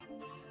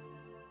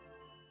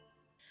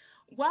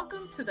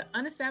Welcome to the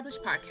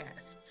Unestablished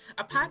Podcast,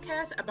 a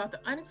podcast about the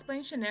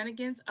unexplained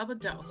shenanigans of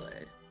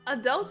adulthood.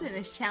 Adulting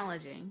is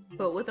challenging,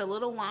 but with a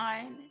little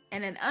wine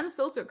and an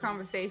unfiltered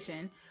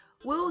conversation,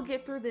 we will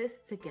get through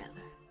this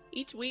together.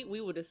 Each week,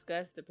 we will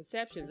discuss the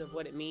perceptions of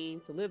what it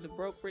means to live the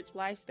broke-rich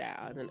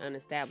lifestyle as an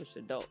unestablished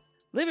adult.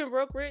 Living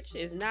broke-rich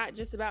is not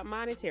just about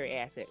monetary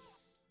assets.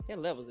 There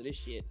are levels of this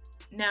shit.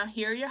 Now,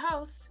 here are your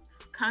hosts,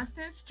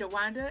 Constance,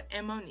 Jawanda,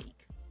 and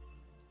Monique.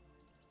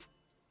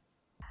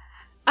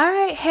 All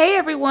right. Hey,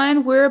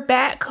 everyone. We're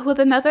back with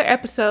another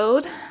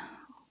episode.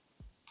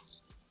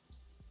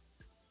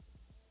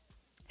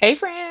 Hey,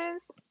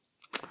 friends.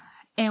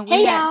 And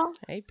Hey, y'all.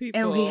 Hey, people.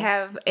 And we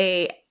have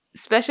a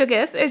special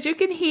guest, as you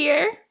can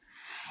hear.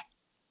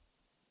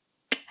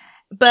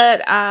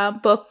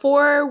 But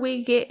before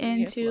we get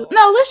into...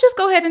 No, let's just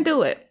go ahead and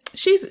do it.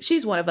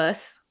 She's one of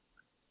us.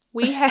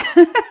 We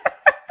have...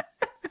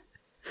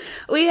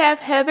 we have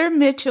Heather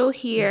Mitchell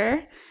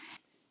here.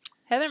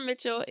 Heather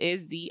Mitchell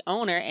is the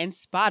owner and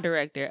spa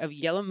director of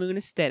Yellow Moon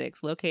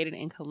Aesthetics, located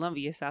in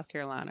Columbia, South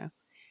Carolina.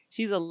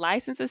 She's a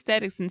licensed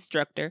aesthetics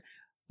instructor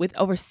with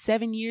over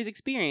 7 years'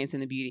 experience in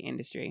the beauty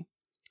industry.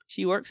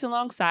 She works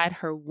alongside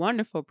her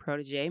wonderful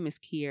protege, Miss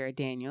Kiera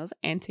Daniels,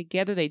 and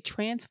together they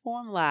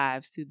transform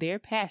lives through their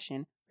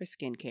passion for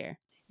skincare.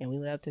 And we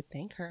love to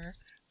thank her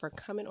for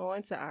coming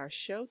on to our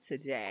show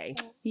today.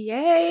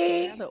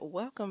 Yay! Heather,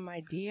 welcome,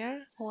 my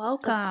dear.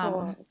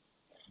 Welcome.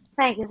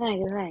 Thank you.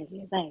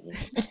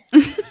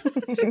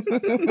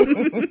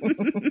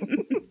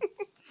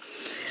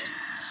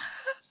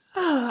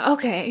 Oh,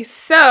 okay,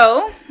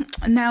 so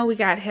now we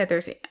got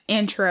Heather's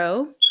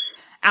intro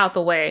out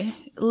the way.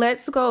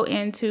 Let's go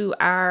into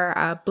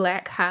our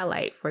Black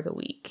highlight for the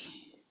week.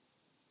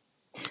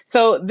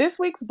 So this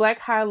week's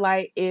Black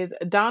highlight is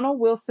Donald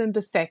Wilson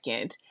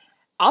II,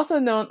 also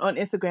known on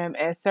Instagram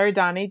as Sir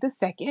Donnie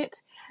II.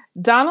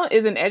 Donald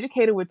is an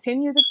educator with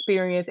 10 years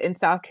experience in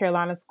South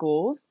Carolina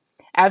schools.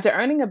 After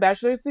earning a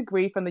bachelor's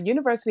degree from the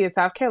University of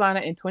South Carolina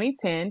in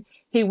 2010,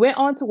 he went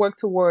on to work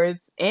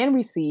towards and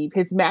receive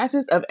his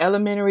Master's of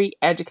Elementary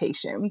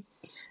Education.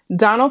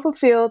 Donald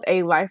fulfilled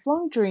a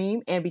lifelong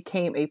dream and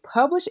became a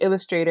published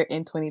illustrator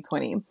in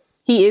 2020.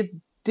 He is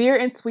dear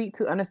and sweet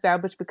to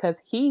Unestablished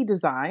because he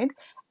designed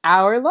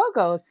our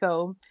logo.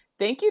 So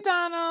thank you,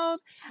 Donald.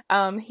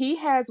 He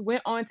has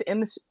went on to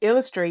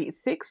illustrate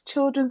 6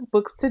 children's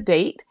books to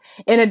date.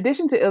 In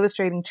addition to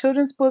illustrating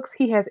children's books,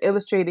 he has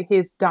illustrated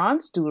his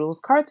Don's Doodles,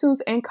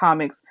 cartoons, and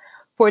comics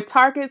for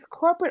Target's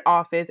corporate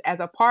office as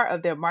a part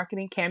of their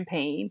marketing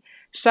campaign.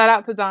 Shout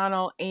out to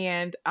Donald.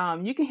 And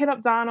you can hit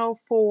up Donald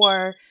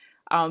for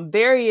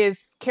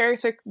various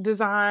character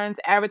designs,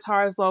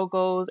 avatars,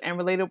 logos, and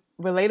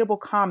relatable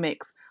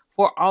comics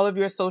for all of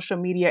your social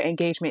media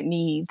engagement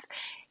needs.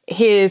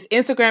 His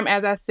Instagram,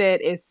 as I said,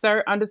 is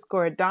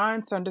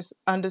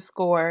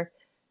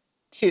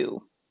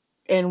Sir_Don_2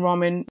 in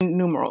Roman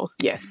numerals.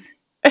 Yes.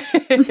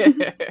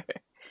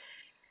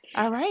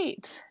 All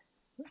right.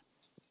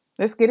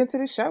 Let's get into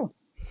the show.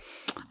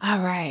 All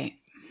right.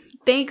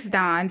 Thanks,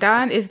 Don.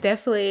 Don is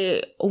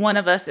definitely one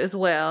of us as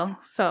well.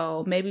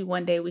 So maybe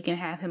one day we can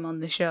have him on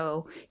the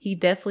show. He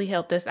definitely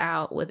helped us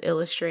out with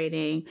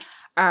illustrating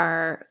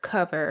our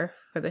cover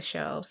for the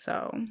show.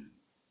 So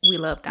we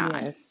love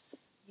Don.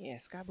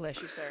 Yes. God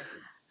bless you, sir.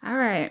 All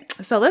right.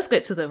 So let's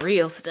get to the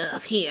real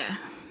stuff here.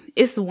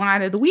 It's the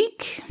wine of the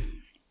week.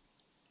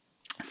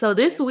 So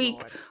this week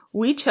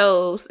we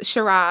chose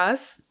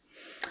Shiraz.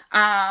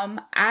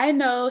 I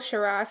know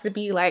Shiraz to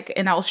be like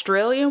an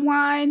Australian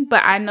wine,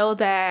 but I know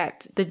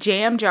that the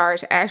jam jar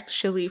is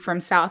actually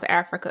from South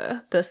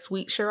Africa, the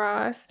sweet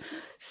Shiraz.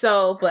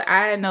 So, but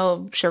I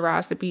know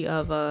Shiraz to be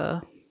of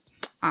an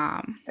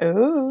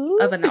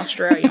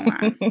Australian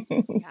wine.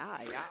 Yeah.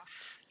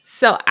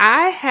 So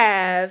I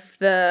have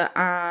the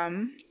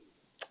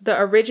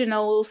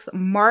originals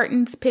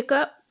Martin's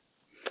Pickup,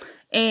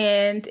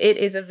 and it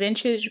is a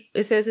vintage.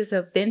 It says it's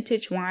a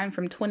vintage wine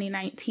from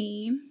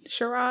 2019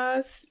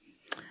 Shiraz,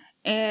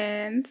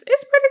 and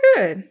it's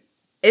pretty good.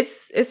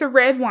 It's a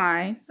red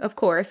wine, of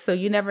course, so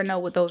you never know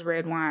with those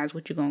red wines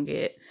what you're gonna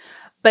get.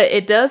 But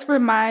it does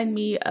remind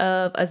me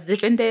of a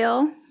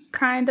Zinfandel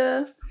kind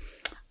of.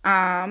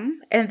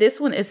 And this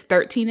one is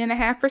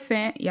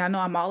 13.5%. Y'all know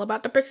I'm all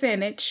about the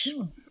percentage.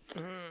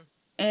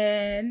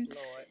 And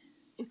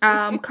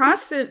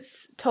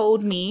Constance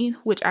told me,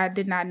 which I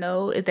did not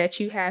know, that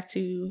you have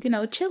to,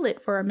 chill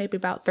it for maybe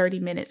about 30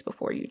 minutes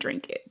before you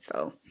drink it.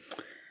 So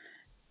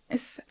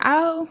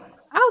I'll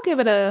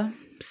give it a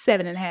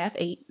 7.5,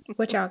 8.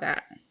 What y'all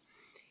got?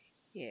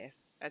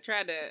 Yes. I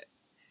tried to...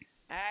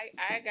 I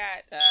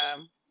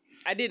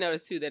did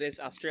notice, too, that it's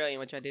Australian,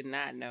 which I did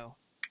not know.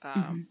 But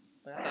I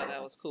thought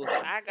that was cool. So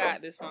I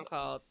got this one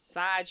called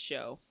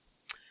Sideshow,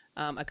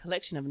 a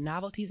collection of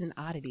novelties and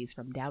oddities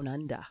from Down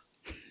Under.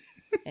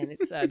 And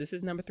it's this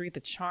is number 3, The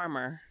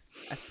Charmer,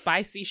 a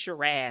spicy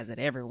Shiraz that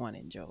everyone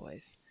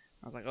enjoys.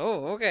 I was like,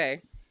 oh,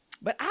 okay.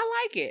 But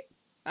I like it.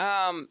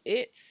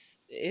 It's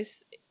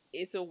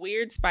a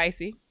weird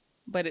spicy,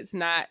 but it's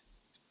not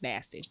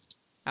nasty.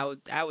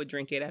 I would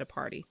drink it at a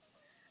party.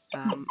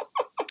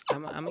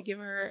 I'm gonna give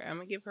her. I'm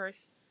gonna give her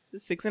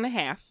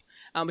 6.5.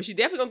 But she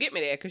definitely gonna get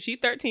me there because she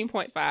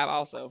 13.5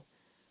 also.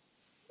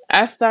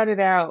 I started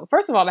out,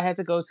 first of all, I had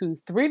to go to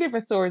 3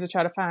 different stores to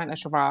try to find a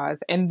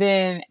Shiraz. And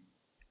then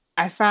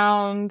I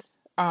found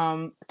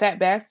Fat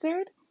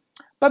Bastard.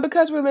 But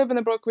because we're living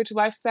the broke rich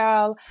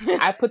lifestyle,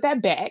 I put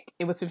that back.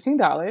 It was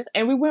 $15.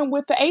 And we went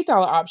with the $8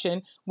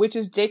 option, which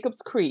is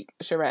Jacob's Creek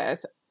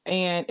Shiraz.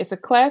 And it's a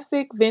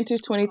classic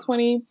vintage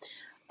 2020.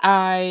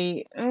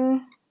 I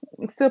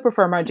still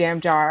prefer my jam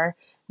jar.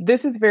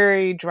 This is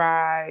very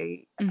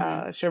dry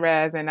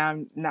Shiraz, and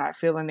I'm not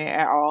feeling it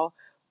at all.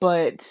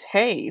 But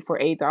hey, for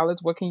 $8,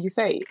 what can you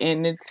say?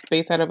 And it's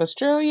based out of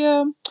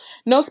Australia.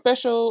 No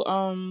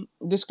special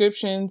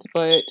descriptions,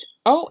 but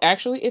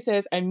actually, it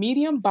says a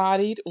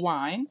medium-bodied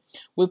wine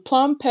with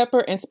plum, pepper,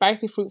 and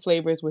spicy fruit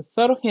flavors with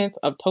subtle hints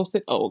of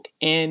toasted oak,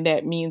 and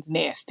that means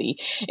nasty.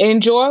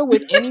 Enjoy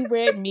with any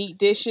red meat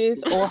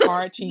dishes or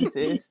hard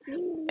cheeses.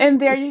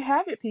 And there you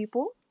have it,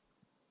 people.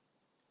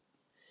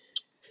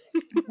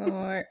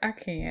 Lord, I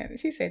can't.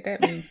 She said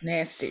that means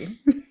nasty.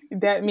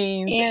 That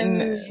means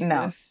And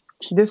no.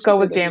 Just go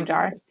with jam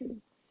jar.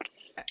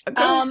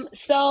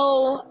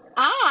 So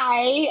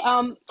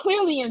I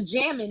clearly am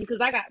jamming because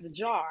I got the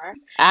jar.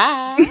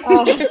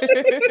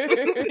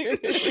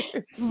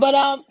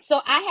 But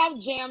so I have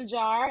jam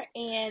jar,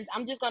 and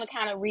I'm just gonna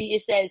kind of read.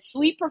 It says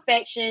sweet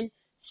perfection,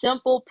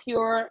 simple,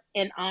 pure,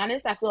 and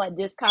honest. I feel like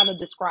this kind of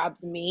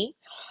describes me.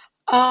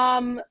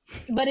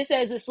 But it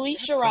says a sweet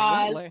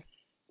Shiraz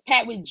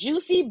packed with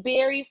juicy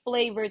berry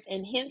flavors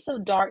and hints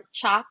of dark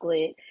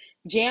chocolate.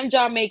 Jam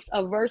Jar makes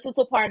a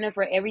versatile partner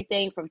for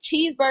everything from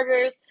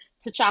cheeseburgers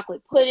to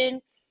chocolate pudding.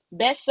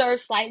 Best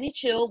served slightly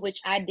chilled,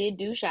 which I did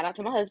do. Shout out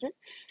to my husband.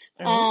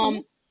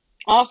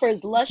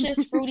 Offers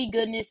luscious fruity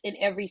goodness in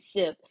every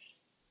sip.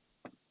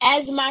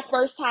 As my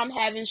first time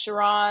having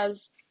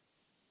Shiraz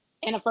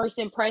and a first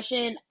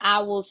impression,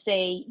 I will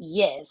say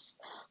yes.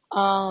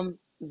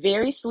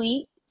 Very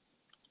sweet.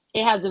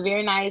 It has a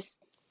very nice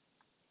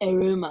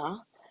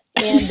aroma.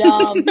 And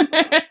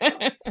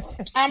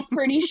I'm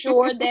pretty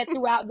sure that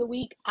throughout the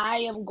week, I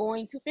am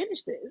going to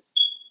finish this.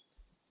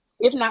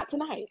 If not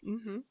tonight.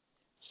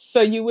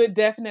 So you would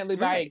definitely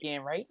buy it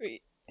again, right?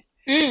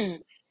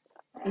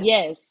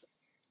 Yes.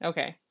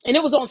 Okay. And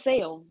it was on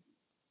sale.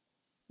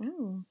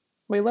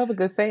 We love a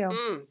good sale.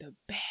 The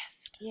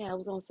best. Yeah, it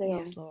was on sale.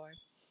 Yes, Lord.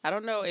 I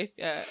don't know if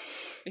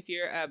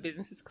your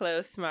business is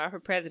closed tomorrow for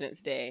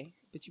President's Day,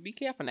 but you be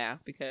careful now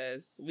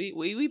because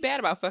we bad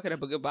about fucking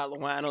up a good bottle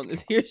of wine on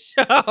this here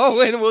show,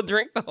 and we'll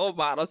drink the whole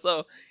bottle.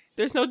 So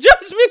there's no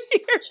judgment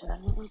here.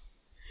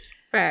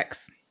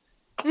 Facts.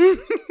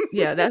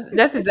 Yeah,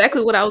 that's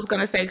exactly what I was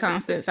gonna say,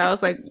 Constance. I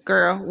was like,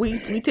 girl,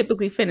 we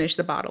typically finish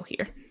the bottle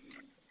here.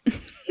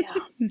 Yeah.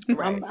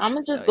 Right. I'm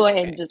gonna just go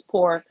ahead and just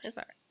pour a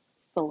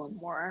little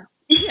more.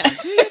 Yeah,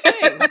 do your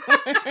thing.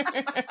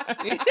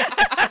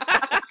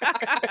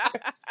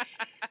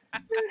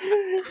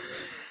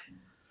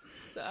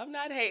 So I'm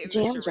not hating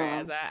the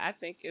Shiraz. I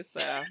think it's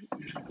yeah.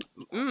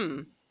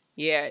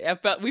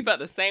 We felt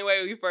the same way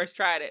when we first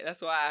tried it.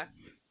 That's why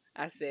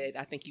I said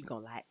I think you're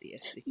gonna like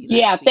this.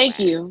 Thank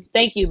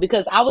you.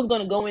 Because I was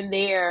gonna go in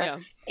there,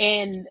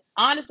 and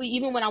honestly,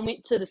 even when I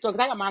went to the store,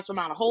 because I got mine from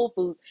out of Whole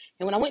Foods,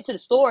 and when I went to the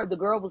store, the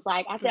girl was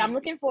like, I said, I'm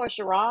looking for a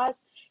Shiraz,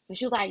 and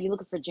she was like, "You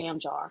looking for jam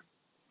jar?"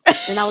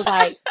 And I was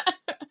like,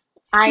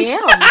 I am.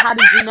 How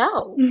did you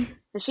know?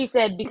 And she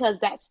said,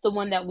 because that's the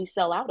one that we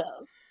sell out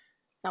of.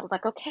 And I was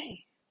like,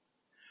 okay.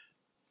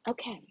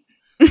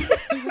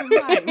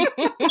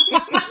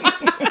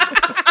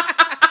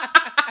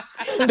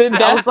 Then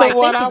that's the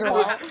one I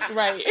want.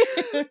 Right.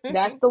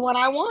 That's the one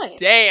I want.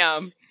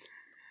 Damn,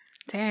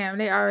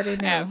 they already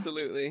know.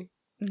 Absolutely.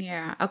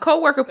 Yeah. A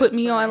coworker put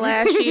me on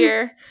last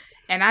year,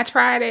 and I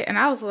tried it, and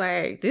I was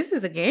like, this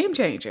is a game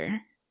changer.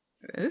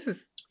 This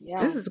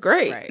is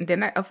great. Right. And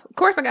then, of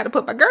course, I got to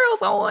put my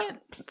girls on.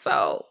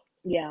 So.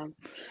 Yeah.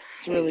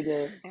 It's really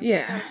good.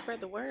 Yeah.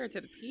 Spread the word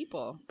to the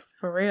people.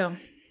 For real.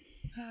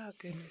 Oh,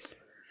 goodness.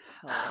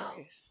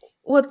 Hilarious.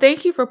 Well,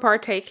 thank you for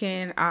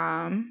partaking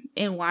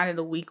in Wine of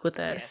the Week with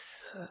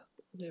us. Yes.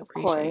 We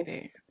appreciate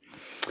it.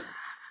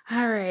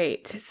 All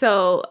right.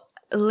 So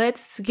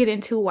let's get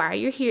into why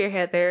you're here,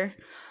 Heather.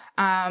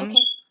 Okay.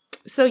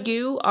 So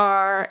you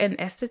are an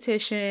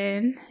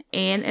esthetician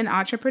and an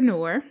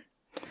entrepreneur.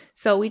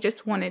 So we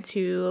just wanted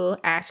to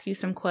ask you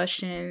some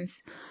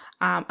questions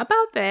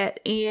about that,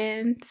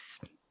 and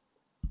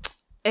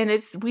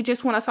we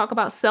just want to talk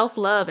about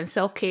self-love and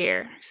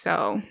self-care.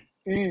 So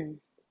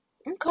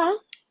okay,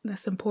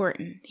 that's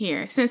important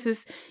here since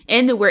it's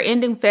ending. We're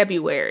ending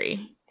February,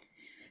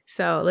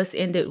 so let's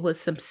end it with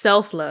some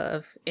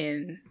self-love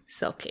and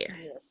self-care.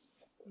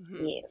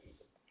 Yeah.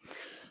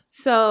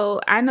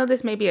 So I know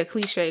this may be a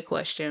cliche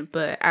question,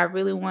 but I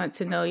really want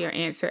to know your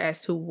answer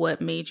as to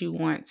what made you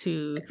want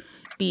to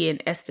be an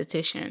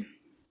esthetician.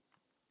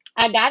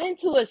 I got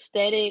into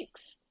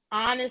aesthetics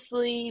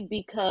honestly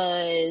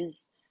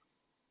because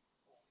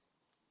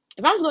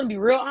if I was going to be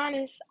real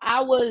honest,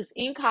 I was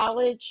in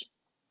college,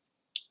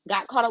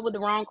 got caught up with the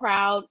wrong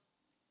crowd,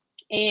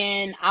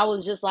 and I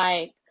was just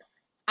like,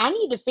 I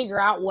need to figure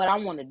out what I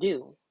want to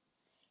do.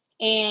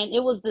 And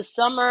it was the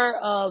summer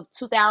of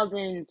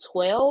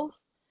 2012.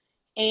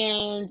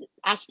 And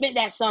I spent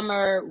that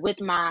summer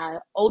with my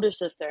older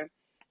sister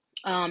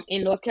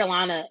in North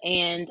Carolina.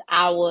 And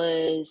I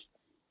was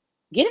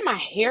getting my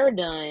hair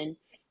done.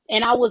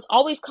 And I was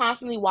always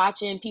constantly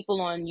watching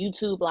people on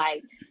YouTube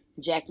like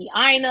Jackie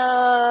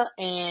Aina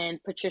and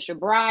Patricia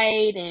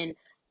Bright and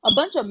a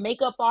bunch of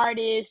makeup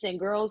artists and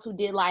girls who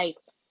did like,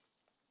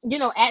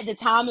 at the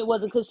time it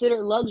wasn't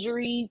considered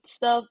luxury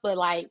stuff, but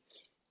like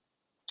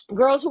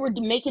girls who were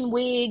making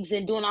wigs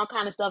and doing all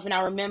kind of stuff. And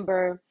I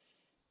remember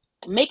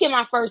making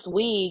my first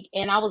wig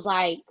and I was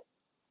like,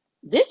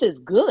 this is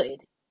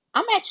good.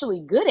 I'm actually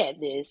good at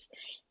this.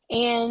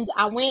 And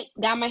I went,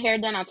 got my hair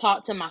done. I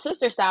talked to my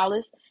sister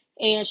stylist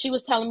and she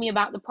was telling me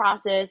about the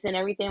process and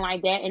everything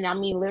like that. And I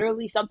mean,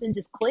 literally something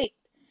just clicked.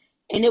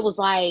 And it was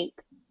like,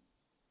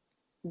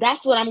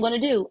 that's what I'm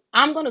going to do.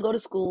 I'm going to go to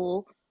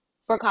school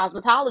for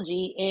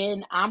cosmetology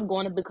and I'm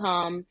going to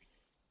become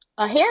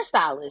a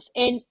hairstylist.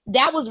 And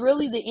that was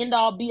really the end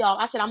all be all.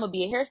 I said, I'm going to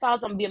be a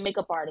hairstylist. I'm going to be a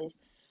makeup artist.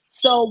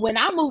 So when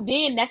I moved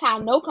in, that's how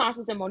I know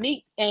Constance and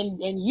Monique and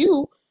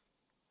you.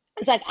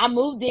 It's like I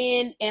moved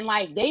in and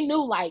like they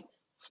knew like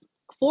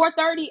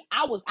 4:30,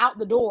 I was out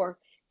the door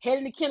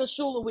heading to Kenna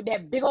Schuler with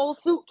that big old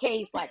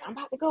suitcase. Like I'm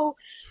about to go,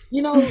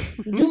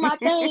 do my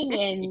thing.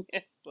 And,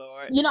 Yes,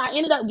 Lord. I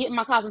ended up getting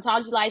my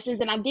cosmetology license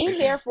and I did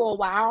hair for a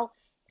while.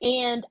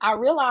 And I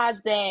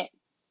realized that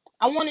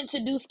I wanted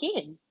to do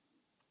skin.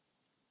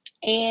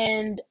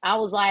 And I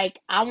was like,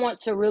 I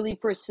want to really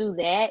pursue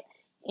that.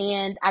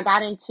 And I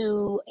got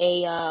into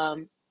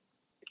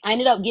I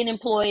ended up getting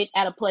employed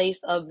at a place,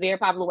 a very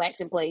popular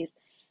waxing place.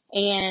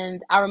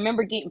 And I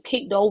remember getting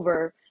picked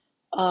over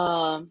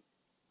for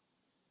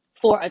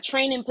a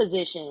training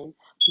position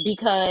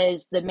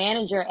because the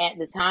manager at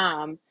the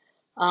time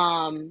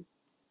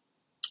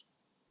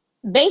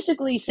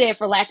basically said,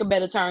 for lack of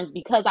better terms,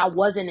 because I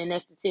wasn't an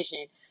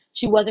esthetician,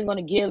 she wasn't going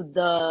to give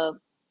the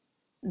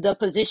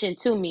position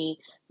to me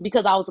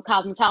because I was a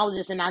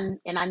cosmetologist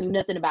and I knew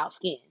nothing about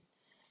skin.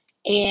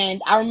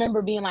 And I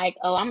remember being like,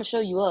 oh, I'm going to show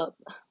you up,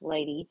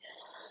 lady.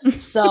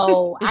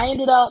 So I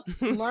ended up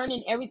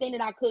learning everything that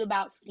I could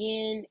about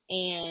skin.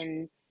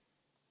 And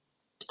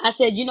I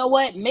said, you know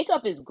what?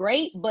 Makeup is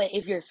great, but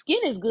if your skin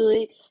is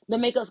good, the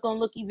makeup's going to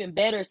look even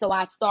better. So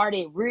I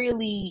started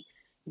really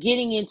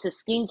getting into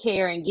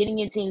skincare and getting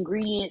into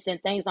ingredients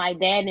and things like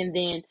that. And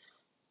then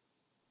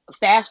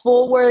fast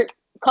forward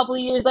a couple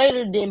of years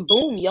later, then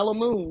boom, Yellow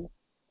Moon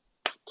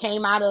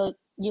came out of,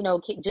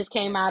 just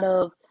came out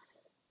of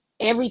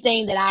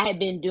everything that I had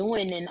been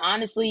doing. And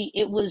honestly,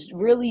 it was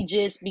really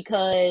just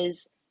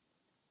because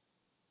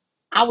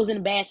I was in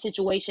a bad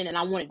situation and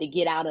I wanted to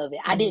get out of it.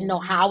 I didn't know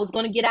how I was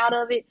going to get out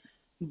of it,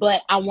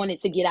 but I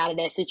wanted to get out of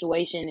that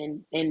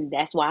situation. And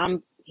that's why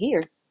I'm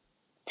here.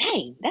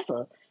 Dang, that's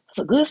a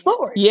good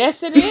story.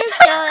 Yes, it is,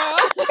 girl.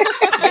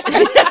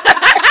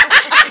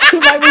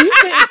 Like when you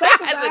sit and think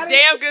That's about a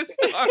damn good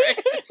story.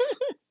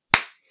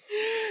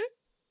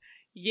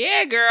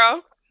 Yeah,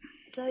 girl.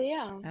 So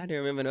yeah. I do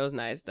remember those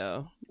nights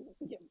though.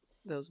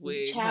 Those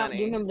wigs, Child, honey.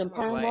 you remember them I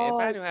was perm like, if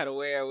I rods? knew how to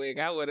wear a wig,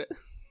 I would have.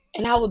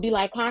 And I would be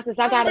like, Constance,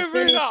 I gotta remember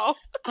it finish. all.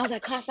 I was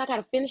like, Constance, I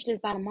gotta finish this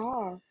by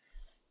tomorrow.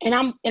 And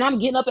I'm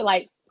getting up at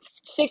like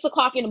 6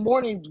 o'clock in the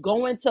morning,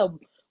 going to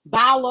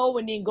buy low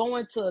and then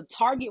going to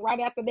Target right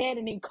after that,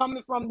 and then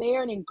coming from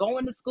there and then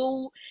going to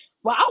school.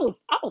 Well, I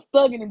was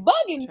thugging and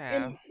bugging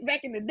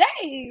back in the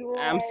day.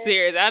 I'm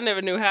serious. I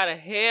never knew how the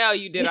hell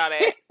you did all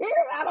that.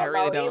 I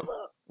really don't.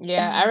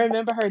 Yeah, I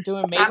remember her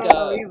doing I makeup. don't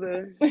know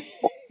either.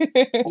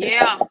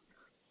 Yeah.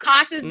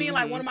 Constance being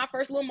like one of my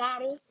first little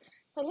models.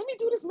 Like, let me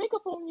do this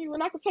makeup on you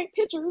and I can take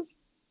pictures.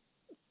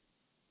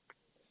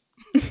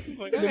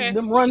 Like, okay.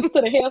 Them runs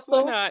to the hair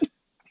store. Why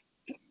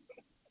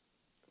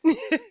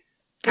not?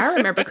 I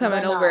remember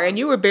coming over and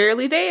you were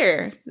barely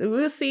there.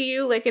 We'll see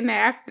you like in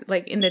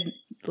the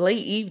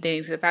late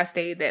evenings if I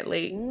stayed that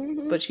late.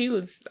 Mm-hmm. But she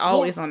was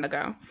always on the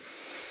go.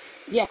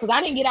 Yeah, because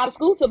I didn't get out of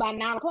school till about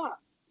 9 o'clock.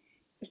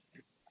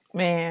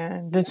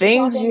 Man, the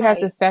things you have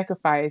to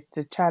sacrifice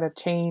to try to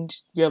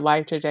change your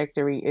life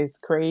trajectory is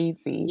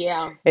crazy.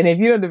 Yeah. And if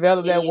you don't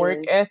develop that work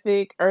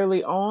ethic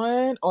early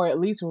on, or at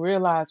least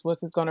realize what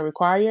it's going to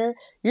require,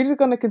 you're just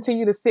going to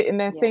continue to sit in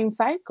that same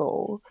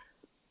cycle.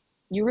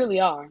 You really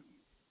are.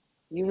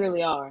 You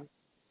really are.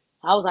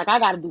 I was like, I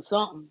got to do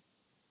something.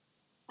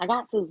 I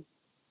got to.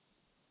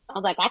 I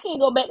was like, I can't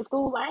go back to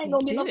school. I ain't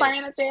going to get no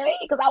financial aid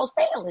because I was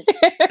failing.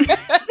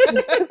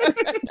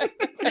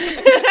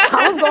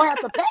 I was going to have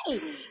to pay.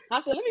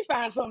 I said, let me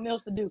find something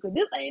else to do because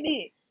this ain't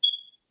it.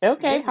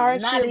 Okay,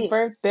 hardship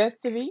birth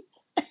destiny.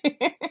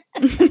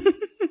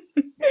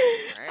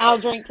 I'll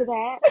drink to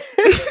that.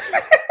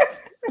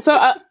 So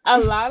a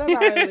lot of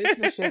our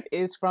listenership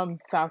is from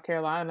South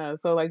Carolina.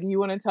 So like, you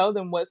want to tell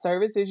them what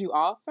services you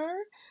offer,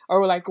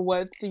 or like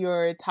what's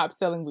your top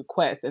selling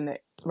request in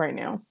it right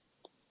now?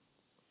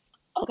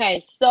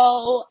 Okay,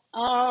 so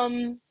our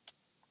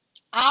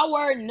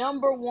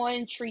number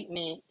one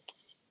treatment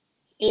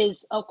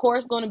is, of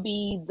course, going to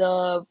be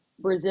the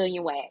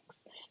Brazilian wax.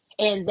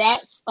 And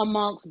that's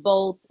amongst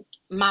both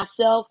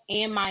myself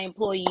and my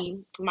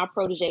employee, my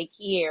protege,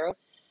 Kiera.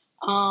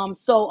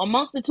 So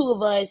amongst the two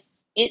of us,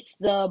 it's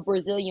the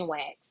Brazilian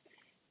wax.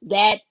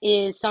 That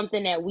is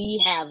something that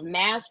we have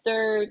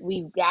mastered.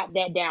 We've got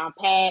that down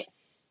pat.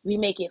 We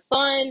make it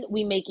fun.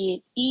 We make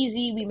it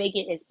easy. We make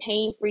it as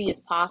pain-free as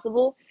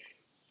possible.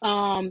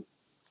 Um,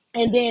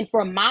 and then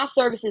for my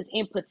services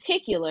in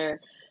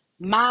particular,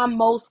 my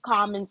most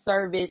common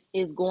service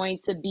is going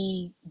to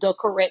be the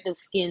corrective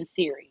skin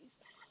series.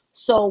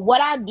 So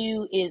what I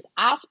do is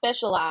I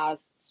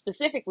specialize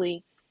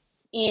specifically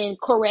in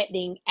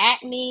correcting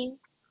acne,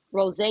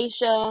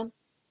 rosacea,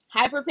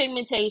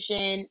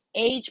 hyperpigmentation,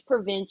 age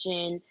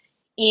prevention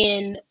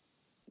in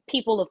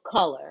people of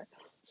color.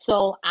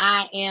 So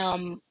I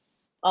am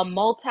a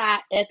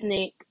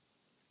multi-ethnic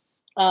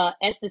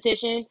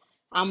esthetician.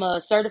 I'm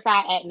a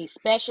certified acne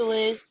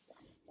specialist,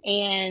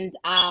 and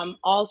I'm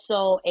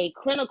also a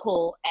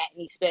clinical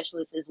acne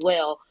specialist as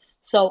well.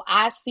 So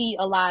I see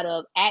a lot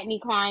of acne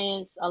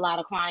clients, a lot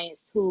of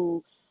clients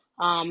who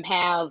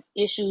have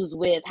issues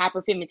with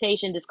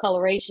hyperpigmentation,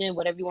 discoloration,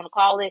 whatever you want to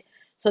call it.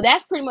 So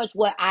that's pretty much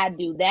what I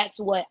do. That's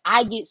what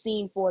I get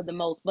seen for the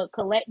most. But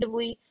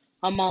collectively,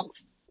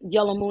 amongst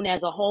Yellow Moon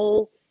as a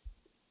whole,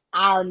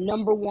 our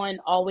number one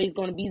always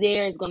going to be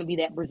there is going to be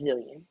that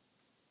Brazilian.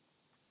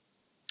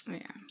 Yeah.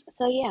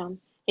 So yeah,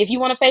 if you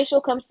want a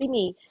facial, come see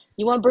me.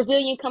 You want a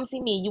Brazilian, come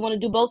see me. You want to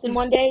do both in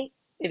one day?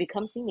 Baby,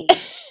 come see me.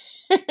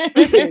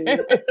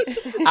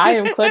 I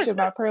am clutching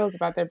my pearls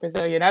about that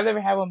Brazilian. I've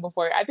never had one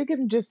before. I think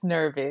I'm just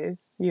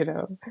nervous, you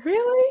know.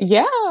 Really?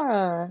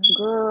 Yeah.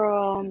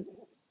 Girl,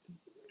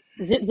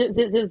 zip, zip,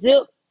 zip, zip,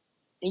 zip,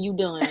 and you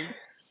done.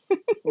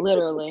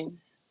 Literally.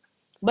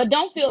 But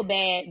don't feel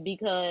bad,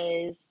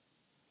 because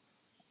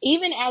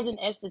even as an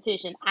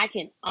esthetician, I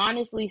can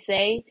honestly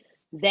say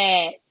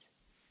that,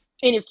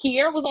 and if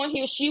Kiera was on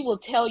here, she will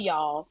tell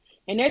y'all.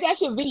 And there's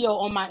actually a video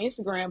on my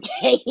Instagram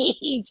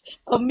page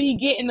of me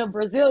getting a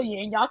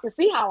Brazilian. Y'all can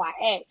see how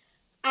I act.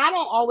 I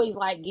don't always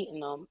like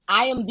getting them.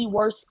 I am the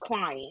worst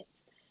client,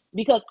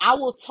 because I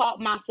will talk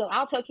myself.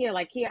 I'll tell Kiera,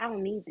 like, Kiera, I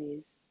don't need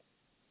this.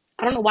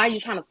 I don't know why you're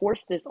trying to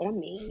force this on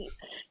me.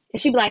 And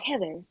she'd be like,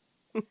 Heather,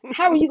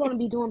 how are you going to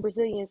be doing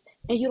Brazilians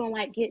and you don't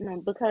like getting them?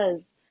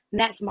 Because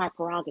that's my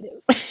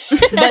prerogative.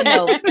 But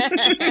no,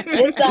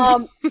 it's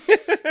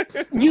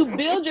you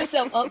build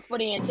yourself up for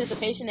the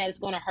anticipation that it's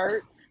going to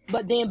hurt,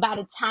 but then by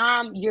the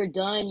time you're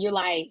done, you're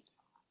like,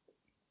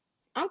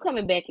 I'm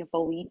coming back in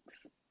 4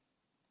 weeks.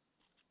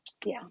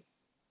 Yeah,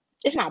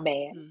 it's not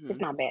bad. It's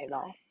not bad at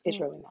all. It's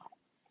really not.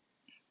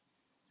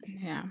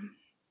 Yeah.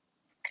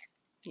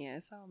 Yeah,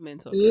 it's all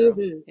mental, girl.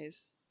 Mhm.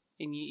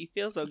 And you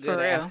feel so For good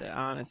real. after,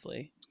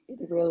 honestly. It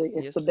really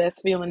is Yes. the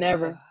best feeling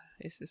ever.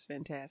 It's just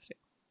fantastic.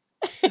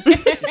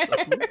 It's just so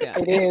smooth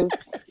down It there. is.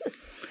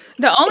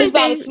 The only It's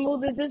about thing. as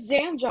smooth as this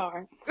jam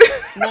jar.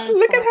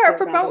 Look at her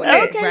promoting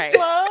it. Okay, Right.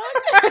 plug.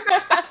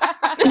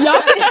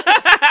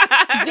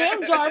 Y'all,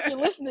 Jam Jar, if you're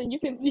listening, you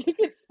can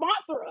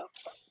sponsor us.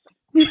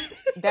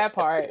 That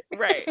part.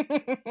 Right.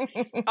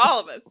 All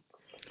of us.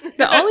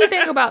 The only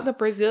thing about the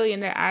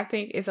Brazilian that I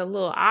think is a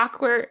little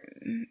awkward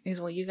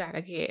is when you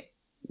gotta get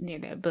near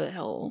that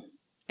butthole,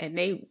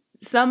 and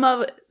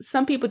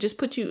some people just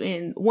put you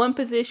in one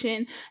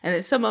position, and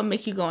then some of them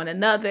make you go in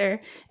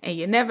another, and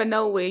you never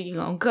know where you're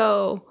gonna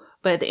go.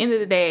 But at the end of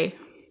the day,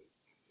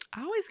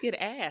 I always get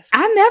asked.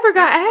 I never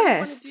got What do you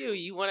asked.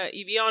 want to do?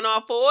 You be on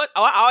all fours?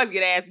 Oh, I always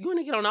get asked. You want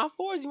to get on all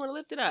fours? You want to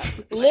lift it up?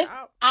 Lift.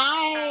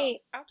 I'll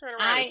turn around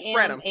I and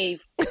spread am them. a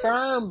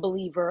firm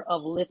believer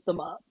of lift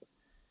them up,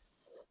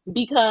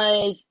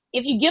 because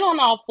if you get on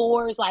all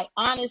fours, like,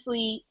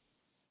 honestly,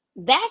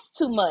 that's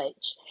too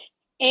much.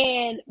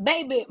 And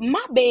baby,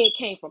 my bed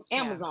came from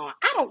Amazon.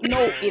 I don't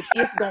know if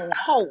it's gonna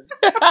hold.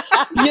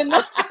 You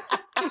know,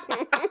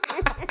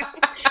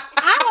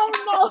 I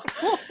don't know.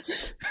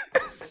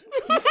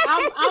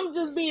 I'm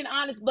just being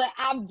honest, but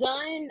I've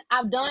done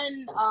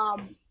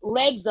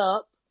legs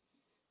up,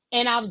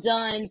 and I've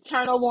done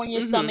turn over on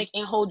your stomach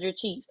and hold your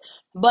cheeks.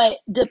 But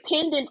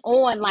depending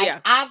on, like,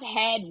 Yeah. I've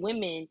had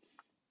women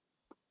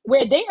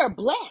where they are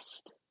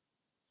blessed,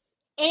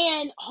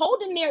 and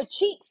holding their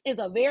cheeks is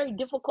a very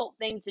difficult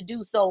thing to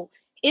do. So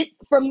it,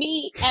 for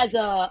me as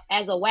a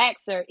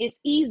waxer, it's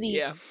easy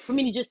Yeah. for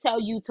me to just tell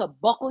you to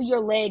buckle your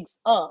legs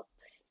up.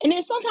 And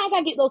then sometimes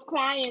I get those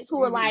clients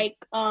who are like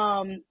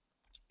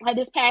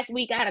this past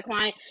week I had a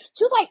client,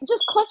 she was like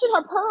just clutching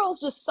her pearls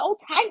just so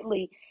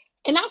tightly.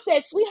 And I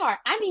said, sweetheart,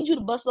 I need you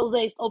to bust those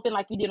legs open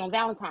like you did on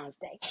Valentine's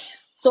Day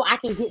so I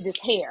can get this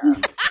hair.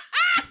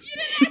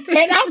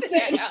 And I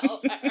said,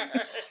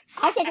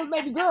 because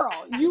baby girl,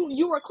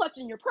 you are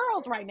clutching your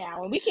pearls right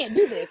now, and we can't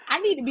do this. I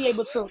need to be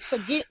able to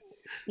get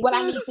what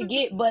I need to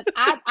get. But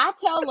I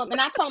tell them,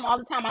 and I tell them all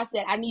the time, I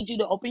said, I need you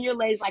to open your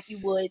legs like you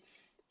would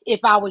if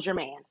I was your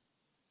man.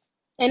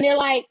 And they're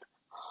like,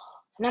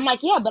 and I'm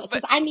like, yeah, but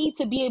because I need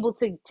to be able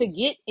to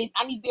get it,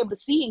 I need to be able to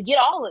see and get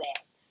all of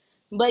that.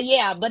 But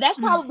yeah, but that's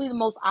probably the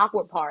most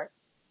awkward part.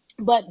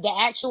 But the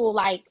actual,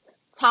 like,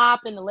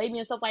 top and the labia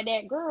and stuff like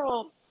that,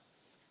 girl,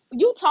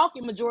 you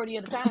talking majority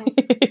of the time.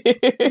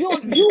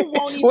 You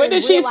won't even What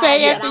did she realize say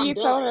that after I'm you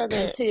told her done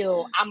that?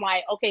 until I'm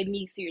like, okay,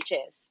 knees to your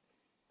chest.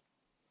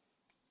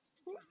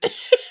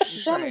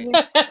 Right.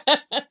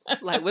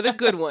 Like with a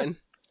good one.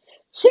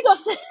 She gonna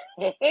say,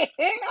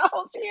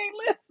 oh, she ain't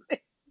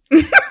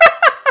listening.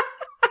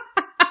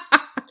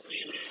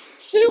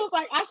 She was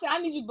like, I said, I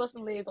need you to bust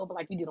some legs open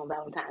like you did on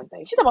Valentine's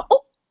Day. She's about,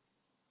 oh,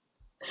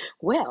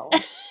 well.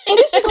 And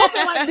then she gonna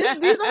say like,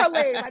 these are her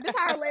legs. Like, this is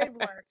how her legs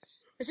work.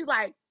 And she's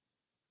like,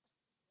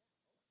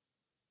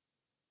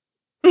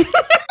 and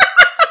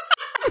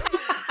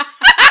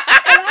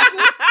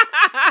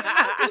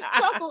I just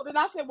chuckled and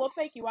I said, well,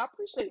 thank you. I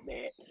appreciate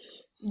that.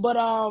 But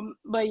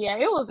yeah,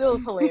 it was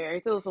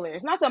hilarious. It was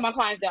hilarious. And I tell my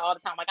clients that all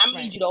the time. Like, I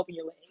need you to open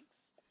your legs.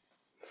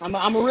 I'm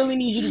gonna really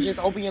need you to just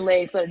open your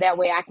legs so that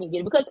way I can get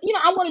it. Because,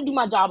 I want to do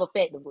my job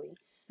effectively.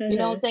 You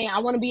know what I'm saying? I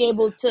want to be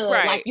able to,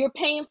 like, you're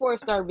paying for a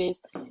service,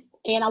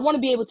 and I want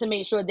to be able to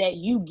make sure that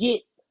you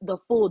get the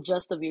full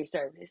just of your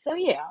service. So,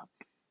 yeah.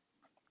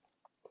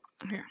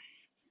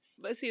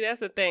 But see, that's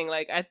the thing.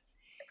 Like, how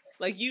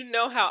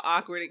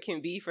awkward it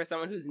can be for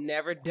someone who's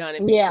never done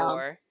it Yeah.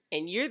 before.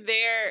 And you're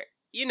there,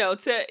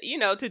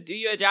 to do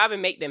your job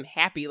and make them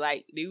happy.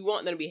 Like, you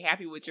want them to be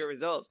happy with your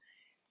results.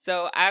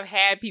 So I've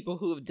had people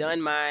who have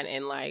done mine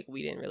and like,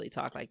 we didn't really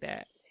talk like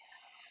that.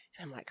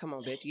 And I'm like, come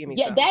on, bitch, give me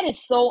something. That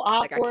is so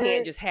awkward. Like, I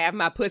can't just have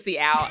my pussy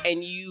out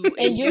and you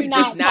and you're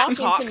just not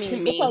talking talk to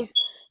me. ma'am.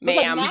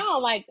 Because now,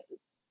 like,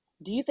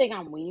 do you think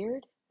I'm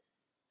weird?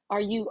 Are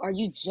you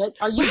Right.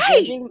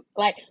 judging?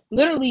 Like,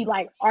 literally,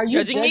 like, are you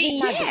judging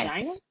me? my Yes.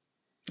 vagina?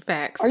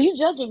 Facts. Are you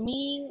judging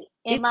me?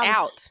 It's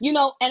out. And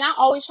I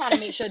always try to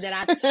make sure that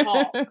I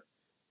talk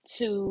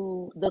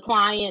to the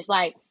clients.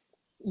 Like,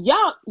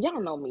 y'all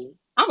know me.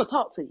 I'm gonna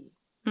talk to you.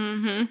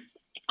 Mm-hmm.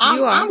 I'm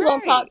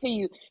gonna talk to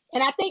you.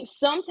 And I think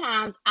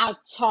sometimes I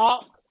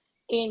talk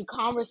and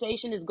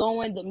conversation is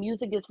going, the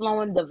music is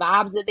flowing, the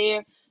vibes are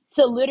there,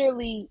 to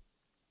literally,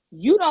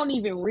 you don't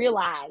even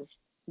realize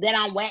that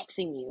I'm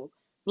waxing you.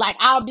 Like,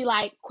 I'll be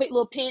like, quick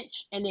little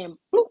pinch, and then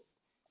bloop.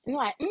 And you're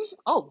like,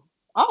 oh,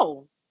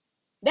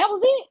 that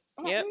was it.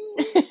 Yep.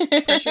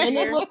 And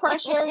then little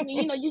pressure, and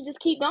you just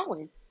keep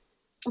going.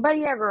 But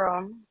yeah,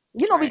 girl,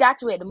 we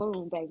got you at the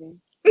moon, baby.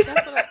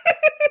 That's what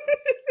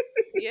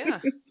Yeah.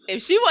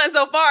 If she wasn't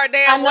so far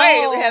damn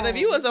way, Heather, if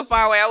you weren't so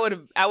far away,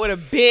 I would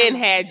have been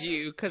had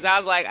you, because I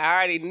was like, I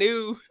already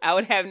knew I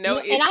would have no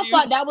issue. And I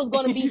thought that was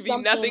going to be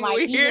something nothing like,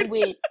 weird.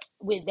 even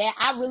with that,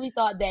 I really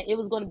thought that it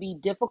was going to be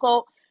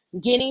difficult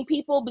getting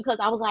people, because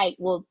I was like,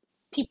 well,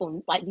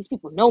 these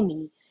people know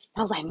me.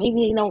 I was like,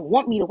 maybe they don't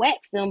want me to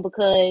wax them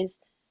because,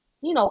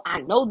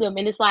 I know them.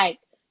 And it's like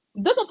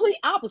the complete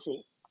opposite.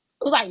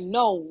 It was like,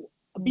 no,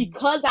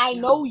 because I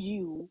know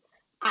you,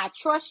 I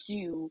trust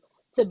you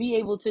to be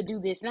able to do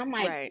this. And I'm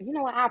like, you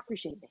know what? I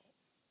appreciate that.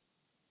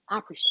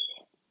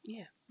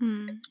 Yeah.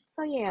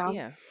 So, yeah.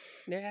 Yeah.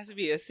 There has to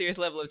be a serious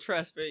level of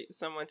trust for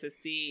someone to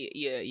see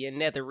your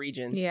nether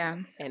region. Yeah.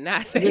 And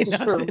not say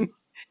nothing. True.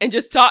 And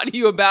just talk to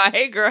you about,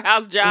 hey, girl,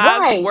 how's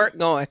work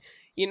going?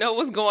 You know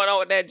what's going on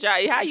with that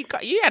job? How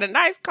you had a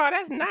nice car?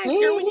 That's nice,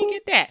 girl. When you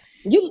get that?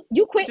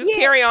 You quit. Just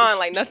carry on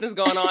like nothing's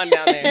going on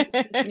down there.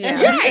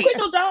 Yeah. You quit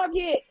your job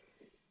yet?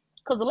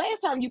 Because the last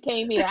time you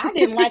came here, I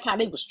didn't like how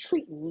they was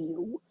treating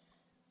you.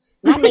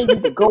 I made you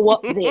to go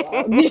up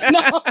there,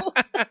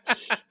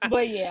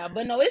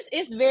 But no,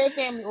 it's very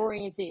family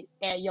oriented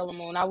at Yellow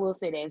Moon. I will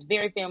say that it's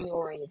very family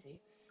oriented.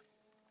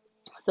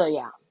 So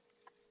yeah,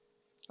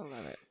 I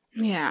love it.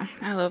 Yeah,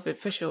 I love it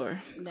for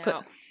sure.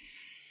 Now,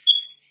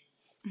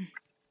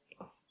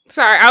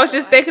 sorry, I was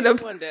just thinking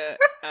of. What?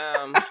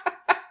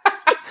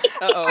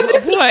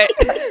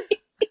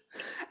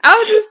 I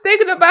was just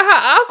thinking about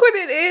how awkward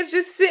it is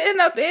just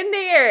sitting up in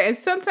there. And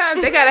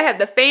sometimes they got to have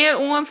the fan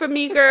on for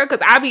me, girl,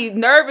 because I be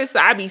nervous, so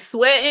I be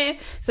sweating.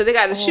 So they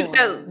got to shoot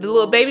the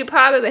little baby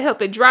powder to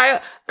help it dry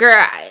up. Girl,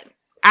 I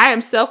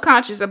am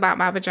self-conscious about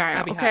my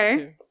vagina,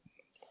 okay?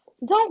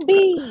 Don't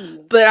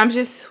be. But I'm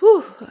just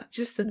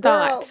a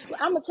thought.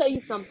 I'm going to tell you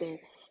something.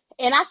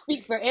 And I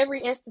speak for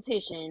every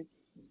esthetician.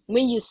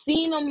 When you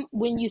seen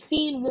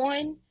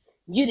one,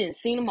 you didn't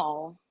see them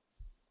all.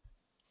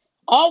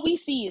 All we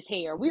see is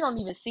hair. We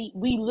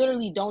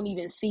literally don't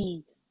even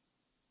see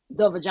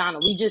the vagina.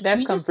 We just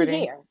see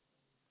hair.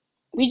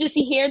 We just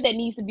see hair that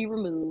needs to be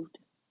removed.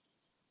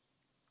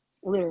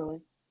 Literally.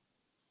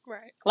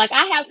 Right. Like,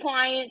 I have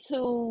clients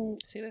who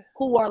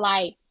are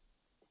like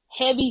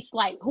heavy,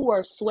 like who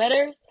are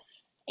sweaters.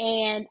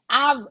 And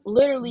I've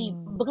literally,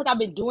 because I've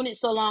been doing it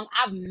so long,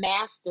 I've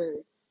mastered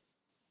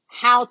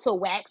how to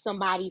wax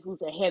somebody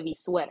who's a heavy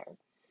sweater.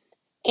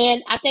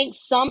 And I think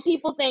some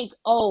people think,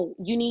 oh,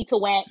 you need to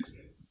wax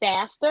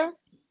faster.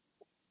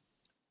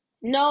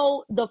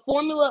 No, the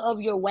formula of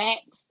your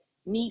wax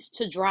needs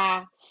to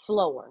dry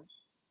slower.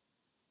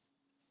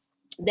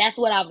 That's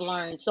what I've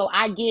learned. So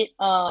I get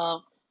a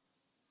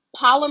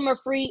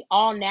polymer-free,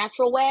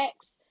 all-natural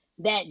wax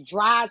that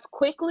dries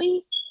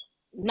quickly.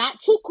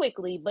 Not too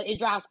quickly, but it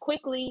dries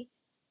quickly.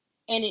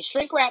 And it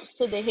shrink wraps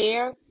to the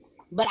hair.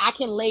 But I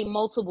can lay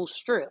multiple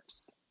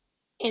strips.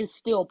 and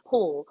still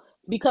pull,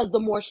 because the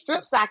more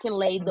strips I can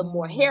lay, the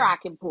more hair I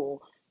can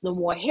pull. The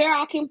more hair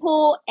I can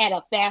pull at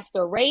a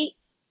faster rate,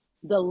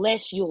 the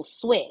less you'll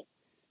sweat.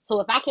 So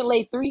if I can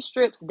lay 3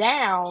 strips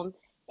down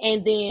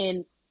and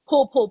then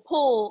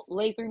pull,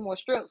 lay 3 more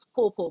strips,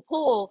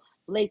 pull,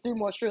 lay 3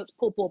 more strips,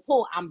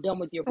 pull, I'm done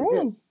with your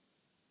Brazilian. Ooh.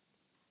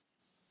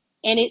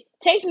 And it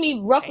takes me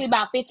roughly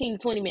about 15 to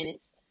 20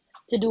 minutes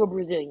to do a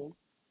Brazilian.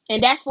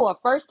 And that's for a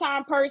first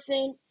time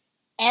person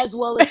as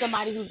well as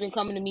somebody who's been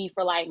coming to me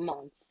for like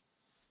months.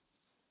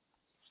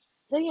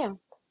 So yeah.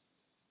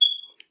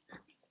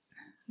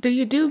 Do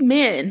you do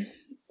men?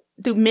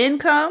 Do men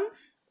come?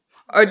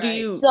 Or do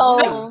you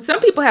So some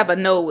people have a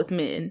no with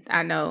men,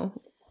 I know.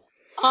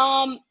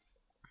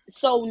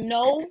 So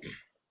no,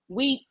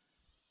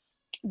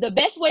 the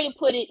best way to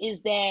put it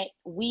is that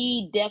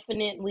we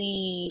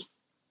definitely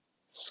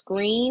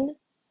screen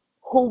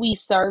who we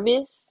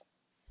service.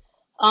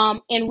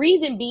 And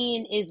reason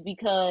being is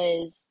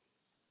because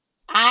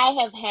I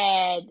have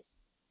had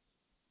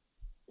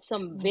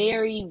some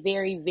very,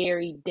 very,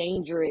 very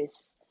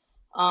dangerous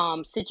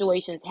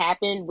situations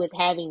happen with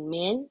having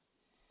men.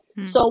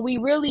 So we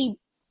really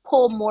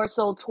pull more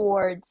so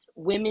towards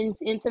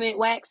women's intimate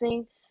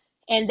waxing.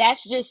 And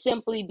that's just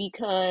simply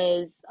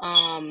because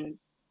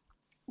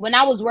when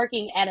I was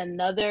working at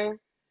another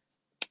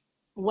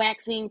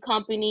waxing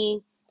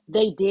company,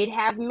 they did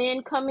have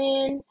men come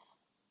in.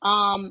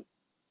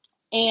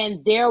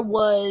 And there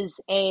was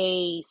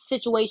a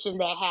situation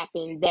that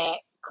happened that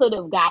could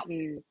have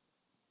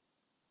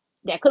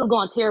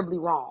gone terribly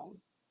wrong.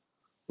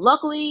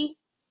 Luckily,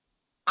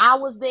 I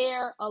was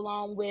there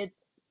along with,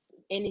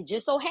 and it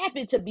just so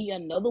happened to be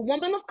another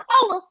woman of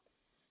color.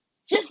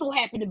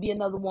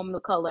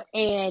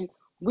 And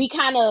we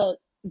kind of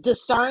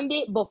discerned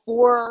it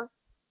before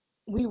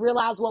we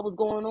realized what was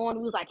going on.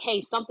 We was like,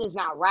 hey, something's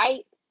not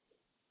right.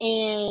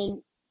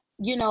 And,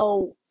 you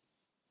know,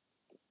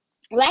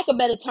 lack of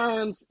better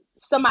terms,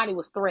 somebody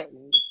was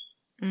threatened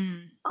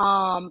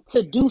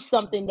to do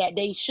something that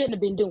they shouldn't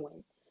have been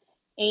doing.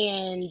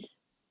 And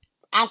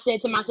I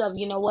said to myself,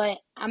 you know what?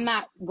 I'm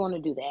not going to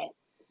do that.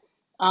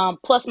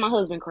 Plus, my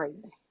husband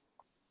crazy.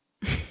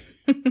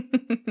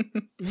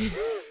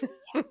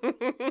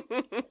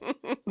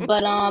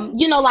 But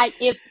you know, like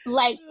if,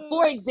 like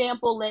for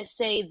example, let's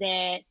say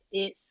that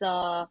it's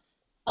a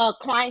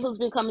client who's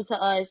been coming to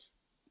us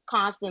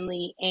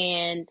constantly,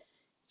 and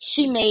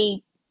she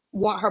may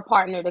want her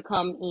partner to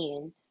come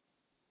in.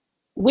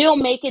 We'll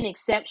make an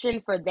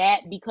exception for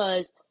that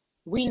because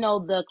we know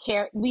the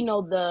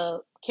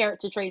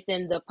character traits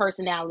and the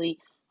personality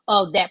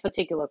of that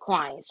particular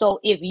client. So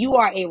if you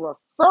are a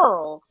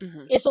referral,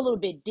 it's a little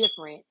bit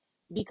different,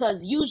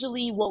 because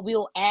usually what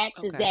we'll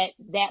ask is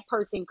that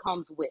person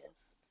comes with.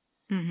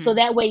 So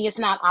that way it's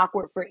not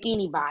awkward for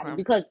anybody,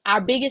 because our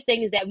biggest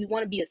thing is that we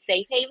want to be a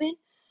safe haven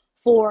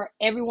for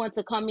everyone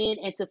to come in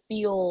and to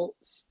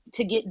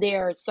get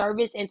their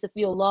service and to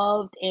feel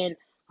loved and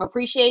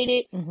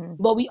appreciated.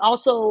 But we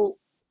also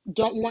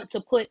don't want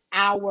to put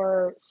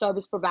our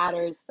service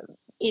providers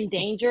in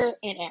danger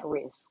and at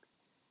risk.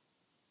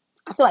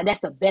 I feel like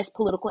that's the best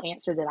political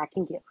answer that I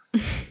can give.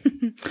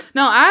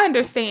 No, I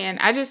understand.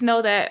 I just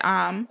know that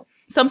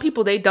some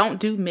people, they don't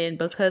do men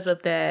because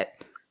of that.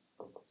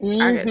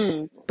 I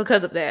guess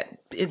because of that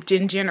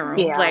in general.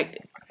 Yeah. Like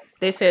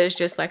they said, it's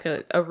just like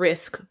a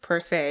risk per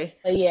se.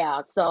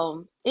 Yeah,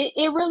 so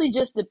it really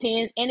just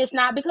depends. And it's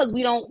not because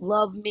we don't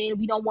love men.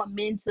 We don't want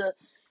men to,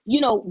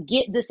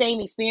 get the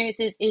same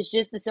experiences. It's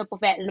just the simple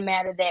fact of the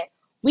matter that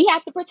we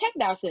have to protect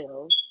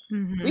ourselves.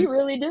 We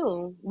really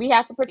do. We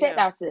have to protect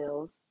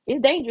ourselves.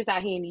 It's dangerous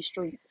out here in these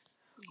streets.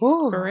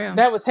 Ooh, For real.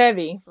 That was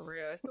heavy. For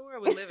real. It's the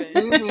world we live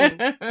in.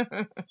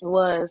 It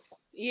was.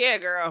 Yeah,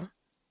 girl.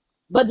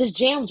 But this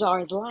jam jar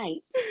is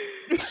light.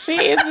 She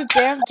is a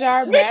jam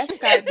jar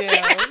mascot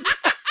now.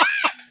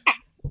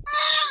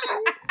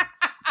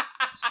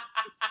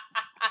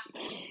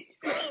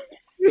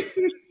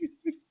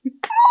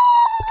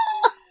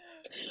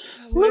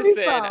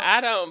 Listen, I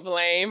don't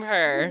blame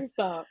her.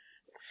 Stop.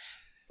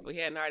 We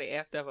hadn't already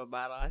effed up a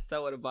bottle. I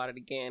still would have bought it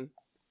again.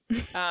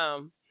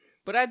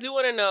 But I do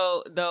want to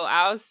know though.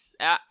 I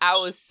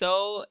was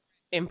so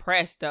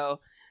impressed though.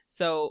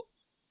 So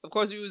of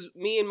course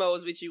me and Mo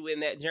was with you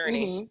in that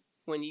journey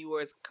when you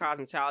were a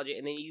cosmetologist,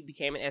 and then you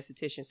became an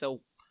esthetician.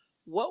 So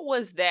what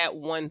was that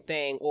one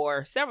thing,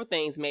 or several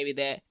things maybe,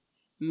 that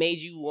made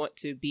you want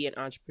to be an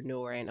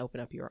entrepreneur and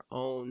open up your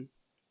own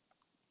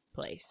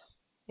place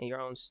and your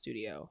own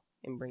studio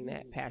and bring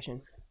that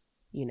passion,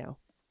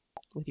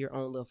 with your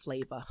own little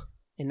flavor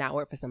and not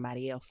work for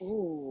somebody else?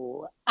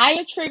 Ooh, I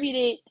attribute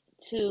it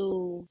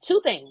to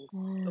 2 things.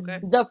 Okay.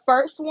 The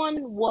first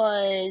one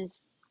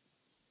was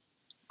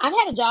I've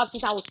had a job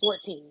since I was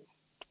 14.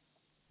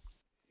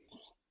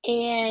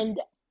 And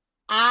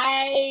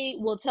I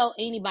will tell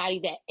anybody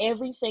that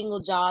every single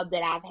job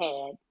that I've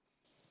had,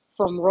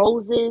 from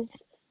Roses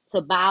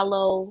to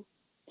Bilo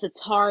to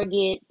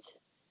Target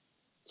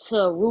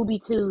to Ruby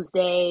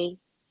Tuesday,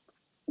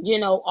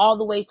 all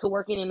the way to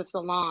working in a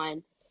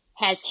salon,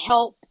 has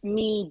helped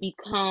me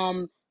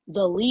become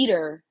the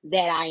leader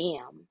that I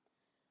am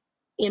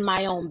in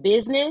my own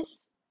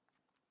business,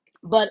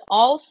 but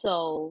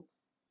also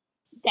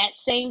that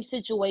same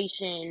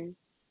situation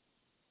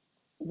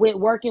with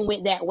working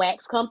with that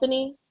wax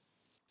company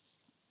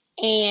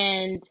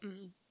and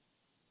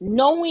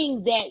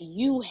knowing that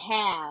you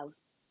have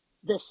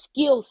the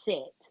skill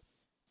set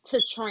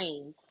to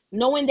train,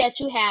 knowing that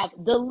you have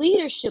the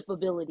leadership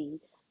ability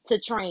to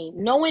train,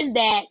 knowing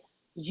that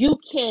you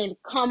can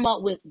come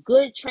up with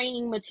good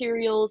training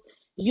materials.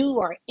 You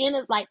are in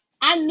it. Like,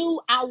 I knew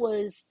I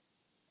was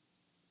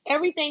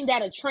everything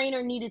that a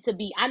trainer needed to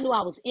be. I knew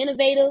I was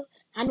innovative.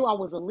 I knew I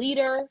was a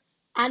leader.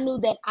 I knew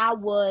that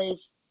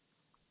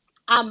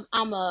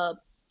I'm a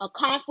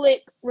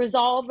conflict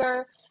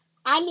resolver.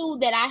 I knew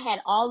that I had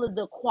all of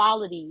the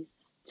qualities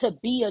to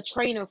be a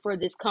trainer for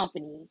this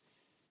company.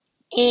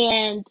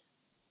 And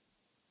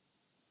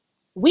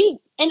we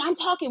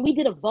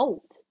did a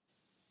vote.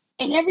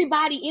 And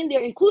everybody in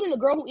there, including the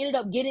girl who ended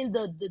up getting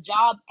the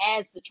job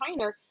as the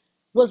trainer,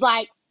 was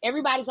like,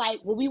 everybody's like,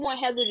 well, we want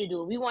Heather to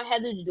do it. We want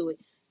Heather to do it.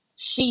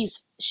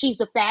 She's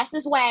the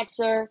fastest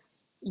waxer.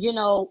 You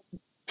know,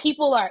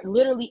 people are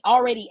literally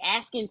already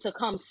asking to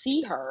come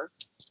see her.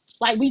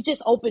 Like, we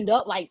just opened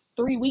up like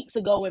 3 weeks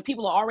ago and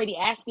people are already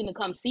asking to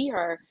come see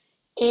her.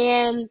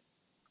 And,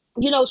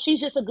 you know, she's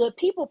just a good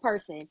people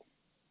person.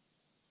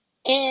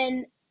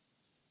 And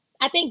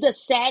I think the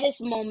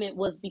saddest moment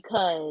was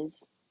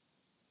because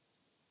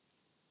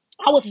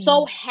I was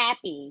so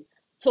happy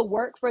to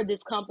work for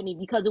this company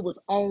because it was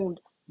owned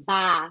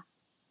by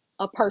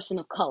a person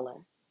of color.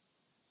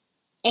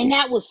 And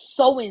that was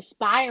so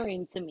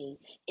inspiring to me.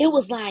 It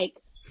was like,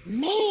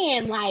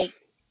 man, like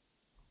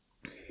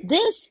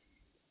this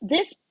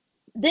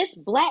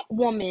Black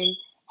woman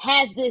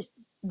has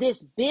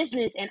this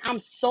business, and I'm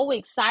so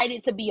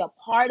excited to be a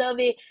part of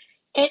it.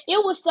 And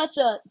it was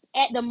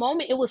at the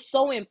moment, it was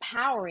so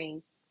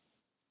empowering,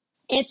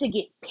 and to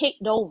get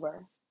picked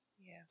over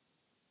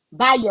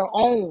by your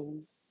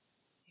own.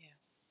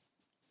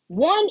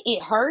 One,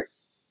 it hurt.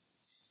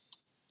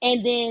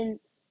 And then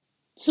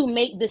to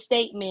make the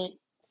statement,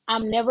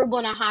 I'm never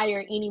going to hire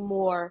any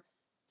more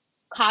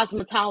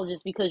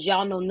cosmetologists because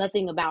y'all know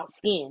nothing about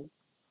skin.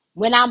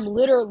 When I'm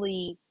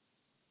literally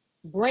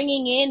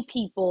bringing in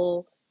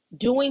people,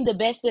 doing the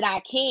best that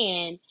I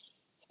can,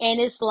 and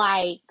it's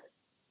like,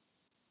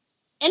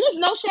 and there's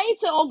no shade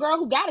to old girl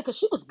who got it because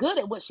she was good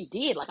at what she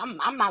did. Like, I'm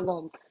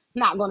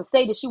not gonna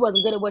say that she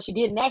wasn't good at what she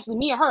did. And actually,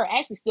 me and her are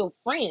actually still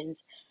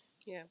friends.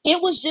 Yeah.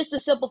 It was just the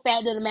simple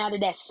fact of the matter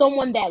that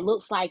someone that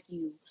looks like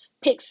you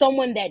picked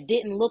someone that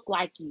didn't look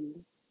like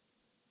you.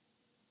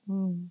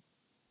 And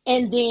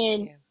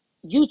then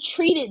you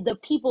treated the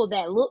people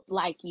that looked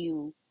like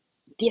you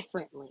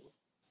differently.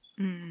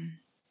 And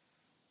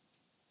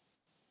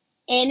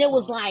it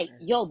was like,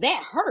 yo,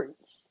 that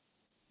hurts.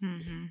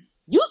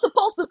 You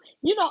supposed to,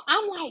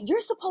 I'm like,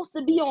 you're supposed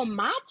to be on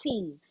my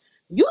team.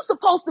 I'm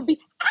supposed to be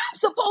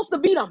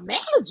the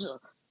manager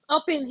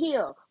up in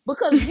here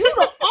because you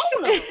the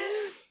owner.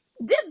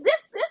 This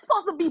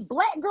supposed to be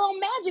black girl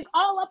magic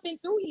all up and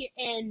through here.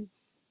 And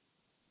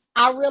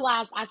I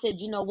realized, I said,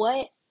 you know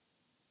what?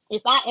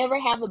 If I ever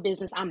have a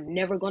business, I'm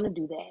never going to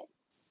do that.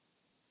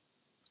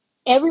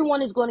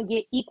 Everyone is going to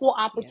get equal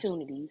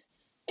opportunities.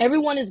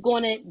 Everyone is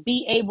going to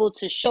be able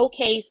to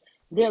showcase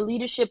their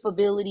leadership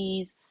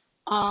abilities.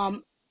 I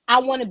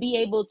want to be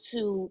able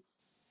to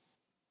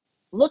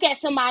look at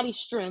somebody's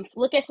strengths,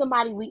 look at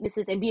somebody's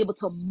weaknesses, and be able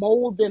to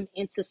mold them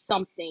into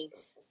something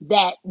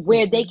that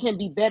where they can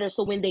be better.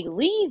 So when they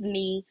leave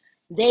me,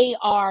 they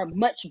are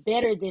much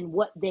better than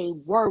what they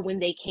were when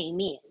they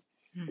came in.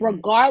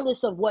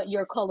 Regardless of what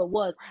your color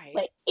was. Right.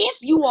 But if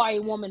you are a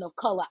woman of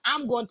color,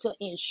 I'm going to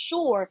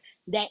ensure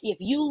that if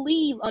you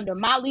leave under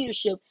my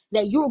leadership,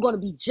 that you're going to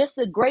be just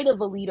as great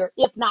of a leader,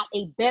 if not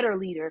a better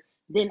leader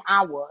than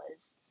I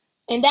was.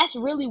 And that's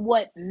really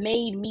what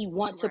made me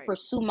want to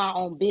pursue my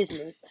own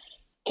business.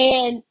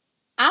 And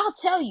I'll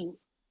tell you,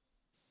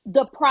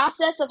 the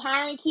process of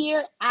hiring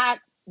Kier,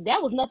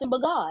 that was nothing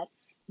but God.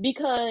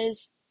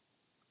 Because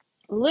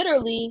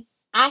literally,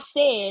 I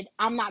said,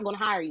 I'm not going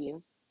to hire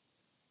you.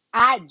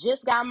 I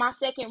just got my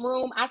second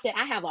room. I said,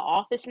 I have an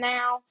office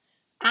now.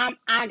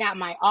 I got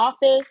my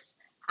office.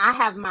 I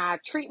have my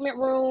treatment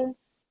room.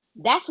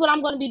 That's what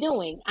I'm going to be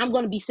doing. I'm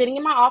going to be sitting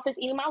in my office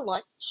eating my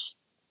lunch.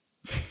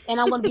 And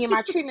I'm going to be in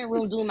my treatment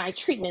room doing my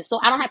treatment. So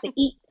I don't have to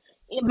eat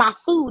my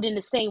food in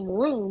the same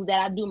room that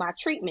I do my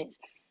treatments.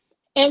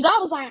 And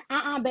God was like,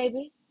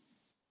 baby.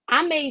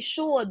 I made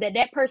sure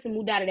that person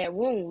moved out of that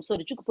room so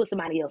that you could put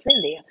somebody else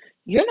in there.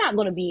 You're not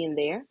going to be in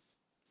there.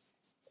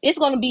 It's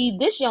going to be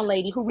this young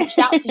lady who reached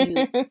out to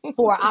you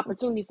for an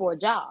opportunity for a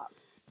job.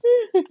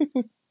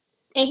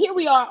 And here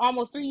we are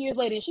almost 3 years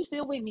later, and she's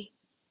still with me,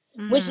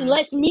 which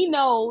lets me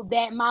know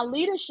that my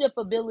leadership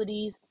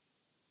abilities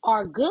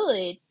are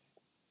good.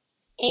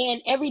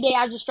 And every day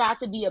I just try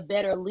to be a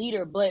better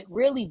leader. But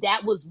really,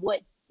 that was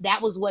what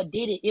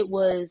did it. It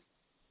was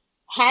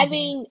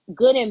having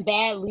good and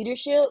bad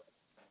leadership.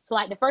 So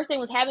like the first thing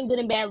was having good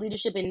and bad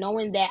leadership and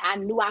knowing that I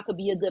knew I could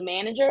be a good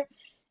manager.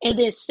 And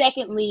then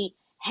secondly,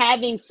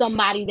 having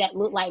somebody that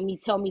looked like me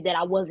tell me that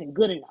I wasn't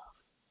good enough.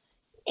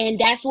 And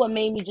that's what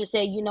made me just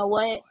say, you know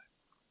what?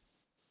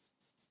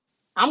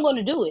 I'm going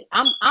to do it.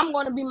 I'm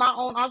going to be my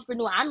own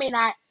entrepreneur. I may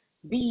not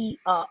be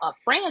a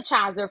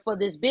franchiser for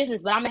this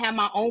business, but I'm going to have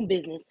my own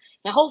business.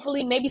 And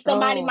hopefully maybe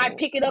somebody might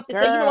pick it up and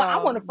say, you know what,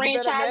 I want to You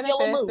better franchise Yellow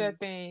manifest Moon. that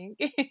thing.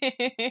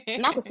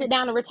 And I can sit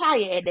down and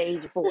retire at the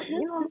age of 40.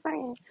 You know what I'm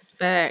saying?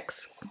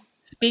 Facts.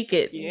 Speak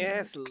it.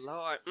 Yes,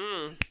 Lord.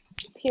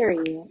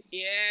 Period.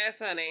 Yes,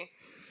 honey.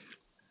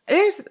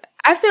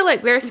 I feel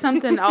like there's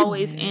something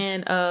always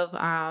in of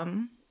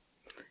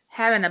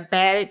having a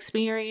bad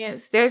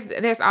experience.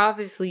 There's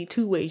obviously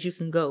two ways you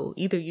can go.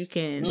 Either you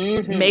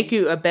can make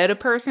you a better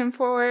person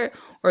for it,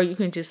 or you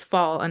can just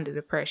fall under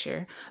the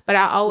pressure. But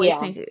I always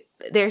think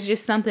there's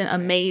just something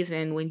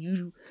amazing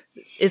when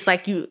it's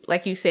like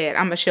you said,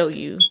 I'm gonna show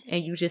you,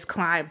 and you just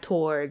climb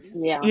towards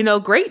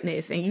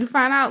greatness, and you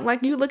find out,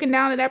 like, you looking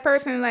down at that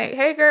person like,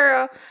 hey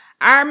girl,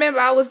 I remember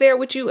I was there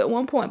with you at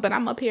one point, but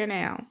I'm up here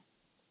now.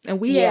 And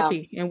we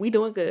happy, and we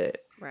doing good.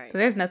 Right. So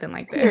there's nothing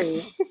like that.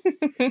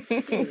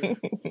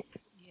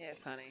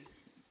 Yes, honey.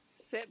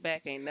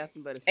 Setback ain't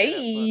nothing but a setup.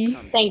 Hey.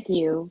 Thank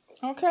you.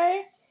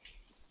 Okay.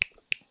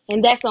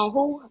 And that's on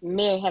who?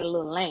 Mary Had a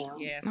Little Lamb.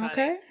 Yes, honey.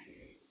 Okay.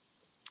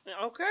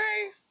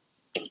 Okay.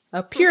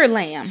 A pure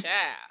lamb.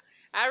 Yeah.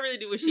 I really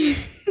do wish she.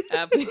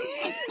 I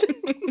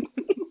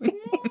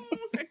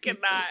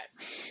cannot.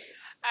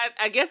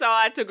 I guess all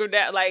I took her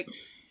down, like,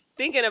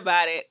 thinking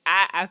about it,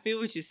 I feel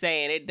what you're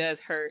saying. It does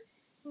hurt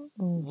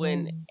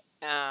when,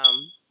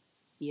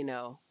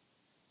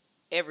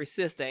 every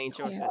sister ain't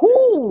your sister.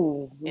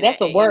 Ooh,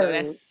 that's a word.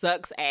 That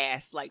sucks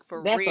ass, like,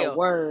 for that's real. That's a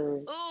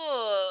word.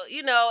 Ooh,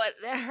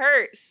 that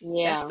hurts.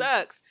 Yeah. That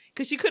sucks.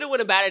 Because she could have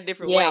went about it a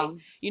different way.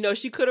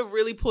 She could have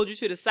really pulled you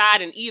to the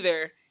side and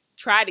either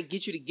tried to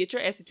get you to get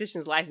your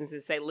esthetician's license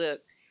and say,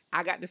 look,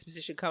 I got this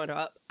position coming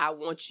up. I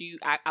want you,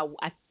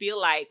 I feel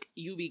like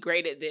you be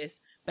great at this,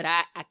 but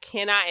I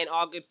cannot in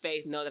all good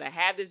faith know that I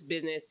have this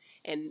business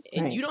and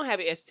you don't have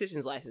an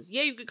esthetician's license.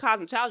 Yeah, you could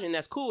cosmetology and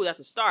that's cool. That's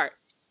a start.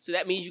 So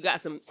that means you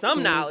got some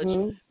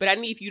knowledge, but I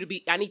need you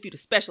to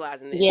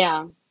specialize in this.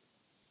 Yeah.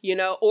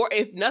 Or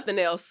if nothing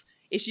else,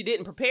 if she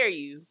didn't prepare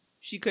you,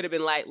 she could have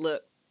been like,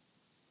 look,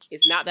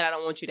 it's not that I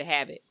don't want you to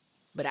have it,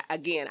 but I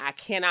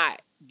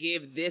cannot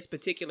give this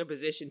particular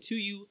position to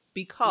you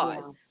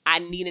because I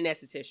need an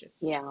esthetician.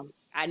 Yeah.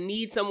 I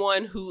need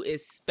someone who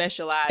is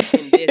specialized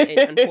in this,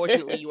 and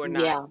unfortunately you are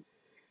not. Yeah.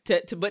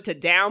 But to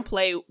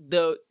downplay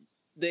the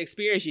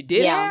experience you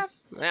did have,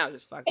 now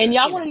just fuck. And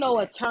y'all want to know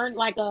a turn,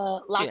 like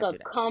a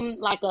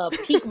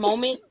peak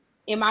moment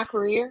in my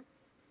career?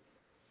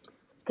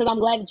 Because I'm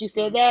glad that you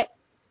said that.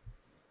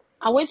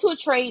 I went to a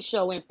trade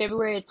show in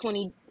February of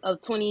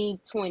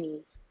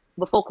 2020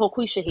 before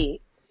Coquisha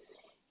hit,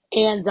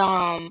 and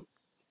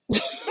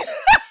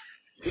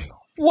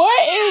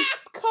what is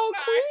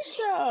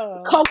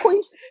Coquisha?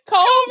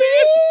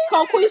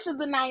 Coquisha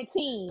the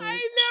 19. I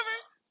ain't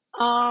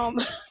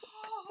never.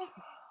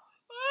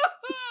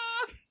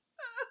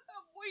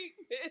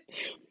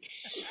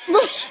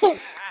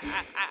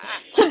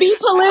 To be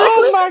politically,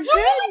 oh my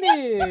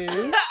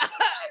goodness.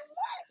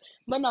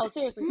 But no,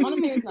 seriously, on a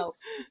serious note,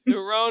 the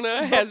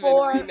Rona has been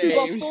renamed.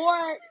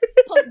 Before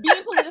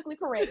being politically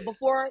correct,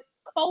 before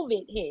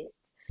COVID hit,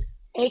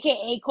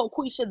 aka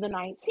Coquisha the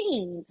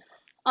 19,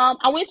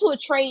 I went to a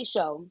trade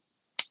show,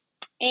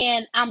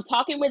 and I'm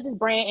talking with this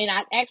brand, and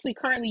I actually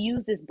currently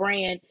use this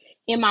brand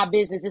in my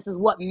business. This is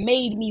what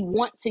made me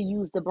want to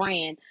use the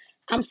brand.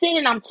 I'm sitting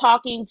and I'm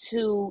talking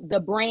to the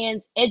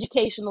brand's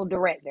educational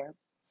director.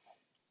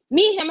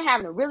 Me and him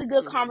having a really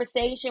good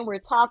conversation. We're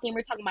talking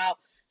about,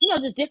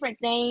 just different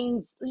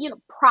things,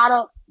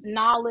 product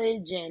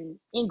knowledge and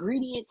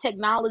ingredient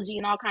technology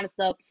and all kind of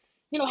stuff,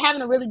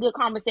 having a really good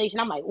conversation.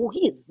 I'm like, oh,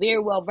 he is very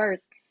well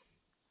versed.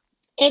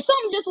 And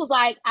something just was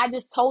like, I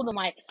just told him,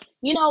 like,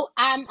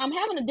 I'm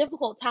having a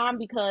difficult time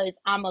because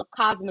I'm a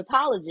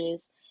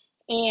cosmetologist,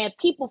 and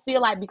people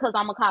feel like because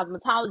I'm a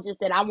cosmetologist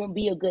that I won't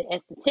be a good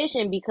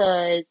esthetician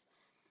because,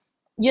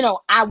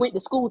 I went to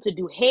school to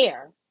do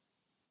hair.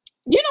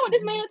 You know what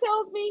this man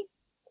tells me?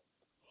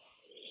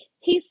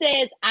 He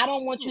says, I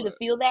don't want you to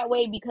feel that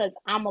way because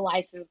I'm a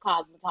licensed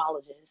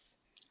cosmetologist.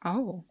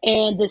 Oh.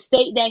 And the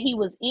state that he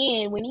was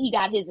in when he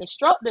got his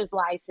instructor's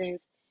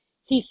license,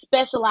 he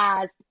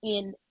specialized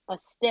in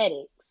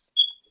aesthetics.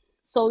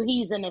 So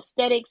he's an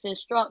aesthetics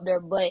instructor,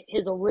 but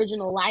his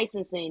original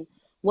licensing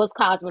was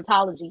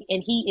cosmetology.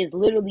 And he is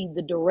literally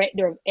the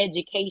director of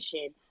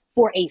education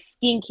for a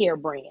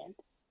skincare brand.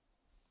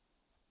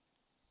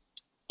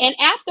 And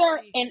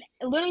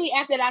literally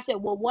after that, I said,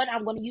 well, one,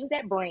 I'm going to use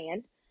that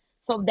brand.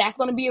 So that's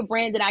going to be a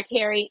brand that I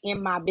carry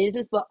in my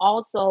business. But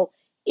also,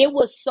 it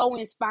was so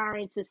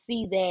inspiring to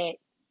see that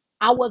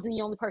I wasn't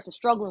the only person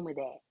struggling with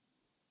that.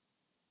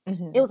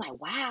 Mm-hmm. It was like,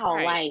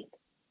 wow, like,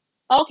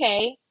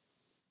 okay.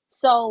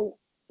 So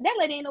that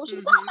lady didn't know what she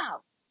was talking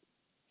about.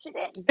 She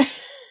didn't.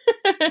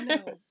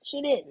 No,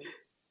 she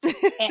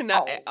didn't.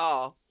 Not at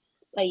all.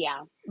 But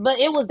yeah. But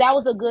that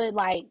was a good,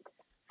 like,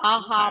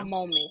 aha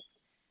moment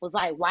was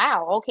like,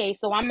 wow, okay,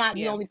 so I'm not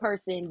the Yeah. only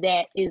person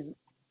that is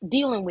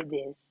dealing with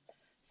this.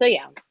 So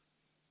yeah.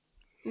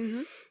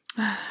 Mm-hmm.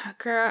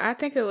 Girl, I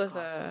think it was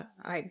Awesome.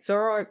 like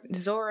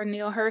Zora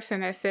Neale Hurston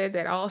that said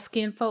that all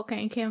skin folk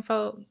ain't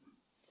kinfolk,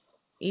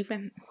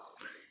 even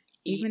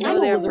I though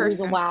know they're it a was a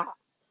reason person. why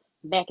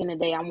back in the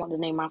day I wanted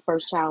to name my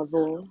first child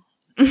Zora.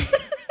 Mhm.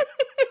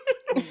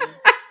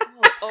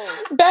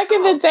 Back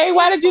in the day,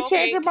 why skin did you folk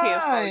change your ain't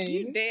kinfolk.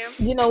 You mind? damn.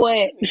 You know what?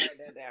 Let me write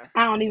that down.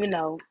 I don't even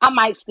know. I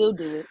might still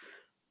do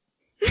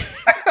it.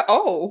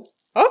 Oh,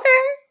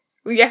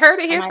 okay. You heard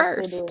it I here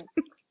might still do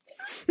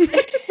first.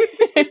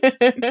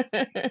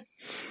 it.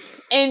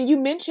 And you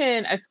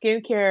mentioned a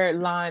skincare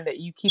line that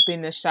you keep in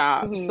the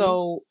shop. Mhm.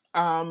 So,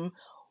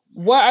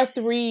 what are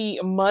 3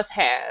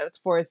 must-haves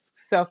for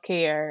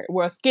self-care?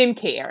 Well,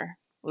 skincare.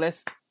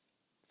 Let's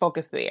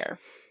focus there.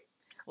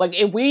 Like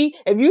if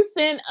you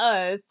send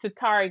us to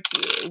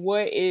Target,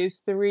 what is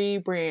 3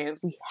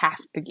 brands we have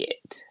to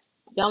get?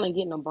 Y'all ain't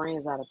getting no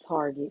brands out of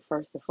Target,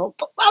 first and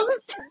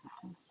foremost.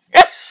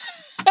 Damn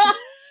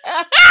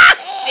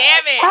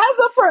it! As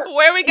a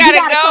Where we you gotta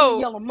gotta come to go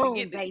Yellow to Moon,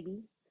 get the?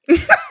 baby.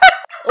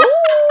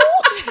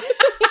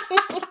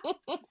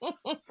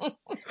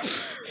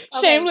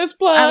 Okay, Shameless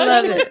plug. I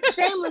love it.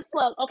 shameless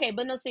plug. Okay,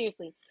 but no,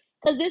 seriously,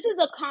 because this is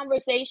a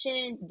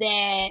conversation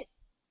that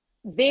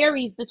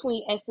varies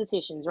between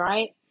estheticians,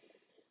 right?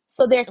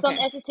 So there's some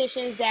Okay.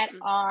 estheticians that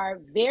are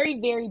very,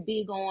 very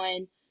big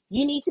on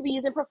you need to be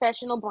using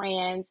professional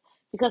brands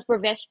because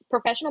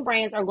professional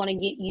brands are going to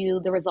get you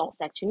the results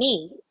that you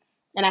need.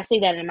 And I say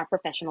that in my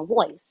professional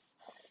voice.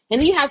 And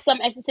then you have some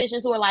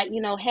estheticians who are like,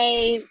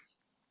 hey,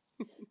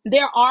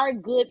 there are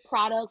good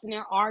products and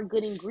there are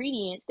good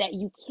ingredients that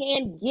you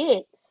can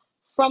get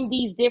from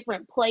these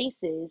different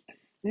places.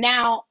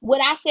 Now,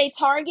 would I say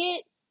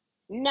Target?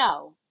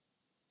 No.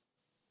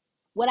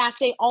 Would I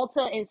say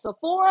Ulta and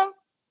Sephora?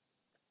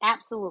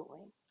 Absolutely.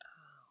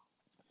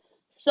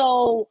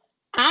 So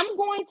I'm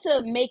going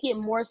to make it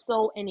more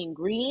so an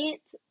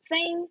ingredient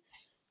thing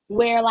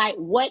where like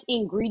what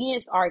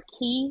ingredients are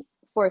key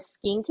for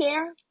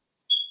skincare.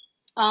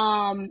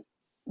 Um,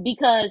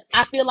 because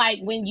I feel like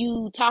when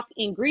you talk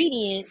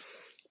ingredients,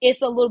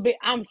 it's a little bit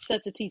I'm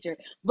such a teacher,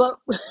 but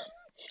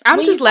I'm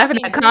when you just talk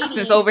laughing at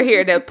Constance ingredients, over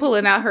here that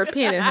pulling out her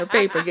pen and her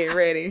paper, getting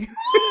ready.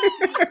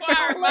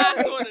 Inquiring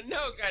minds want to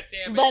know. God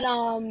damn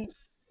it!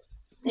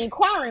 but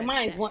inquiring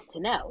minds want to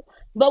know.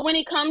 But when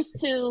it comes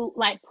to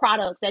like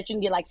products that you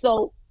can get, like,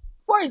 so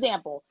for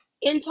example,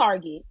 in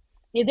Target,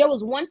 if there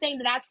was one thing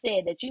that I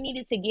said that you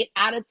needed to get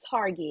out of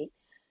Target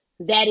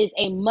that is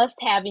a must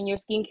have in your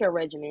skincare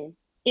regimen,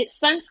 it's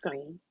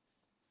sunscreen.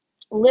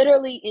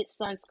 Literally, it's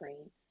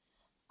sunscreen.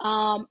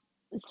 Um,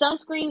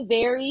 Sunscreen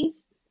varies.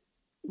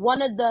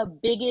 One of the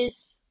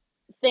biggest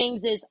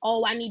things is,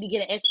 oh, I need to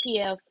get an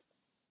SPF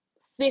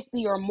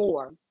 50 or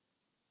more.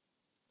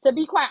 To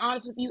be quite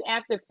honest with you,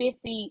 after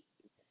 50,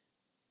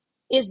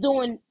 is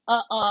doing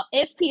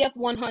SPF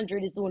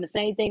 100 is doing the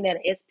same thing that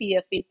an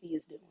SPF 50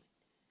 is doing.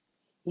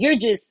 You're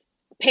just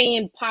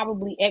paying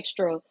probably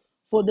extra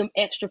for them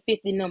extra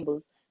 50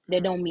 numbers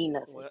that don't mean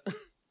nothing. Well.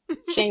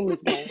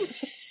 Shameless game.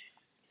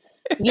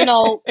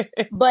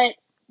 But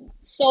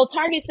so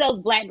Target sells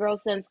Black Girl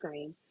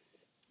sunscreen.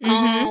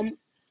 Mm-hmm.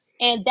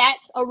 And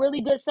that's a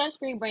really good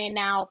sunscreen brand.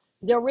 Now,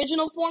 the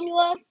original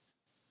formula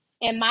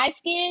and my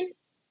skin,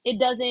 it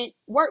doesn't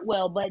work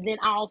well, but then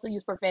I also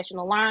use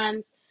professional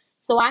lines.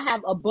 So I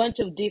have a bunch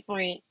of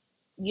different,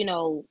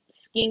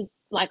 skin,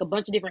 like a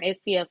bunch of different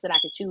SPFs that I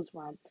could choose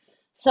from.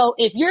 So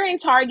if you're in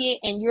Target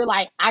and you're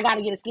like, I got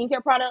to get a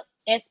skincare product,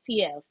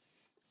 SPF,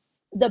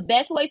 the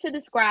best way to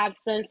describe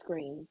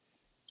sunscreen,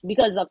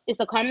 because it's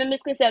a common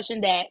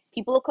misconception that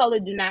people of color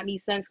do not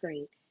need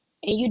sunscreen,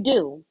 and you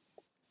do.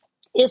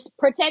 It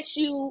protects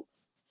you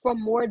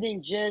from more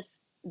than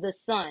just the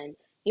sun.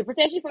 It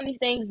protects you from these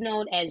things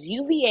known as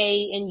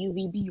UVA and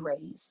UVB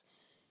rays.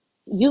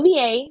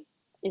 UVA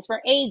is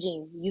for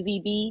aging,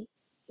 UVB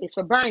is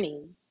for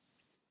burning.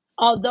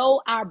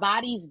 Although our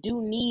bodies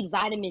do need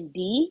vitamin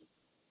D,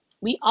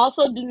 we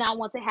also do not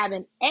want to have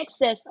an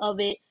excess of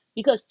it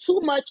because too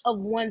much of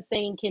one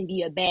thing can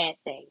be a bad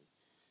thing.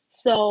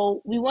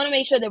 So we want to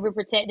make sure that we're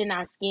protecting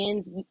our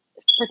skin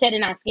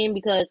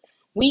because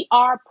we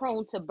are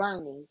prone to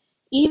burning.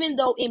 Even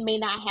though it may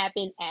not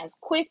happen as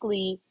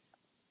quickly,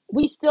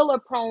 we still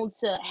are prone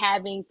to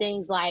having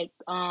things like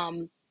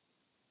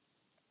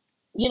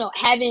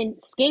having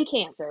skin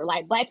cancer.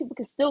 Like Black people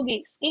can still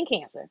get skin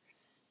cancer.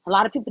 A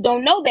lot of people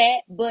don't know that,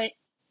 but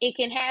it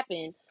can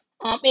happen.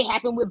 It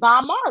happened with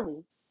Bob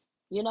Marley,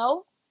 you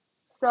know?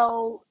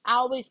 So I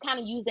always kind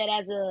of use that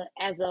as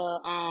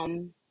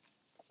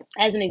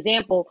an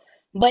example.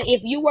 But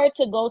if you were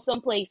to go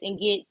someplace and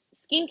get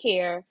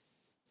skincare,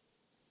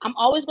 I'm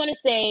always going to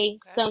say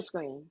Okay.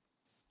 sunscreen.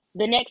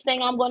 The next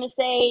thing I'm going to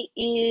say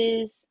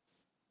is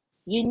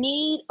you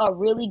need a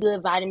really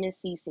good vitamin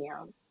C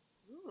serum.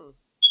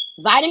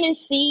 Vitamin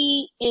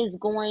C is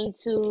going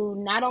to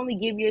not only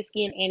give your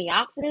skin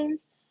antioxidants,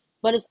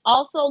 but it's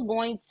also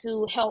going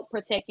to help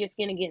protect your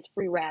skin against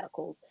free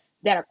radicals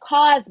that are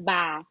caused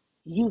by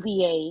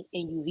UVA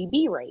and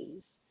UVB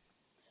rays.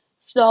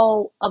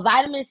 So a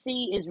vitamin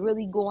C is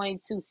really going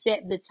to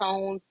set the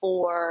tone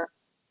for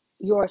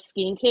your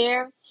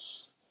skincare.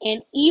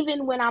 And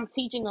even when I'm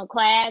teaching a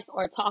class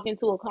or talking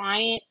to a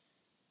client,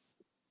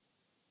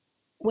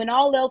 when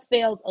all else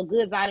fails, a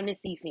good vitamin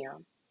C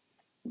serum.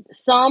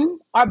 Some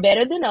are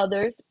better than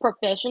others.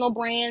 Professional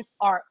brands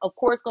are, of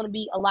course, going to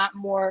be a lot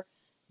more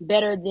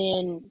better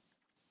than,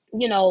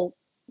 you know,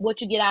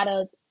 what you get out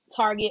of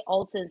Target,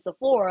 Ulta, and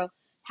Sephora.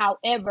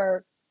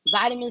 However,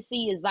 vitamin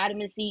C is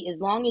vitamin C as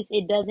long as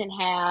it doesn't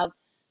have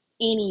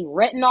any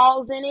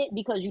retinols in it,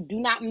 because you do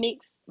not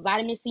mix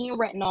vitamin C and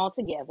retinol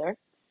together.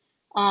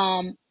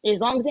 As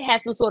long as it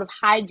has some sort of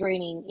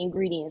hydrating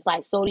ingredients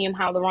like sodium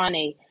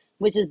hyaluronate,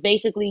 which is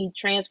basically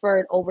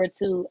transferred over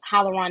to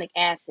hyaluronic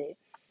acid.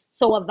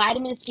 So a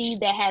vitamin C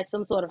that has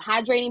some sort of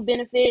hydrating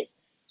benefits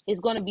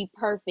is going to be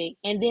perfect.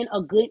 And then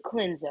a good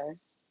cleanser,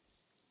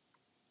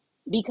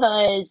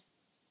 because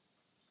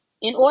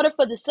in order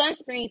for the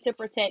sunscreen to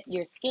protect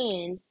your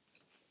skin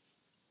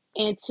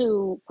and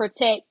to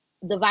protect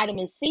the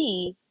vitamin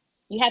C,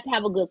 you have to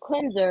have a good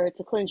cleanser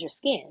to cleanse your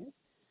skin.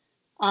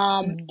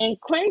 And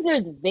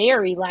cleansers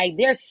vary. Like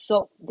there's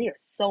so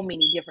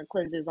many different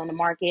cleansers on the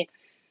market.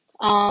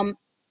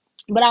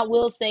 But I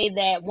will say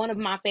that one of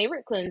my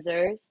favorite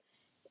cleansers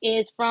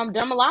is from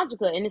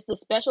Dermalogica, and it's the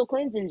special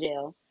cleansing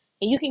gel.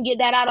 And you can get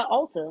that out of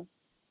Ulta.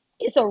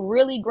 It's a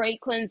really great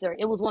cleanser.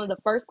 It was one of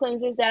the first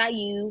cleansers that I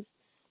used.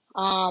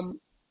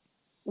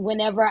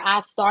 Whenever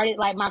I started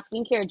like my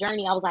skincare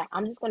journey, I was like,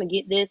 I'm just gonna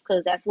get this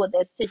because that's what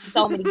the esthetician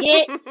told me to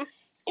get.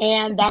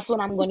 And that's what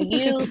I'm going to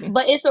use.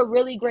 But it's a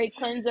really great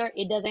cleanser.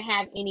 It doesn't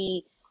have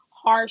any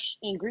harsh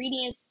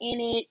ingredients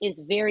in it.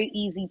 It's very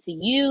easy to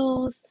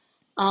use.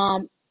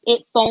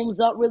 It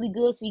foams up really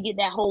good, so you get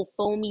that whole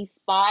foamy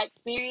spa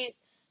experience.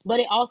 But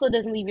it also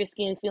doesn't leave your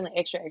skin feeling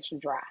extra, extra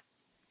dry,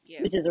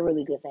 which is a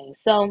really good thing.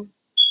 So,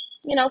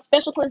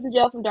 special cleansing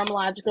gel from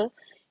Dermalogica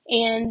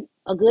and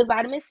a good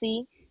vitamin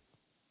C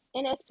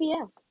and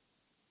SPF.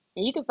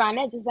 And you can find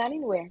that just about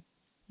anywhere.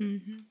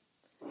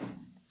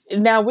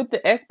 Mm-hmm. Now, with the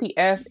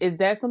SPF, is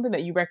that something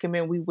that you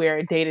recommend we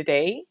wear day to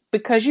day?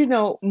 Because,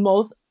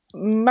 most,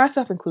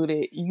 myself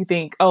included, you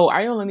think, oh,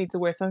 I only need to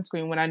wear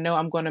sunscreen when I know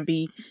I'm going to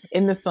be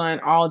in the sun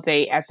all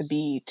day at the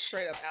beach.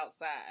 Straight up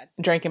outside.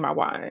 Drinking my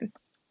wine.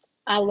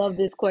 I love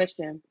this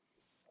question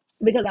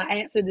because I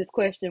answered this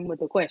question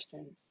with a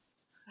question.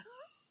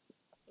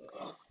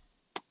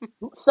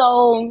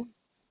 So,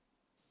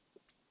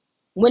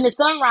 when the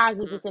sun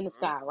rises, it's in the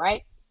sky,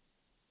 right?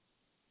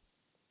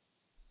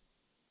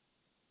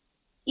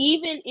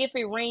 Even if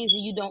it rains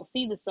and you don't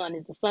see the sun,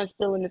 is the sun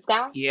still in the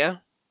sky? Yeah.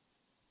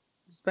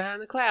 It's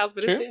behind the clouds,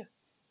 but True. it's there.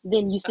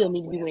 Then you still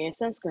need to be wearing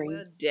sunscreen.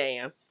 Well,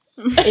 damn.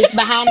 It's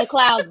behind the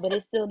clouds, but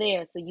it's still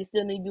there. So you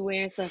still need to be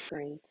wearing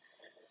sunscreen.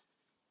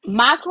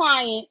 My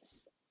clients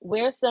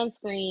wear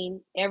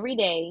sunscreen every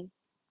day,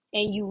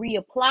 and you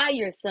reapply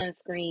your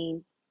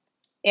sunscreen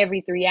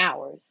every 3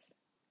 hours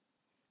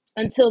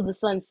until the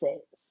sun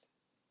sets.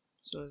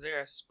 So is there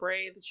a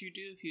spray that you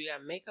do if you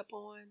got makeup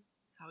on?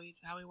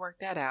 How we work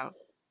that out?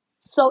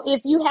 So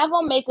if you have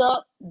on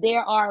makeup,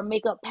 there are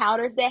makeup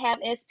powders that have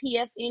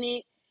SPF in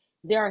it.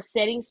 There are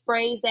setting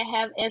sprays that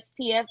have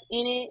SPF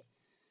in it.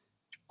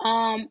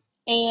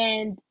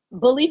 And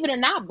believe it or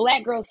not,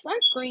 Black Girl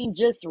Sunscreen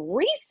just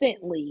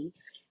recently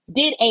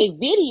did a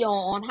video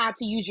on how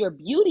to use your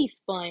beauty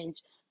sponge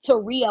to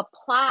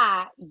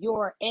reapply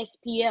your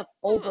SPF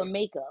over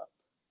makeup.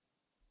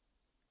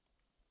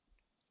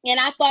 And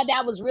I thought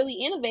that was really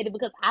innovative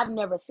because I've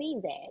never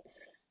seen that.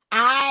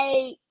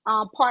 I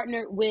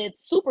partnered with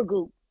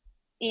Supergoop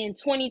in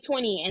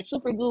 2020, and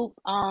Supergoop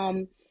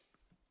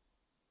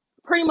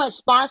pretty much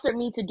sponsored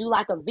me to do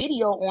like a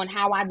video on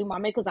how I do my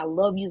makeup because I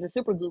love using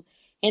Supergoop.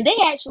 And they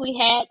actually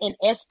had an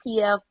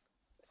SPF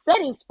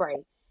setting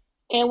spray.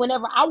 And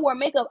whenever I wore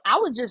makeup, I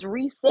would just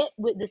reset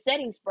with the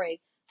setting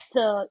spray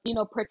to,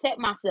 protect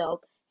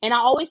myself. And I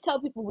always tell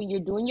people when you're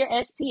doing your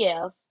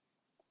SPF,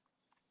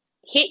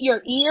 hit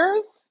your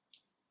ears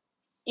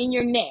and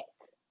your neck.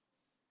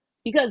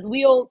 Because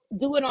we'll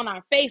do it on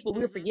our face, but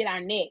we'll forget our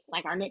neck.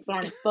 Like our necks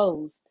aren't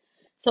exposed.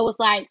 So it's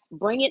like,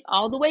 bring it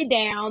all the way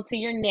down to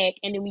your neck.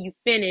 And then when you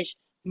finish,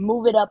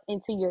 move it up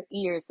into your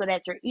ears so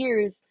that your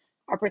ears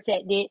are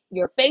protected,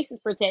 your face is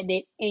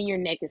protected, and your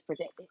neck is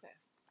protected.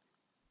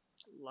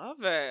 Love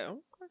it. Okay.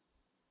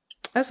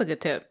 That's a good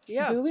tip.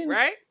 Yeah, Duly,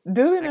 right?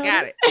 Duly I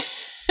got it.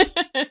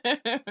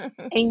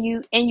 And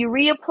you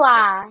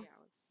reapply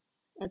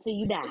until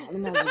you die.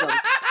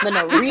 But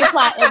no,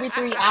 reapply every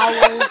 3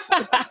 hours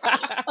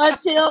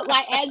until,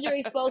 as you're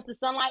exposed to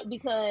sunlight.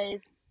 Because,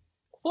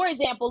 for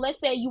example, let's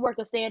say you work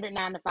a standard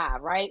 9 to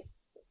 5, right?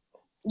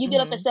 You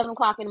get up at 7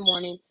 o'clock in the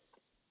morning.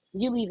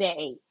 You leave at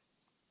 8.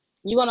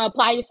 You're going to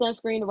apply your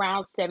sunscreen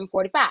around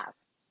 7:45.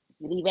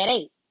 You leave at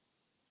 8.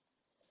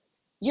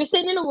 You're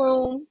sitting in a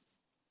room,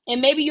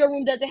 and maybe your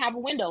room doesn't have a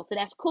window, so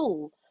that's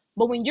cool.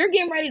 But when you're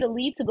getting ready to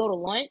leave to go to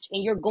lunch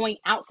and you're going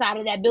outside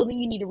of that building,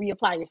 you need to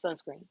reapply your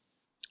sunscreen.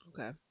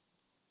 Okay.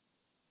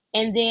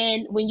 And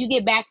then when you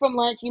get back from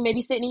lunch, you may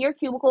be sitting in your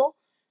cubicle.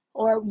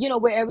 or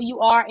wherever you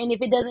are. And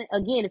if it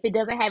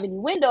doesn't have any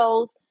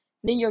windows,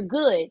 then you're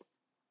good.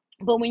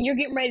 But when you're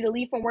getting ready to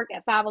leave from work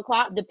at 5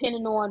 o'clock,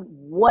 depending on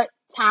what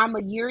time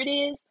of year it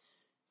is,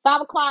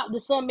 5 o'clock the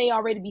sun may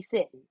already be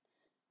setting.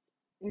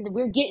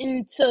 We're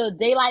getting to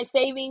daylight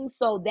savings,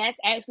 so that's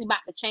actually about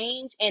to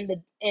change, and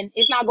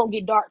it's not gonna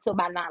get dark till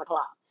about 9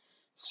 o'clock.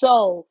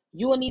 So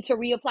you will need to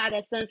reapply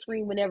that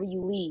sunscreen whenever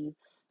you leave.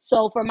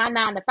 So for my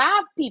 9 to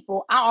 5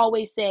 people, I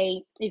always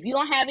say, if you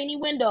don't have any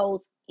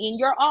windows in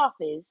your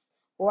office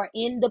or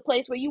in the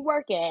place where you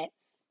work at,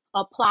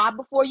 apply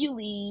before you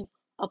leave,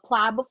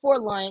 apply before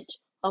lunch,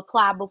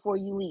 apply before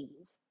you leave.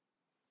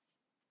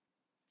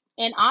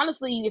 And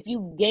honestly, if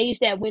you gauge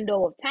that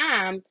window of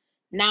time,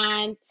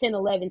 9, 10,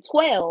 11,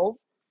 12,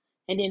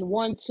 and then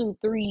 1, 2,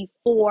 3,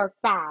 4,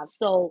 5.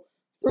 So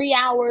 3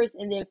 hours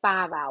and then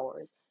 5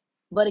 hours.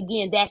 But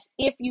again, that's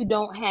if you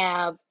don't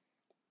have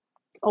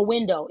a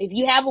window. If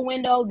you have a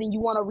window, then you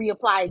want to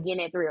reapply again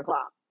at 3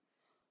 o'clock,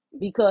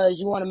 because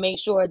you want to make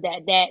sure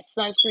that that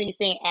sunscreen is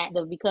staying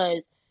active,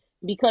 because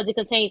it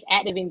contains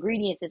active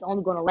ingredients. It's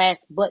only going to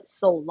last but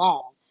so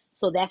long.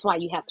 So that's why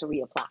you have to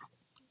reapply.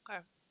 Okay.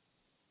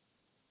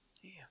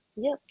 Yeah.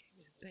 Yep.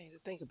 Things to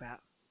think about.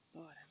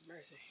 Lord have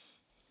mercy.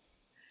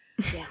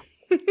 Yeah.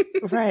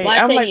 Right. Well, I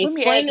I'm tell like, you, let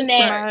me add explaining this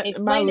to that, my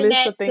explaining list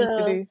that of things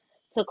to do.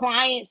 to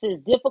clients is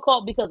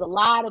difficult, because a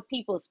lot of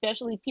people,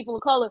 especially people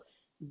of color,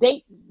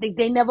 they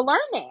never learned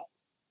that.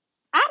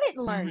 I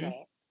didn't learn Mhm.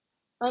 that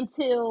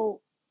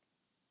until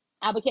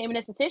I became an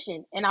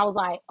esthetician, and I was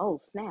like, oh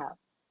snap,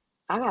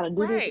 I gotta do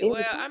this Right. every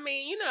Well, time. I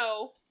mean, you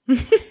know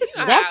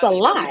That's how a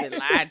we've lot. been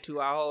lied to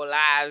our whole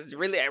lives.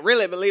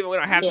 Really believing we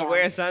don't have to Yeah.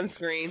 wear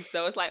sunscreen.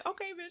 So it's like,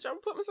 okay, bitch, I'm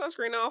gonna put my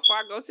sunscreen on before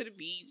I go to the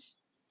beach.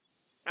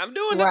 I'm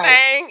doing the Right.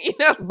 thing, you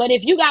know. But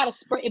if you got to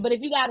spray,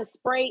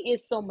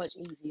 it's so much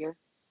easier.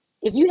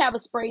 If you have a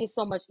spray, it's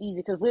so much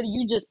easier, because literally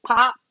you just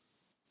pop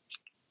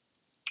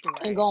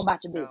and go on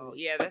about your So business.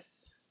 yeah,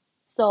 that's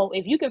So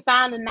if you can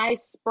find a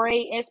nice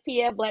spray,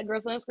 SPF Black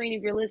Girl Sunscreen,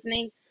 if you're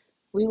listening,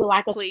 we would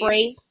like a spray.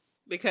 please,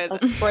 because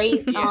A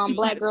spray yes, we would like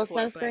Black to Girl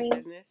support Black Sunscreen.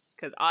 business.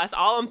 Because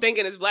all I'm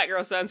thinking is Black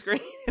Girl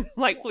Sunscreen. I'm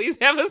like, please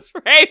have a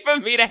spray for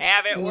me to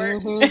have at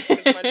work.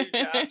 It's my new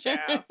job,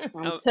 child.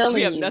 I'm telling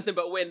we have you. nothing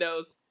but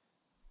windows.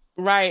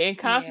 Right, and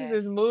Constance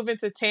Yes. is moving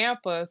to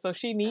Tampa, so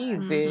she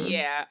needs it.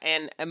 Yeah,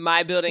 and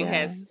my building Yeah.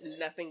 has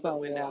nothing but So, yeah.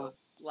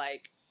 windows,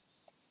 like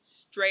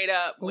straight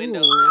up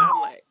windows. Ooh.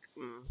 I'm like,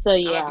 So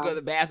I have to go yeah. to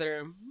the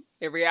bathroom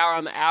every hour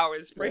on the hour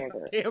and spray Yeah, my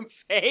girl. damn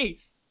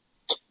face.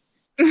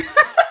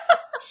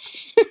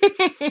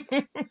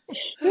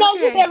 No,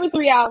 just Okay. every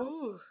 3 hours.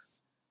 Ooh,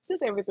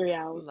 Just every 3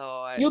 hours.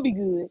 Lord, You'll be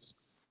good.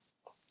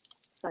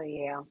 So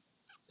yeah.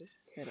 this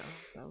has been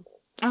awesome.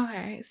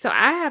 Okay, so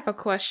I have a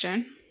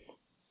question.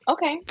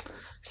 Okay.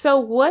 So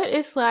what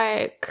is,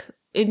 like,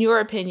 in your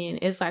opinion,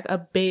 is like a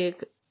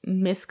big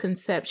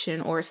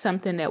misconception or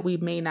something that we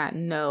may not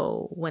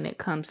know when it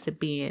comes to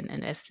being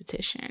an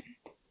esthetician?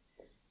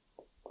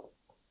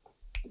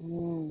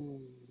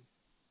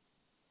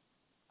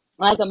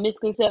 Like a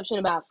misconception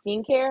about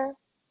skincare?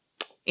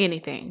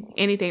 Anything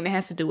that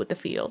has to do with the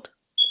field.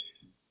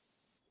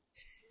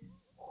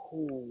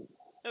 Ooh.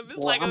 If it's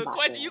Boy, like I'm a about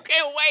question to- you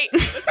can't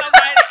wait for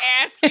somebody to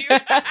ask you.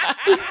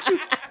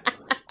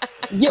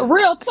 Yeah,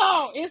 real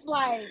talk. It's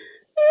like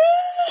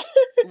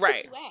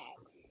Right.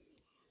 wax.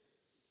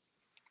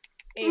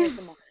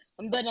 ASMR.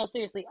 But no,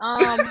 seriously.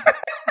 Oh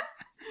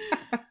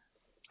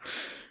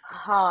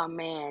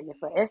man,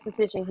 if an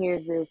esthetician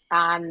hears this,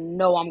 I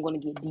know I'm gonna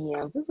get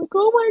DMs. It's like,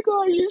 oh my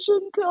god, you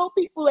shouldn't tell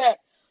people that.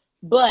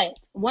 But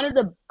one of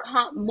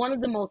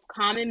the most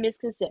common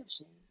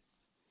misconceptions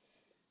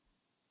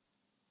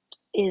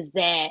is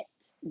that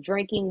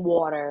drinking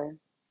water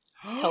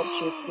helps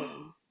your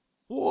skin.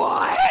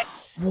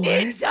 What?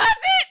 It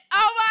doesn't?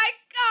 Oh my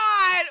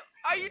god!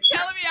 Are you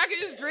telling me I can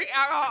just drink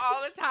alcohol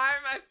all the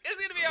time? My skin's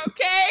gonna be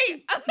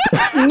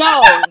okay?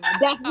 No,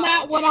 that's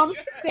not what I'm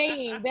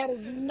saying. That is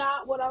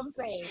not what I'm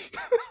saying.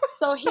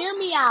 So hear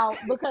me out,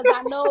 because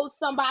I know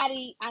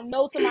somebody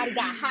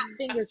got hot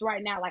fingers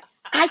right now. Like,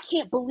 I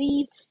can't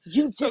believe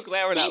you just So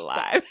glad we're not said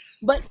that. live.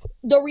 But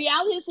the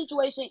reality of the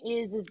situation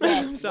is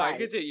that I'm sorry, right,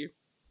 continue.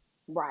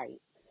 right.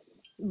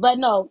 But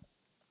no,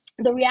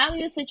 the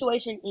reality of the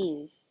situation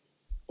is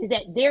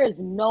that there is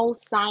no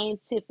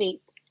scientific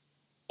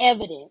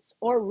evidence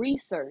or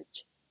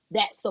research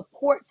that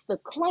supports the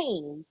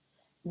claim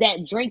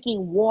that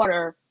drinking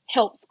water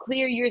helps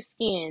clear your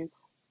skin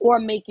or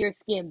make your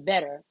skin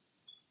better.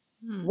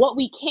 What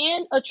we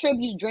can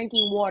attribute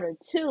drinking water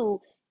to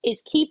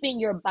is keeping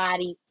your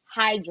body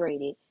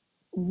hydrated.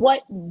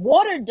 What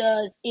water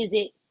does is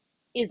it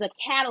is a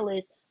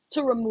catalyst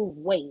to remove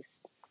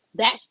waste.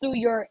 That's through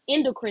your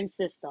endocrine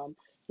system.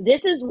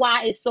 This is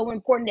why it's so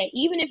important that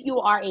even if you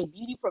are a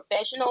beauty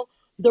professional,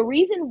 the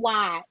reason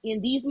why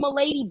in these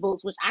Milady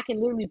books, which I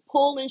can literally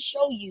pull and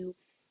show you,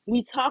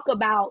 we talk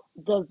about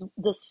the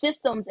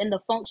systems and the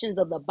functions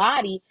of the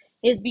body,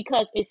 is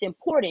because it's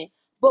important.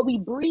 But we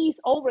breeze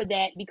over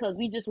that because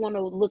we just want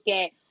to look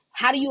at,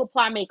 how do you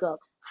apply makeup?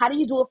 How do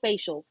you do a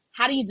facial?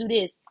 How do you do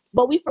this?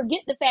 But we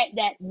forget the fact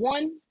that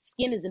one,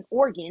 skin is an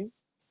organ.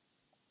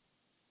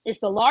 It's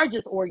the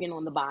largest organ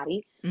on the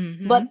body.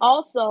 But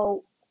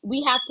also,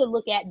 we have to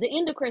look at the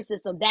endocrine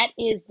system. That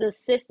is the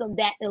system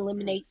that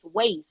eliminates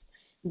waste.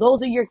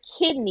 Those are your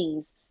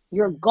kidneys,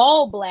 your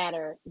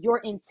gallbladder, your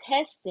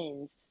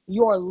intestines,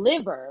 your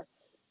liver.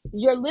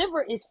 Your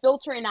liver is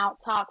filtering out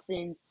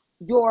toxins.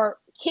 Your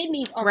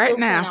kidneys are Right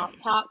filtering now. out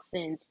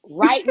toxins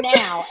right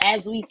now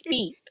as we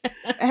speak.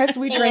 As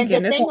we And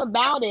drinking the this. thing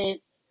about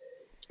it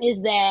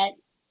is that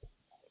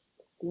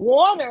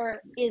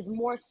water is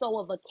more so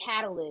of a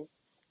catalyst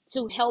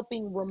to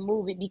helping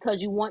remove it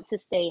because you want to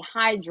stay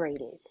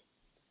hydrated.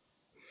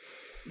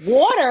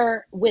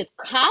 Water with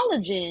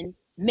collagen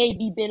may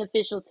be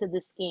beneficial to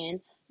the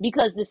skin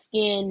because the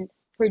skin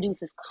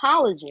produces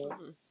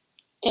collagen,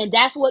 and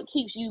that's what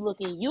keeps you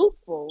looking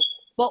youthful.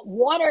 But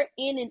water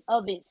in and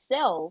of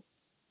itself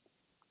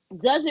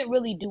doesn't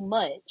really do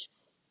much.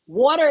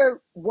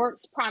 Water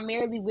works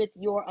primarily with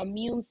your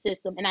immune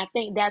system, and I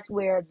think that's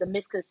where the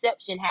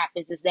misconception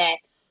happens, is that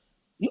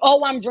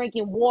I'm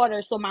drinking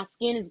water, so my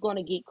skin is going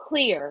to get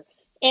clear.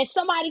 And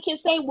somebody can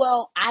say,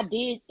 well, I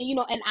did,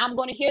 and I'm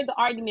going to hear the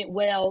argument,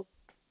 well,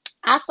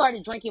 I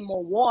started drinking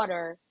more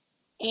water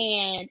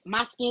and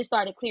my skin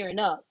started clearing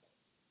up.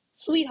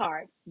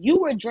 Sweetheart, you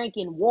were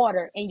drinking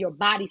water and your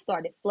body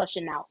started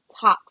flushing out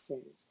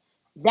toxins.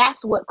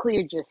 That's what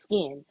cleared your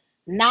skin,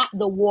 not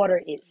the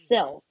water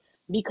itself.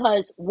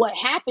 Because what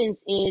happens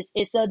is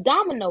it's a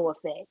domino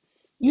effect.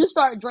 You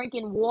start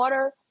drinking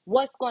water,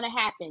 what's going to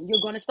happen?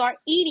 You're going to start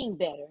eating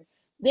better.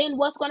 Then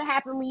what's going to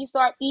happen when you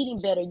start eating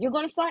better? You're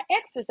going to start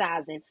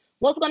exercising.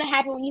 What's going to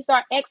happen when you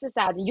start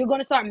exercising? You're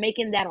going to start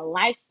making that a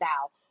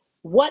lifestyle.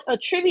 What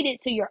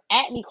attributed to your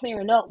acne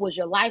clearing up was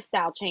your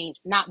lifestyle change,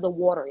 not the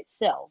water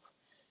itself,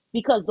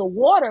 because the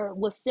water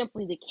was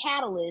simply the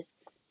catalyst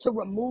to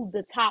remove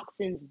the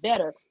toxins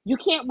better. You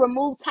can't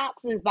remove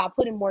toxins by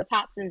putting more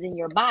toxins in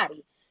your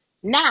body.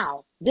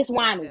 Now, this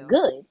wine is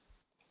good,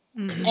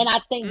 and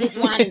I think this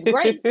wine is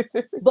great.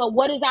 But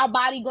what is our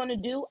body going to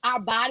do? Our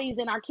bodies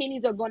and our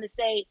kidneys are going to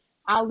say,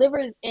 our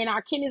livers and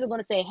our kidneys are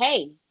going to say,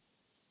 hey,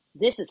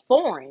 this is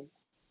foreign.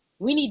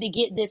 We need to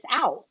get this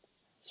out.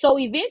 So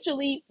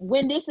eventually,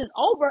 when this is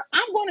over,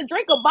 I'm going to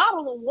drink a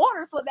bottle of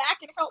water so that I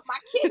can help my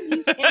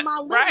kidneys and my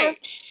liver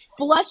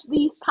flush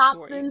these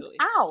toxins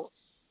out.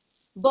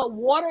 But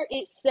water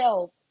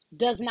itself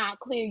does not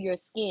clear your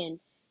skin.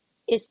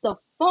 It's the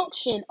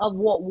function of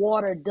what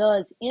water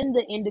does in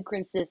the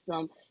endocrine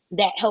system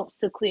that helps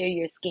to clear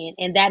your skin.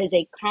 And that is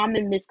a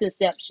common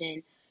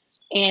misconception.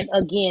 And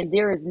again,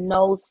 there is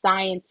no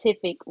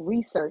scientific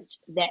research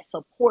that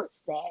supports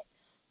that.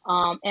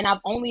 And I've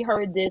only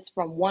heard this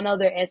from one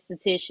other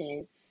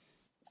esthetician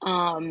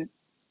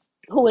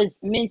who has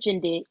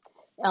mentioned it.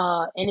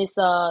 And it's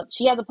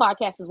she has a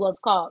podcast as well.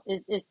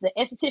 It's the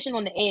Esthetician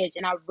on the Edge.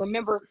 And I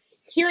remember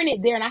hearing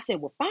it there, and I said,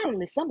 well,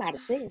 finally somebody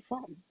said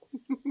something.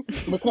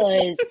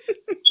 Because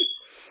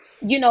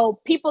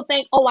people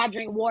think, oh, I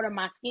drink water,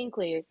 my skin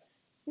clears.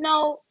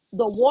 No,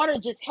 the water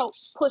just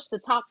helps push the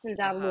toxins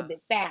out a little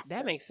bit faster.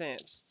 That makes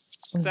sense.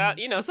 So,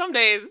 some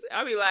days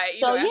I'll be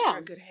like, after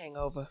a good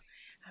hangover,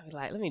 I'll be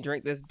like, let me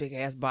drink this big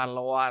ass bottle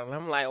of water. And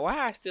I'm like, why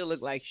I still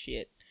look like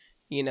shit,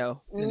 the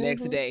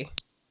next day.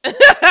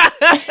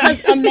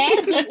 Because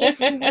imagine, if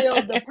you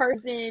will, the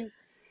person,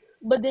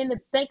 but then to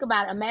think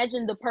about it,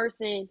 imagine the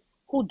person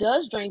who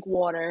does drink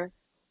water,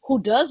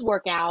 who does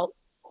work out,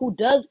 who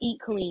does eat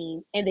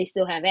clean, and they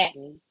still have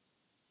acne.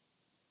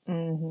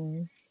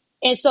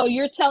 And so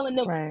you're telling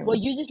them, well,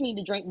 you just need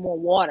to drink more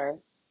water.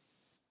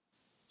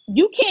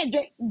 You can't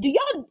drink.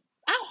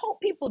 I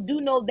hope people do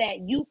know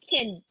that you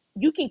can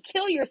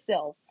kill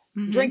yourself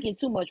drinking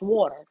too much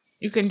water.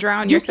 You can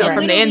drown yourself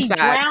from the inside.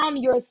 Drown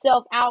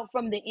yourself out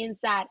from the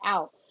inside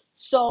out.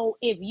 So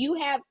if you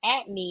have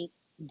acne,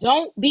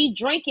 don't be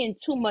drinking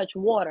too much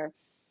water.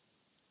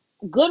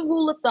 Good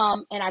rule of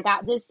thumb, and I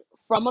got this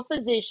from a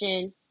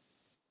physician: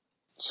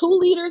 2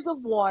 liters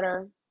of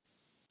water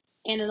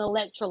and an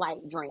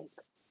electrolyte drink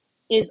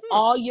is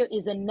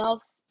enough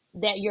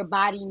that your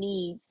body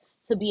needs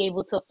to be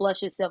able to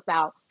flush itself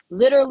out.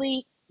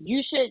 Literally,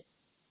 you should,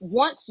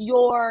 once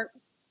your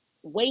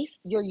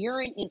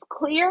urine is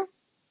clear,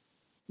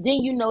 then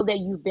you know that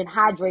you've been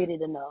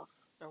hydrated enough.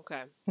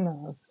 Okay.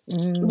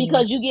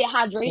 Because you get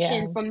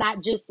hydration from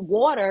not just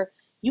water,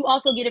 you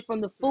also get it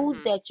from the foods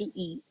that you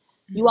eat.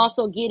 You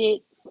also get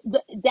it.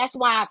 That's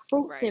why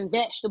fruits and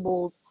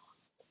vegetables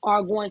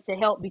are going to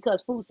help,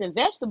 because fruits and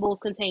vegetables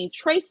contain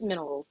trace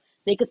minerals.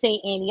 They contain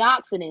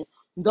antioxidants.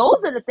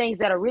 Those are the things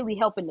that are really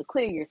helping to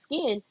clear your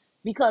skin,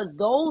 because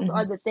those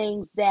are the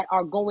things that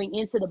are going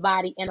into the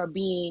body and are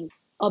being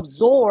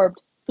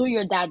absorbed through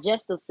your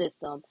digestive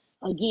system.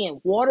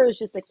 Again, water is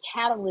just a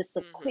catalyst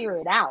to clear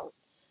it out.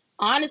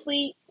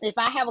 Honestly, if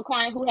I have a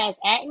client who has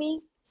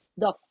acne,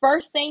 the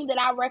first thing that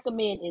I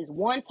recommend is,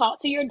 1, talk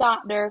to your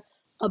doctor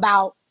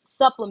about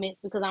supplements,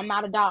 because I'm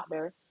not a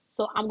doctor.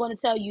 So I'm going to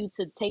tell you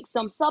to take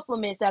some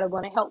supplements that are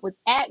going to help with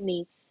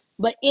acne.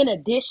 But in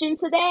addition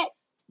to that,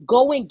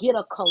 go and get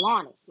a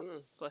colonic.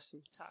 Flush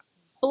some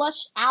toxins.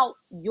 flush out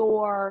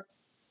the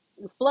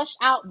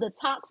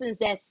toxins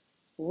that's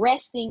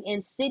resting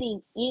and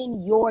sitting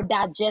in your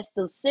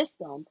digestive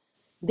system.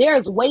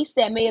 There's waste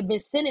that may have been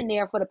sitting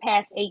there for the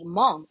past 8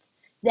 months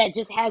that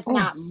just has Oh,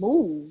 not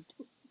moved.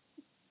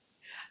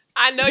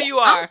 I know you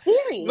I'm are,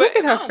 serious. but Look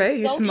at her I'm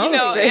face. so Mo's you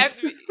know, face.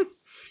 after,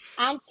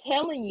 I'm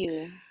telling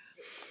you.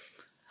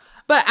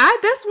 But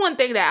that's one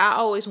thing that I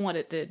always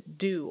wanted to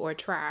do or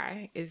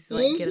try is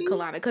like get a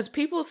colada, because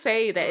people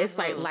say that it's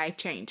like life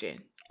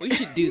changing. we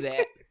should do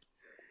that.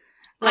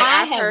 Like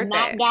I I've have heard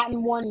not that.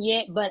 gotten one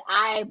yet, but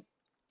I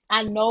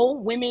know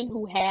women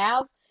who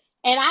have,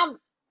 and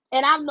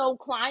I've known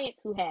clients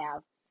who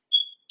have,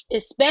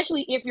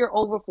 especially if you're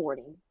over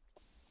 40.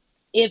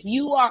 If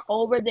you are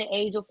over the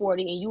age of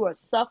 40 and you are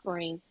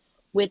suffering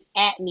with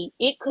acne,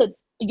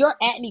 your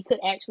acne could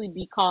actually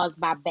be caused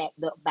by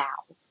backed up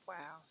bowels. Wow.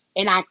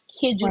 And I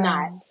kid you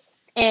not. wow.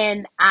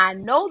 And I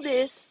know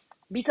this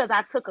because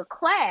I took a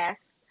class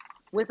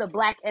with a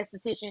black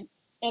esthetician.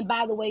 And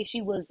by the way,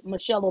 she was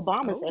Michelle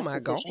Obama's Oh my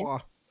god. esthetician.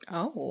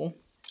 Oh.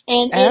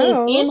 And it is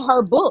Oh. in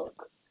her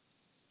book,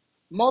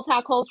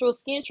 Multicultural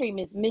Skin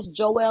Treatments, Miss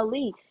Joelle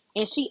Lee.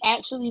 And she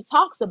actually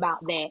talks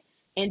about that.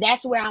 And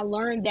that's where I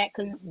learned that's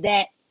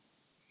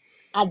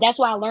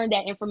where I learned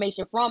that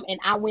information from. And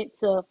I went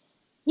to,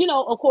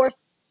 of course,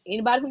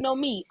 anybody who know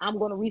me, I'm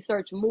going to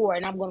research more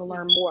and I'm going to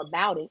learn more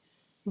about it.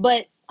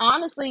 But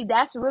honestly,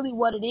 that's really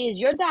what it is.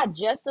 Your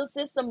digestive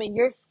system and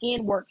your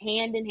skin work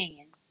hand in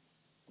hand.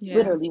 Yeah.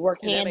 Literally work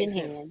And that hand in makes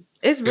sense. hand.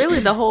 It's really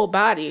the whole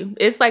body.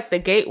 It's like the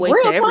gateway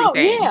Real to talk,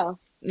 everything. yeah.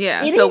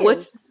 Yeah. It So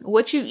is.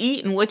 what you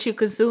eat and what you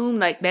consume,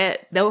 like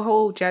that, the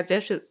whole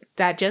digestive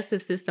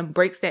system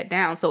breaks that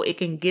down so it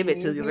can give it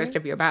to the rest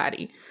of your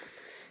body.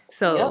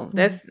 So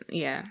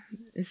Yep.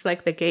 it's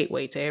like the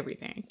gateway to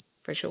everything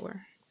for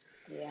sure.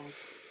 Yeah.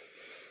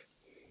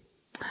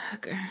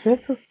 Okay.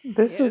 This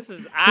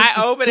was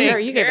eye-opening. Girl,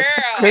 you get a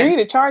We need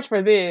to charge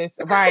for this,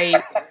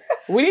 right?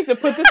 We need to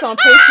put this on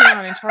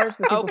Patreon and charge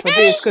the people for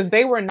this because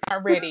they were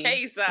not ready. Tell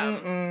you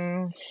something.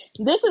 Mm-mm.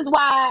 This is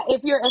why,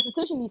 if you're an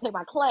esthetician, you take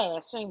my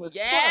class. Shameless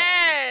plug.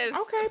 Yes.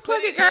 Okay, Put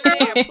plug it, in girl.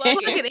 there, Plug plug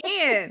it.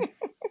 it in.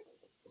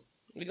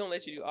 We're gonna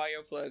let you do all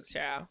your plugs,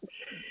 child.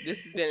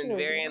 This has been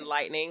very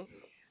enlightening.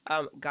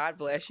 God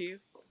bless you,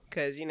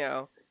 because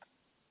I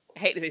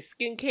hate to say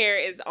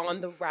skincare is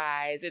on the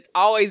rise. It's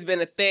always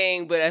been a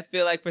thing, but I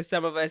feel like for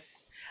some of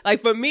us,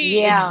 like for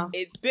me,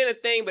 it's been a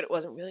thing, but it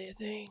wasn't really a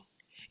thing.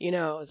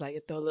 It's like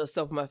I throw a little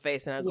soap in my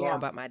face and I go on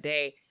about my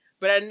day.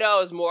 But I know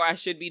it's more I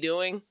should be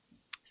doing.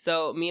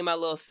 So me and my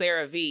little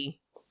CeraVe,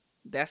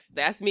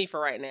 that's me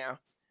for right now.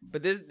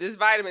 But this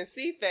vitamin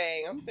C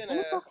thing, I'm finna.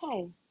 It's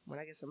okay. When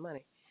I get some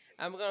money,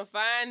 I'm gonna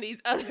find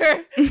these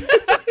other these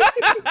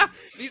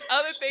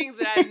other things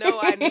that I know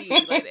I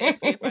need, like the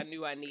SPF I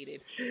knew I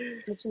needed.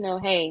 But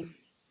hey,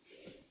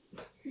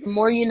 the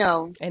more you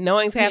know. And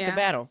knowing's half the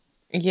battle.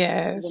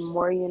 Yes. The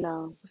more you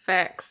know.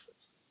 Facts.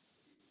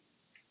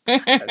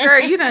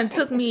 Girl, you done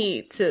took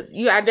me to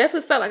you. I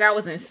definitely felt like I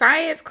was in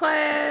science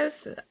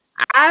class.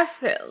 I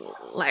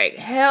felt like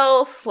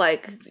health,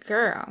 like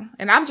girl,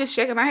 and I'm just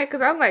shaking my head because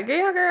I'm like,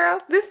 yeah,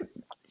 girl,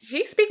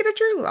 she's speaking the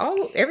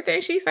truth.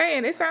 Everything she's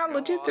saying, it sounds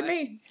legit to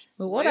me.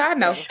 But what do I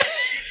know?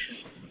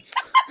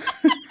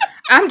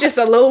 I'm just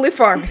a lowly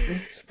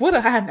pharmacist. What do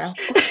I know?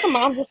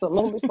 I'm just a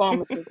lowly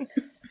pharmacist.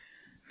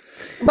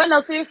 But no,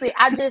 seriously,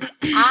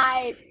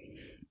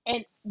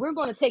 and we're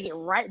going to take it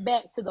right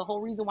back to the whole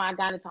reason why I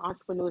got into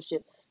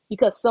entrepreneurship,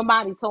 because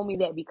somebody told me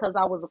that because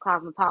I was a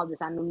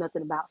cosmetologist, I knew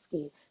nothing about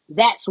skin.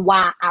 That's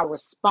why I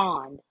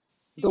respond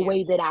the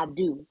way that I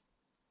do.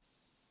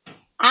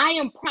 I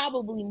am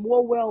probably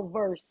more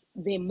well-versed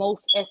than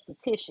most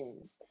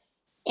estheticians,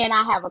 and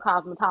I have a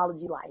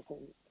cosmetology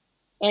license.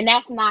 And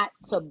that's not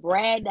to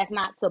brag, that's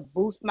not to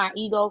boost my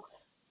ego,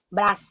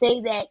 but I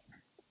say that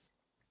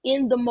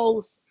in the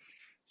most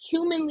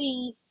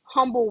humanly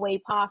humble way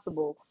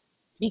possible.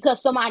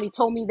 Because somebody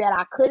told me that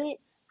I couldn't,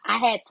 I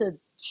had to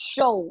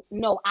show,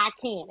 no, I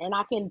can. And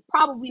I can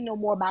probably know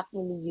more about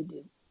skin than you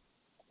do.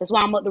 That's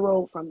why I'm up the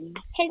road from you.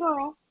 Hey,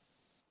 girl.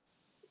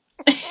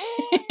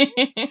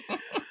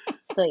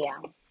 So, yeah.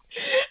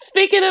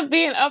 Speaking of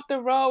being up the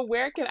road,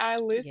 where can our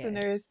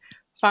listeners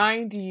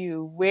find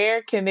you?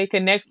 Where can they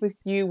connect with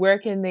you? Where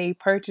can they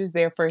purchase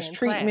their first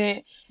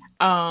treatment?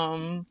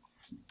 Plug.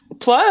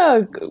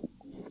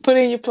 Put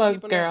in your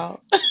plugs,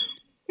 girl.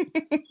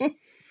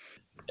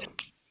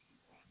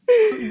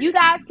 You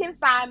guys can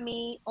find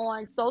me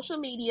on social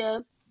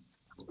media.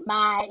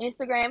 My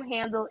Instagram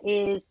handle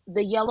is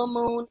the Yellow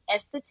Moon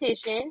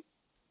Esthetician.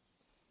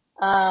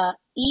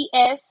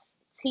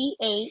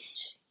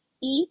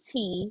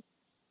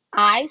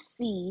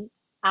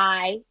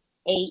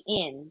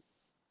 ESTHETICIAN.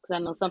 Because I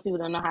know some people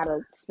don't know how to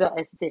spell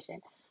esthetician.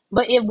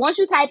 But once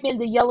you type in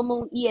the Yellow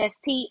Moon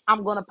EST,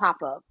 I'm gonna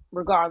pop up,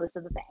 regardless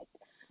of the fact.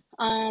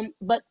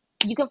 But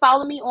you can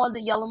follow me on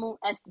the Yellow Moon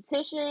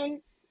Esthetician.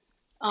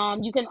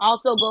 You can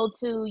also go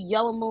to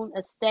Yellow Moon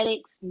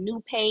Aesthetics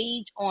new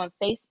page on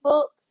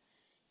Facebook.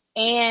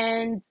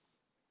 And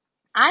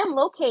I am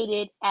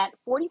located at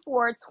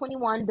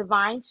 4421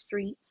 Divine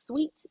Street,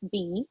 Suite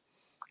B.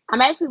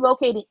 I'm actually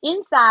located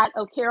inside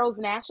of Carroll's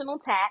National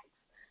Tax,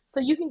 so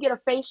you can get a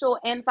facial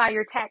and file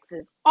your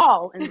taxes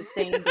all in the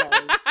same day.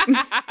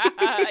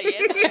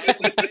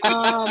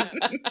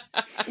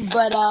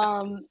 But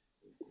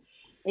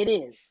it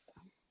is.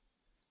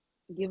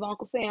 Give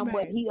Uncle Sam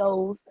what he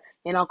owes,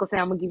 and Uncle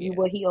Sam will give you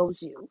what he owes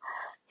you.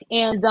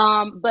 And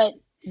but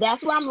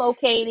that's where I'm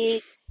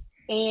located,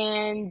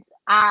 and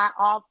I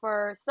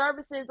offer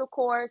services, of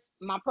course.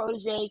 My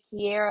protege,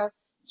 Kiera,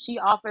 she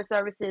offers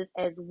services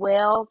as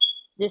well.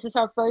 This is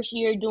her first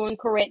year doing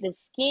corrective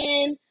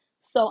skin,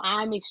 so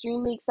I'm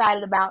extremely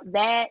excited about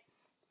that.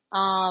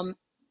 And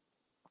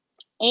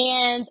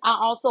I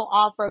also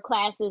offer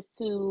classes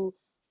to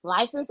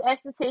licensed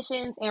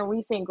estheticians and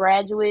recent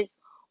graduates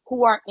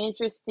who are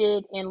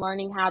interested in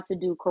learning how to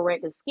do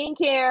corrective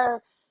skincare,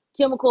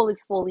 chemical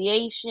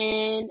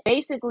exfoliation.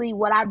 Basically,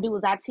 what I do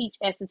is I teach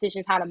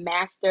estheticians how to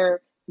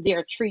master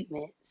their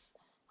treatments.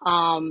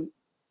 So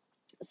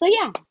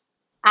yeah,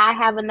 I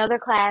have another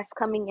class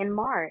coming in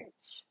March.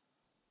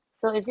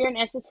 So if you're an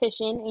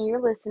esthetician and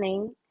you're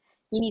listening,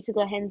 you need to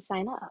go ahead and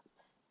sign up.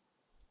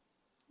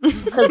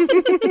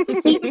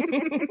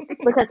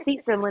 Because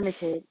seats are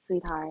limited,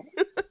 sweetheart.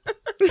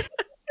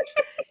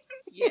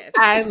 Yes.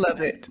 I love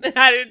it.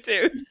 I do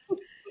too.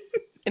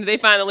 And they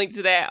find the link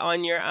to that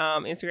on your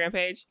Instagram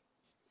page?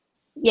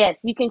 Yes,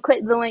 you can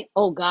click the link.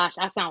 Oh gosh,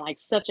 I sound like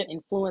such an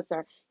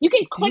influencer. You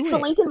can click the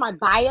link in my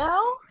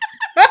bio.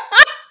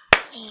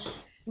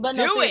 But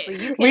no,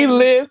 seriously, you can, we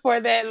live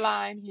for that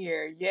line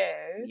here.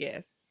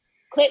 Yes.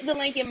 Click the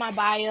link in my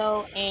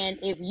bio, and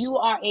if you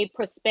are a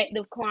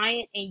prospective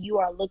client and you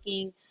are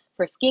looking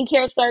for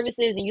skincare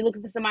services and you're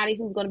looking for somebody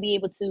who's going to be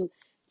able to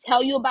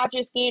tell you about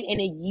your skin,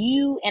 and if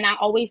you, and I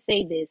always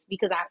say this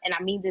because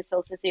I mean this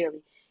so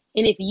sincerely,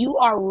 and if you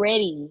are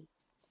ready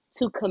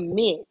to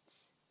commit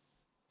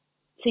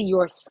to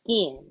your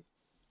skin,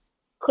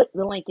 click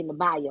the link in the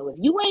bio. If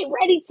you ain't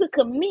ready to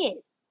commit,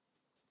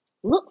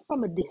 look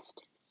from a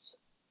distance.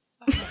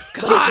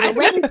 But if you're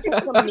ready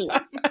to commit,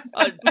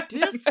 a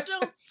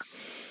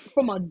distance.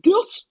 From a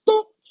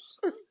distance.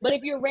 But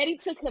if you're ready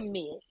to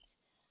commit,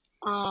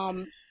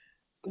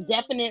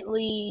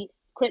 definitely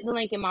click the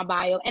link in my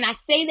bio. And I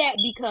say that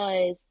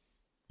because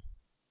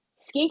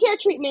skincare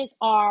treatments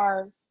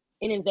are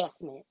an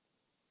investment.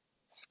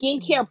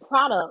 Skincare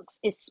products,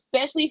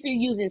 especially if you're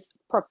using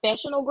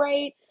professional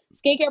grade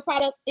skincare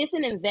products, it's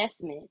an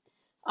investment.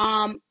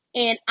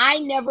 And I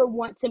never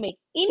want to make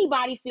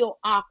anybody feel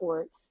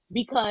awkward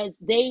because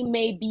they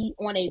may be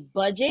on a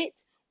budget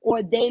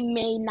or they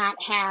may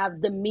not have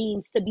the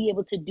means to be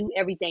able to do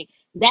everything.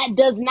 That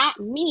does not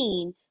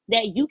mean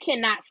that you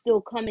cannot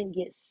still come and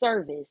get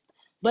serviced.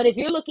 But if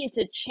you're looking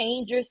to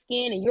change your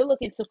skin and you're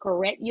looking to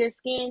correct your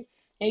skin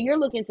and you're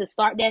looking to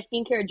start that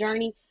skincare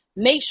journey,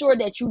 make sure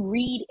that you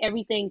read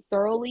everything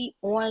thoroughly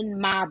on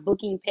my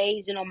booking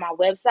page and on my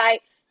website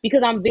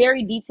because I'm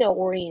very detail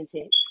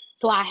oriented.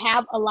 So I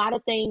have a lot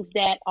of things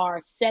that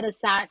are set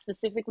aside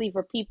specifically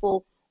for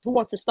people who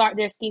want to start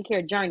their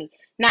skincare journey.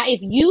 Now,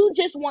 if you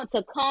just want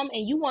to come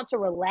and you want to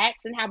relax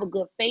and have a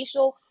good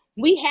facial,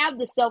 we have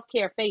the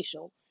self-care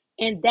facial.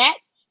 And that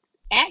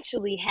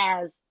actually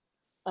has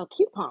a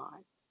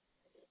coupon.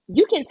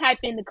 You can type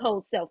in the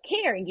code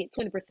self-care and get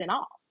 20%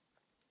 off.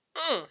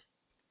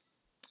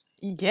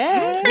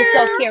 Yeah. The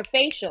self-care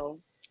facial.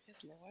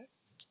 Yes, Lord.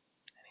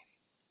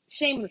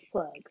 Shameless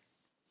plug.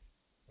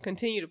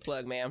 Continue to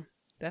plug, ma'am.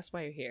 That's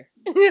why you're here.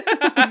 We're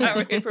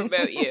here to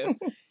promote you.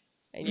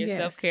 And your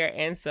self-care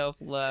and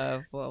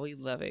self-love. Well, we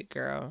love it,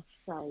 girl.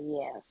 Oh,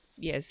 yes.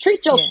 Yes.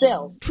 Treat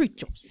yourself.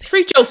 Treat yourself.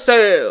 Treat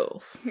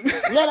yourself.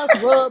 Let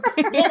us rub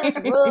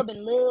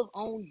and love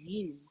on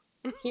you.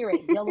 Here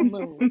at Yellow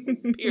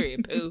Moon.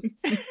 Period, poo.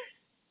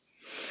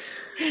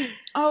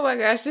 Oh my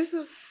gosh, this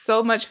was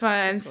so much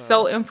fun,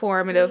 so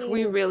informative.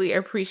 We really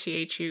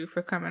appreciate you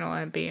for coming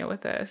on and being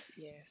with us.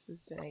 Yes,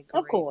 it's been a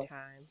great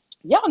time.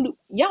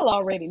 Y'all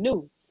already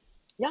knew.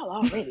 Y'all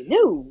already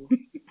knew.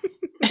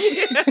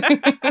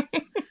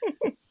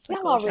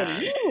 Y'all already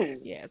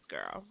knew. Yes,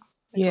 girl.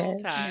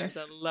 Yes. Times.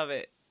 I love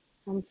it.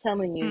 I'm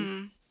telling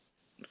you.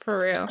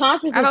 For real.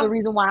 Constance is the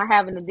reason why I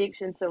have an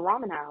addiction to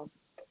ramen house.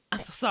 I'm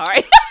so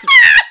sorry.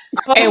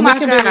 Oh my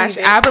gosh,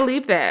 I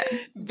believe that.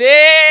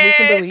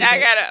 Bitch,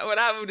 when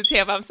I moved to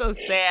Tampa, I'm so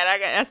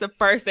sad. That's the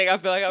first thing I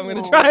feel like I'm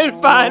going to try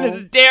and find is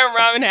a damn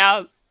ramen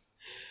house.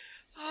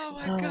 Oh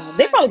my God.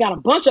 They probably got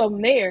a bunch of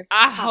them there.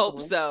 I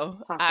hope so.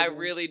 Possibly. I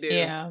really do.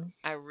 Yeah.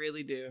 I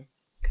really do.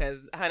 Because,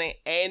 honey,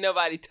 ain't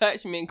nobody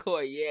touched me in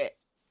court yet.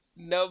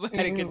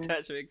 Nobody can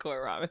touch me in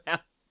court ramen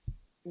house.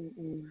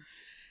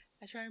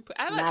 I try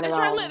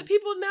to let the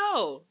people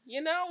know.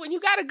 You know, when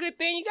you got a good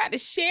thing, you got to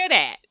share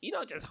that. You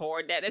don't just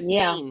hoard that. That's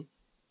mean.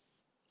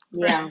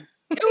 Yeah.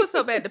 It was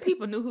so bad. The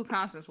people knew who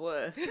Constance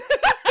was.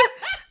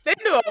 They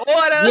knew her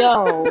order.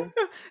 Yo.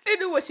 They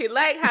knew what she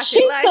liked, how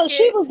she liked it.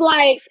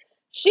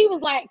 She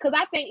was like, because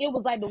I think it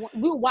was like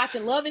we were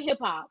watching Love and Hip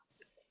Hop.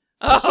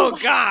 Oh,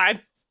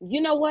 God.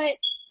 You know what?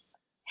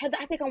 Heather,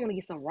 I think I want to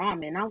get some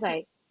ramen. I was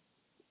like,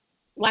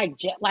 like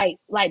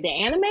the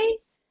anime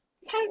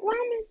type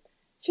ramen?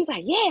 She was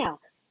like, yeah.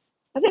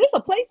 I said, there's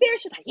a place there?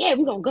 She's like, yeah,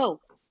 we're gonna go.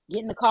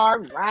 Get in the car,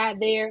 ride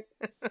there.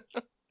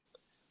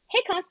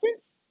 Hey,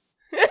 Constance.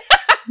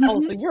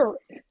 So you're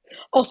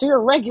a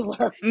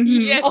regular.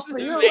 Yes, Oh, so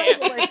you're a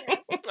regular.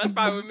 That's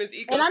probably what Miss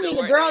Eco. And I mean,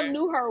 the girl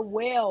knew her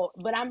well,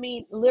 but I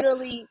mean,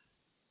 literally,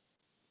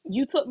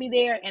 you took me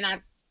there, and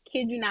I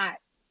kid you not,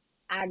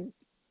 I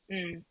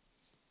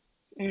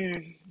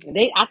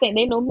think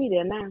they know me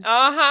there now.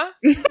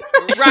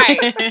 Right,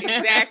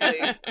 exactly.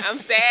 I'm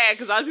sad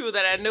because all the people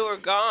that I knew are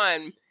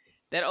gone.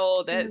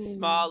 That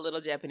small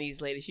little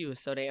Japanese lady, she was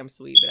so damn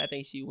sweet, but I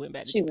think she went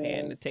back to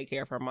Japan to take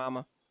care of her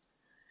mama.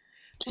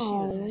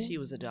 She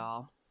was a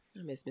doll.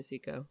 I miss Miss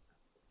Eco.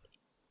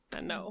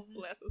 I know.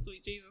 Bless her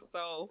sweet Jesus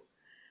soul.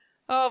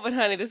 Oh, but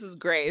honey, this is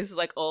great. This is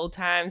like old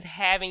times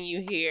having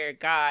you here.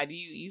 God,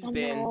 you've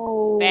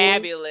been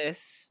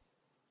fabulous.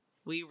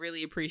 We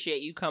really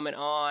appreciate you coming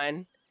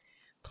on,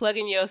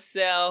 plugging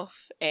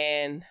yourself,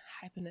 and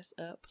hyping us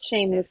up.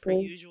 Shameless, per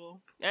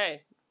usual.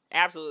 Hey,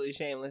 absolutely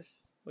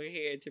shameless. We're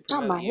here to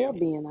promote my you. hair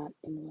being out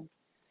anyway.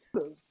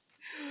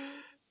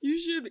 You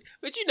should be.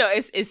 But you know,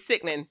 it's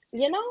sickening.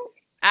 You know?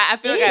 I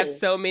feel like I have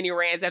so many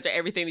rants after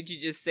everything that you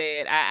just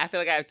said. I feel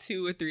like I have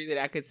 2 or 3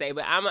 that I could say,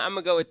 but I'm going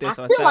to go with this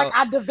one. I feel like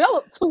I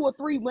developed 2 or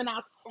 3 when I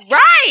said.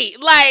 Right.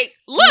 Like,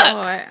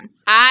 look.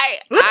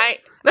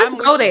 Let's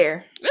go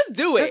there. Let's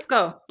do it. Let's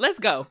go. Let's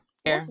go.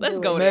 Let's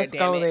go there. Let's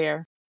go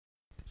there.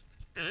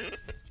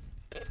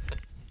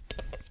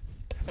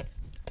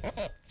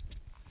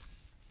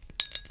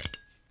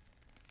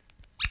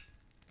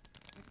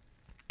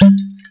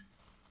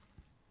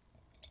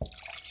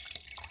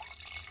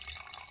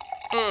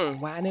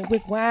 Whining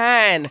with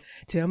wine.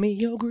 Tell me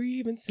your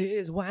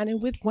grievances.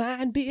 Whining with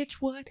wine, bitch.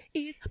 What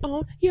is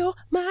on your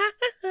mind?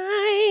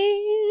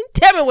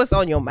 Tell me what's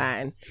on your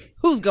mind.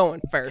 Who's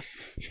going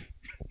first?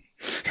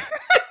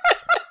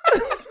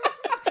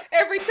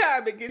 Every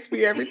time it gets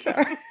me. Every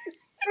time.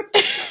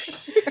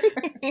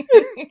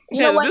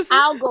 You know what?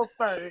 I'll go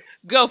first.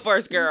 Go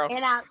first, girl.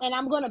 And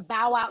I'm gonna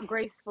bow out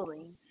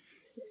gracefully.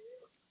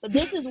 But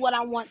this is what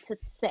I want to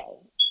say.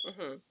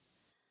 Mm-hmm.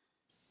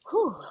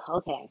 Whew,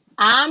 okay.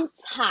 I'm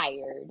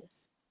tired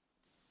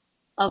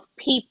of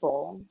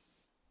people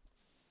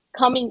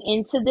coming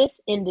into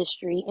this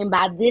industry, and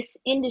by this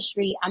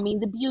industry, I mean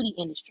the beauty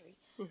industry.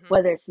 Mm-hmm.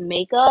 Whether it's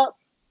makeup,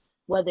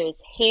 whether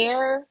it's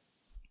hair,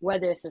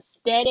 whether it's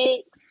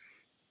aesthetics,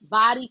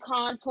 body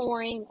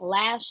contouring,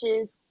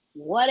 lashes,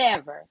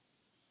 whatever.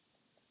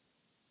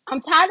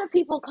 I'm tired of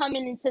people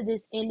coming into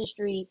this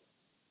industry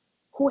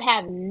who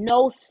have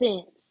no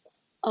sense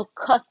of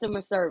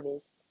customer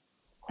service,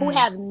 who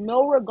have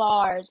no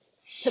regard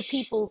to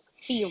people's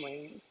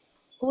feelings,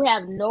 who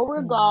have no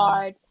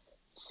regard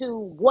to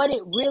what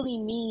it really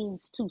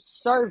means to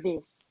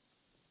service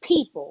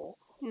people.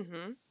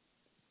 Mm-hmm.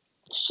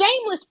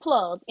 Shameless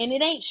plug, and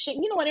it ain't,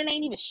 you know what, it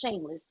ain't even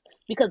shameless,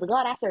 because the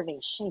God I serve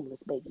ain't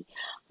shameless, baby.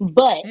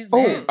 But,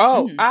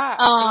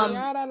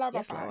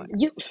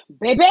 you,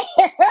 baby.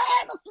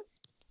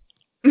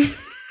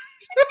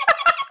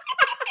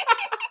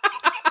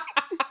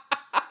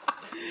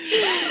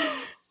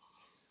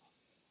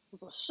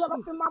 Shut up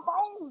in my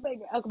bones,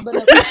 baby.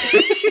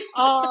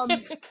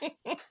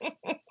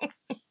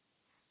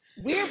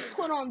 We're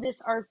put on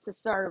this earth to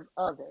serve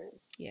others.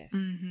 Yes.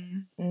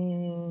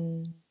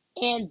 Mm-hmm.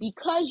 And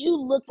because you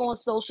look on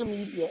social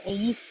media and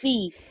you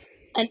see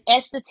an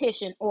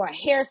esthetician or a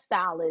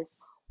hairstylist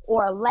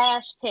or a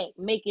lash tech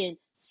making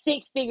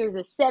 6 figures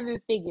or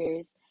 7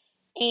 figures,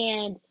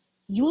 and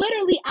you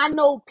literally, I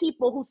know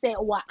people who say,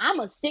 well, I'm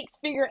a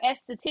 6-figure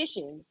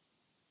esthetician.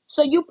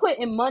 So you put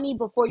in money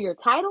before your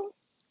title?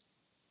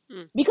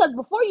 Because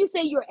before you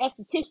say you're an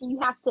esthetician, you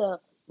have to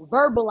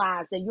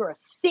verbalize that you're a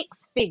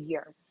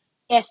 6-figure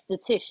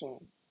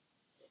esthetician.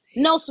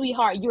 No,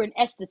 sweetheart, you're an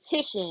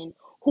esthetician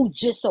who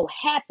just so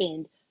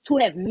happened to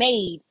have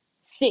made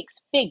 6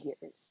 figures.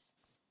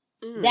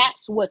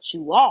 That's what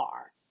you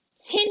are.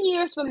 10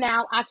 years from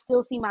now, I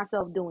still see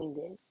myself doing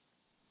this.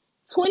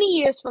 20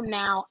 years from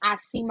now, I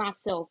see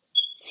myself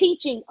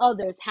teaching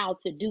others how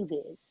to do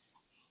this.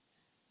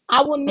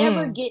 I will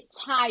never get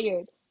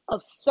tired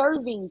of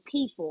serving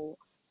people,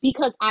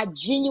 because I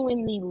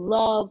genuinely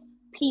love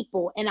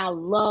people and I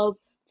love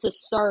to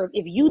serve.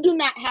 If you do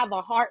not have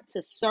a heart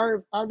to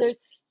serve others,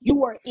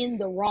 you are in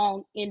the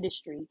wrong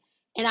industry.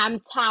 And I'm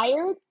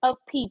tired of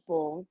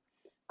people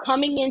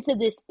coming into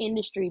this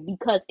industry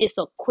because it's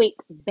a quick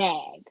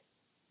bag.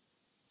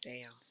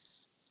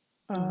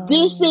 Damn.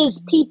 This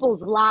is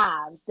people's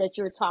lives that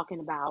you're talking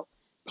about.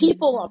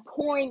 People are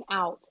pouring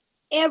out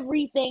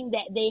everything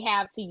that they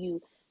have to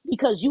you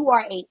because you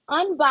are an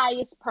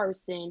unbiased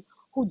person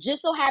who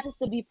just so happens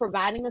to be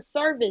providing a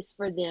service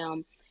for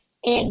them,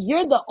 and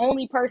you're the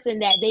only person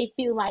that they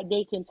feel like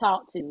they can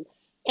talk to.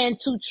 And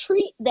to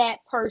treat that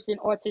person,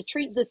 or to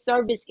treat the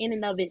service in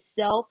and of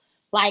itself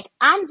like,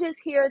 I'm just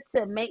here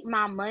to make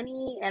my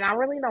money and I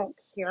really don't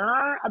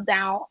care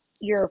about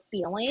your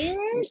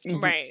feelings.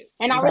 Right.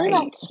 And I really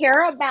don't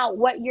care about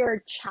what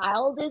your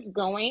child is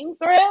going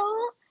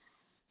through.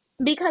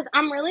 Because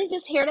I'm really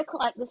just here to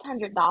collect this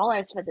 $100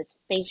 for this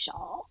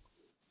facial.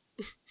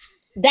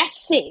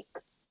 That's sick.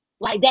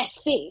 Like,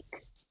 that's sick.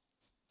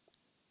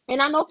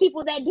 And I know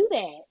people that do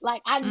that.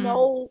 Like, I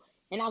know,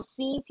 and I've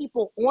seen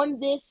people on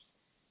this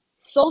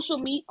social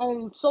media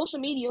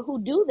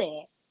who do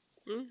that.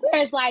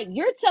 Where it's like,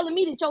 you're telling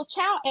me that your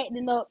child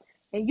acting up,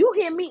 and you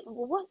hear me,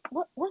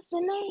 what's the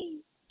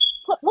name?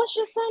 What's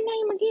your son's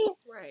name again?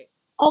 Right.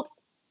 Oh,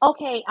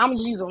 okay, I'm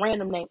just using a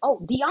random name. Oh,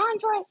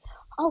 DeAndre.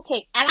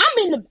 Okay, and I'm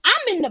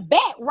in the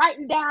back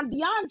writing down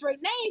DeAndre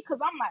name because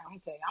I'm like,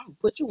 okay, I'm gonna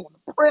put you on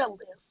the prayer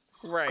list,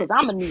 right? Because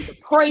I'm gonna need to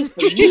pray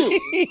for you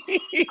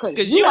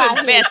because you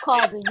out here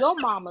causing your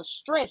mama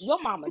stress, your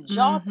mama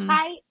jaw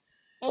tight,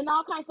 and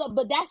all kinds of stuff.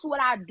 But that's what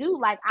I do.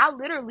 Like, I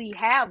literally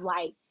have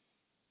like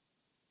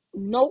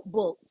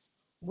notebooks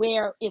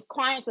where if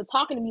clients are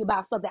talking to me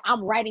about stuff, that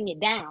I'm writing it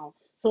down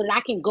so that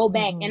I can go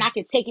back and I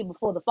can take it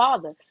before the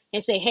Father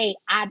and say, hey,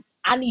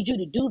 I need you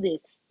to do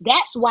this.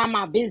 That's why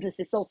my business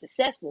is so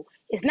successful.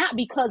 It's not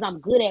because I'm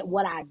good at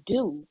what I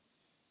do.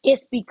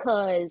 It's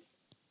because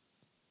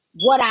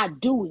what I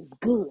do is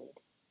good.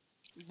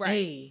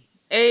 Right.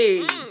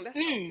 Hey. That's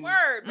a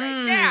word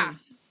right there.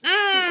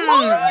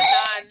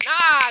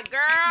 Nah,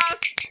 girls.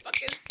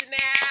 Fucking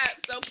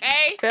snaps,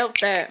 okay? Felt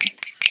that.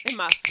 In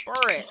my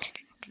spirit.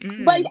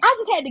 But I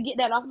just had to get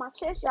that off my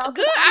chest, y'all.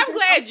 Good. I'm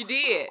glad you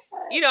did.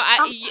 You know,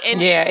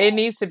 it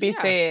needs to be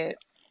said.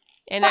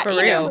 And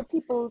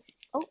people.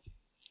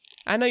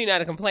 I know you're not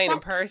a complaining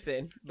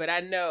person, but I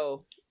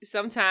know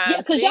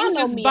sometimes things y'all know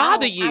just me,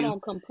 bother you. I don't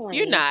complain.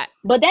 You're not.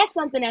 But that's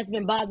something that's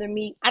been bothering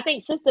me. I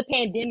think since the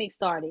pandemic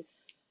started,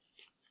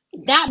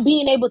 not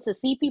being able to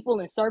see people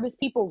and service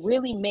people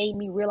really made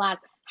me realize,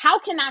 how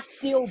can I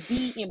still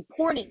be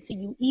important to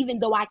you even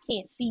though I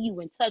can't see you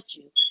and touch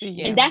you?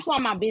 Yeah. And that's why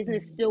my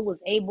business still was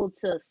able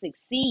to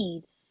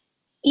succeed,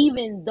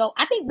 even though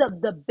I think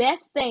the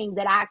best thing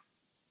that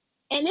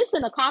and it's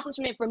an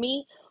accomplishment for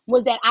me,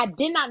 was that I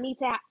didn't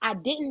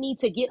need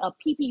to get a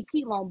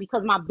PPP loan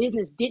because my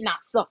business did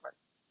not suffer.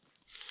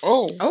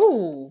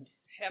 Oh.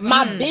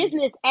 My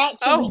business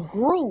actually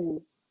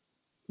grew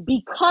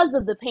because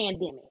of the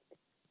pandemic.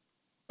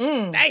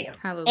 Damn.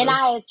 Hallelujah. And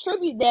I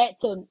attribute that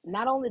to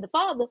not only the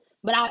Father,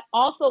 but I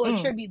also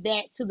attribute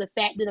that to the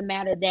fact of the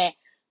matter that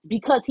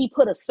because he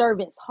put a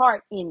servant's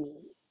heart in me.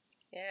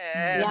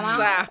 Yes. You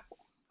know?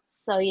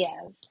 So yes.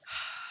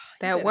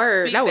 That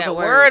word. That was a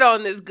word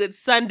on this good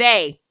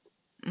Sunday.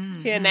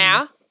 Here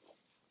now.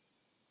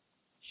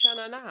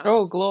 Shana.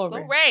 Oh,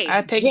 glory.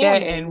 I take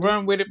that and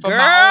run with it for Girl.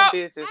 my own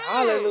business.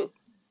 Hallelujah.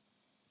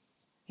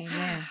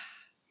 Amen.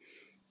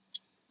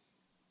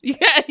 You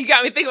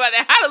got me thinking about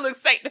that. How to look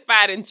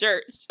sanctified in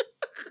church.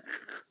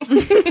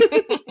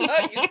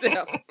 Hug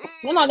yourself.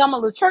 You know, I got my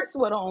little church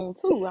sweater on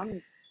too.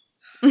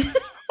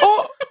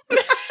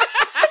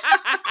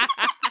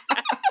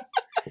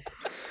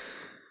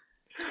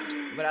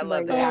 But I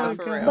love that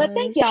for real. But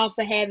thank y'all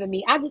for having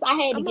me. I had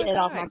to get it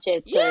off my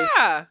chest.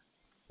 Yeah.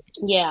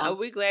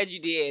 We're glad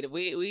you did.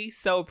 We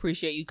so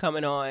appreciate you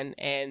coming on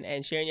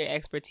and sharing your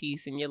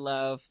expertise and your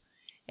love,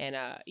 and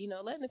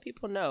letting the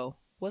people know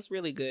what's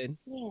really good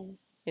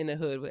in the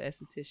hood with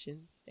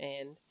estheticians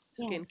and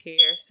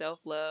skincare,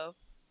 self-love.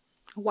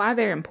 Why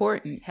they're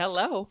important.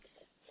 Hello.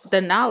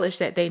 The knowledge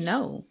that they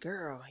know.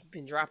 Girl, you've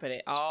been dropping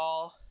it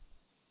all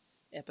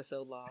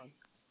episode long.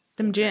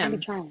 Them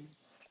gems.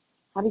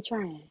 I'll be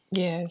trying.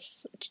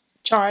 Yes.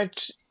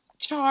 Charge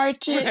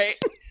it. Right.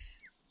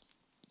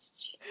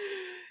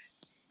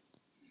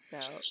 So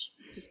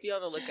just be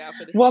on the lookout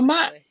for this. Well,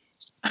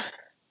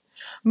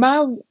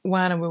 my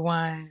wine and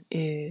rewind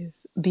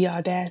is the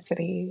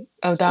audacity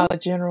of Dollar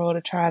General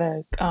to try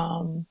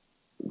to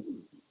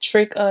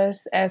trick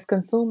us as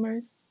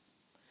consumers.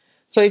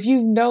 So if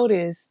you've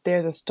noticed,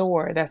 there's a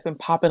store that's been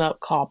popping up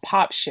called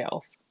Pop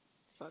Shelf.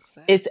 Fuck's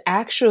that? It's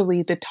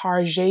actually the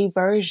Target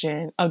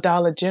version of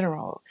Dollar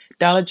General.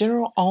 Dollar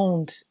General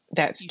owns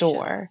that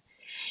store.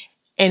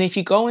 And if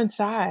you go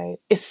inside,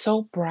 it's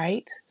so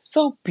bright,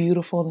 so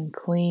beautiful and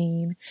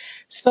clean,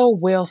 so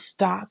well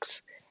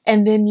stocked.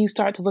 And then you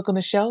start to look on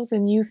the shelves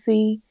and you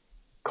see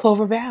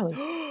Clover Valley.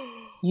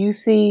 You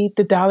see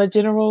the Dollar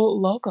General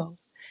logos.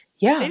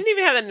 Yeah. They didn't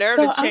even have the nerve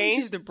to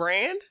change the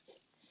brand?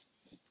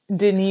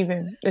 Didn't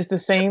even. It's the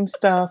same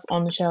stuff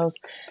on the shelves.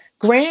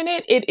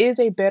 Granted, it is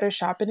a better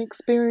shopping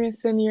experience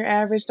than your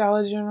average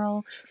Dollar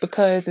General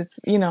because it's,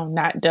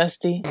 not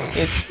dusty.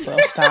 It's well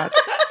stocked.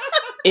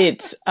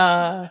 It's,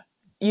 a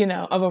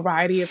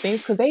variety of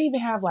things. Because they even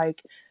have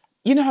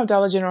how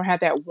Dollar General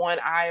had that one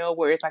aisle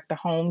where it's like the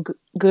home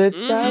goods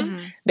stuff.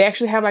 They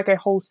actually have like a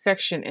whole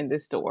section in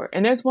this store.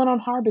 And there's one on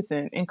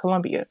Harbison in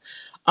Columbia.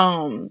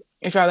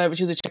 If y'all ever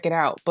choose to check it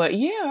out. But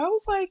yeah, I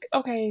was like,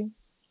 okay.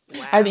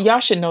 Wow. Y'all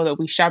should know that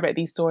we shop at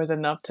these stores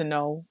enough to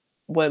know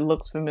what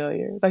looks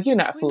familiar. Like, you're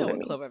not fooling me. We know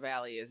what Clover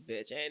Valley is,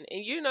 bitch. And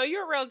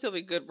you're a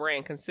relatively good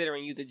brand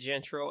considering you the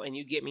Gentral and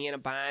you get me in a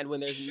bind when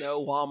there's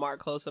no Walmart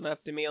close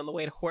enough to me on the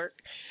way to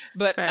work.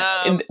 But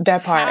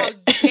that part.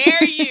 How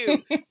dare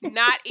you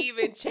not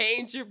even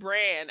change your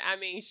brand? I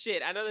mean,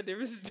 shit. I know the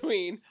difference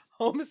between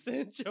Home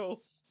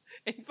Essentials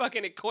and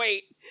fucking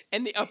equate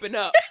and the up and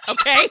up.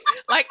 Okay,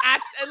 like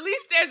at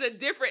least there's a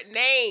different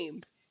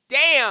name.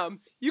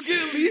 Damn, you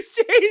can at least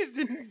change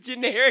the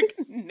generic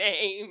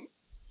name.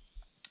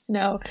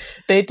 No,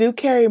 they do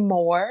carry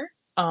more.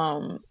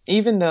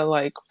 Even the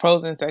like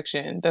frozen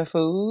section, the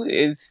food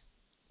is,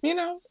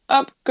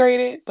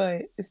 upgraded,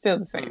 but it's still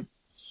the same.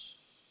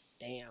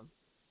 Damn.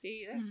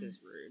 See, that's just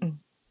rude. I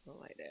don't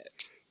like that.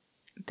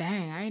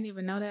 Dang, I didn't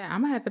even know that.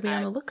 I'm gonna have to be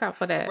on the lookout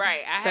for that.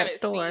 Right, I haven't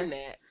store. seen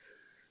that.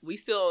 We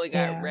still only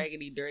got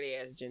raggedy, dirty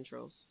ass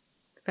Gentrals.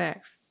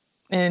 Facts.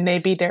 And they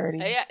be dirty.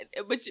 Yeah,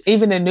 but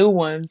even the new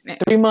ones,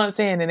 3 months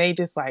in, and they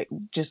just like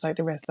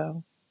the rest of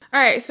them.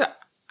 All right, so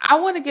I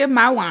want to give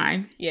my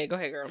wine. Yeah, go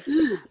ahead, girl.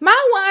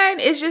 My wine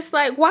is just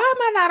like, why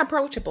am I not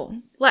approachable?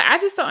 Like, I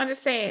just don't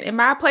understand. In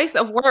my place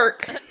of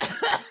work,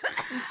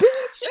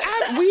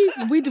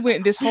 bitch, we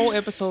went this whole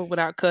episode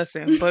without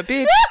cussing, but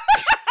bitch,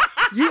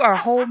 you are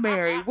whole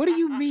married. What do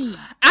you mean?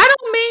 I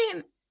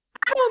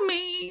don't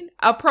mean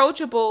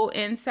approachable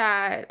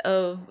inside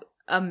of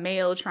a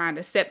male trying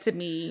to step to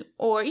me,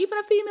 or even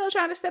a female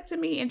trying to step to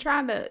me and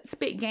trying to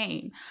spit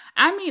game.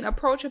 I mean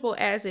approachable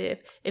as if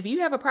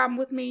you have a problem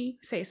with me,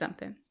 say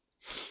something.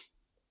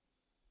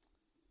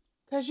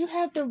 Because you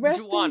have the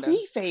resting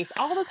B face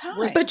all the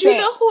time. But you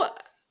know who?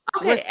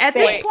 Okay, at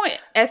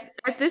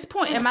this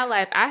point in my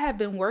life, I have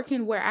been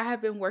working where I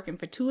have been working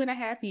for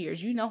 2.5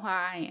 years. You know how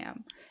I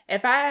am.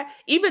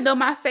 Even though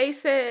my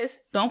face says,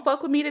 don't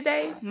fuck with me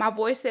today, my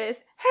voice says,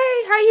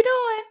 hey, how you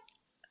doing?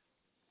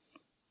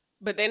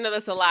 But they know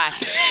that's a lie.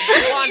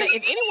 Jawanda,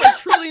 if anyone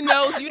truly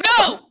knows you,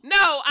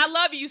 no, I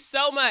love you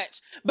so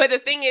much. But the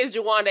thing is,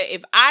 Jawanda,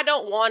 if I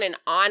don't want an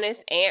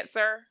honest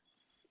answer,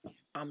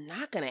 I'm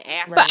not going to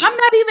ask. But I'm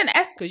not even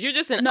asking. Because you're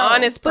just an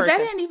honest person. But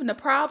that ain't even the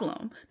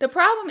problem. The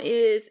problem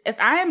is if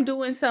I am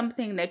doing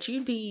something that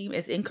you deem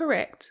is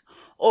incorrect,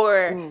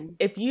 or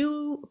if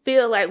you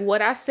feel like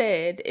what I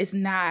said is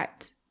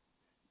not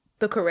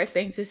the correct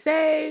thing to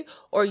say,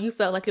 or you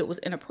felt like it was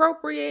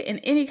inappropriate in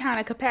any kind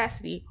of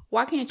capacity,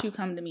 why can't you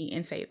come to me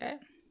and say that?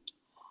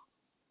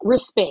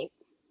 Respect.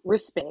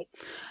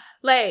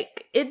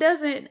 Like, it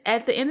doesn't,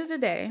 at the end of the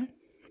day,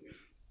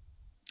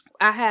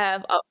 I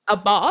have a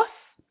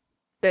boss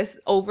that's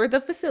over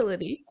the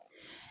facility,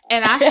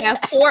 and I have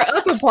 4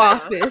 other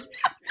bosses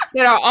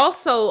that are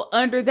also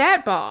under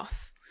that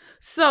boss.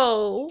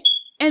 So,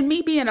 and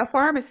me being a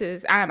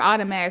pharmacist, I'm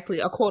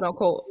automatically a quote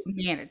unquote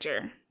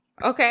manager.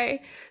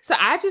 Okay. So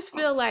I just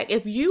feel like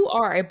if you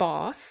are a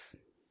boss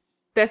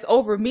that's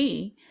over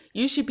me,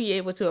 you should be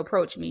able to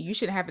approach me. You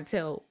shouldn't have to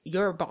tell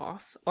your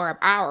boss or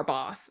our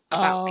boss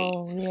about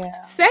me.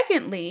 Yeah.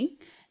 Secondly,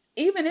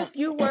 even if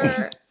you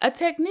were a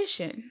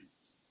technician,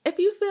 if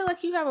you feel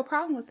like you have a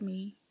problem with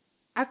me,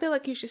 I feel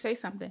like you should say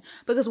something.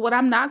 Because what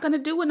I'm not going to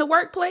do in the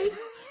workplace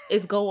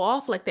is go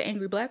off like the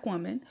angry black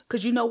woman.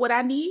 Because you know what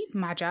I need?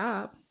 My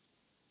job.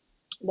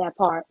 That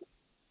part.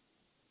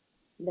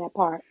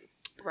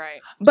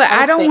 Right. But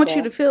I don't want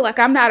you to feel like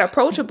I'm not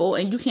approachable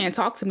and you can't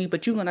talk to me,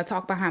 but you're going to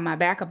talk behind my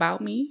back about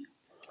me.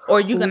 Or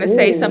you're going to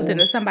say something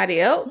to somebody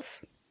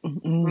else.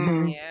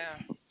 Mm-hmm. Yeah.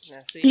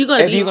 If you're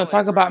going to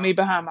talk about me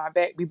behind my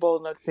back, be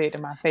bold enough to say it to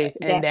my face.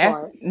 And that's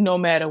no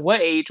matter what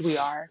age we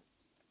are.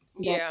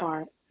 That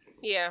part.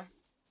 Yeah.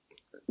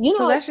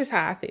 So that's just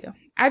how I feel.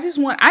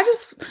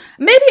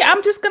 Maybe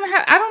I'm just going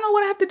to I don't know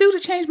what I have to do to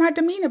change my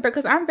demeanor,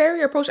 because I'm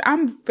very approachable.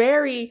 I'm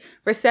very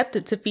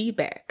receptive to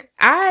feedback.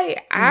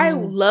 I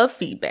love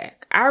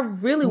feedback. I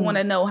really want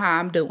to know how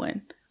I'm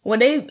doing. When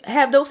they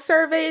have those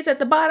surveys at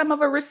the bottom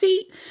of a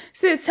receipt,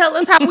 says, tell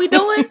us how we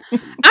doing.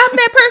 I'm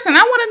that person.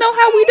 I want to know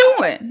how we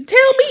doing.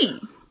 Tell me.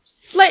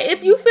 Like,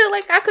 if you feel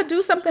like I could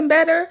do something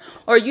better,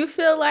 or you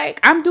feel like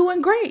I'm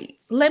doing great,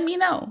 let me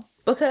know,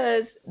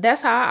 because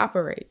that's how I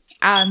operate.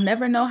 I'll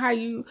never know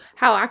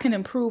how I can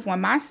improve on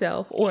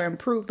myself or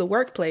improve the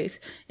workplace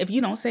if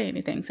you don't say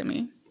anything to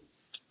me.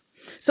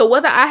 So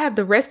whether I have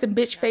the resting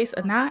bitch face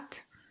or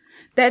not,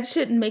 that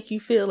shouldn't make you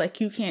feel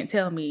like you can't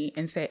tell me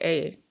and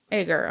say,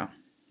 hey girl,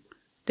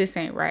 this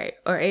ain't right.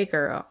 Or, hey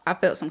girl, I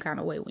felt some kind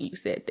of way when you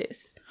said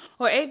this.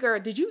 Or, hey girl,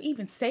 did you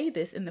even say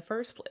this in the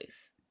first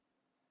place?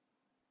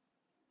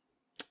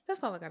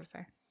 That's all I gotta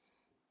say.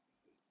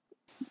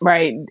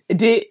 Right.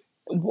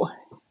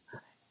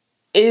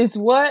 Is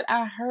what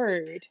I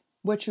heard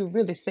what you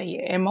really say?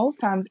 And most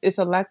times it's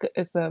a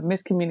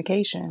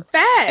miscommunication.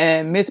 Facts.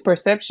 And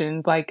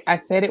misperception. Like, I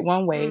said it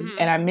one way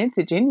and I meant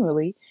it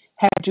genuinely.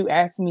 Had you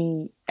asked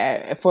me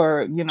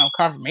for,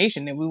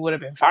 confirmation, then we would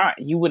have been fine.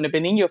 You wouldn't have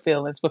been in your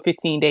feelings for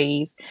 15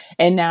 days.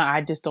 And now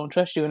I just don't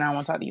trust you and I don't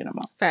want to talk to you no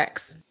more.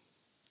 Facts.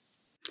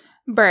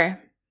 Bruh,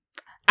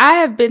 I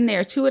have been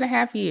there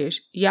 2.5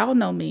 years. Y'all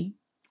know me.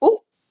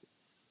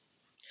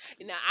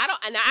 Now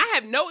I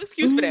have no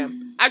excuse for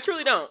them. I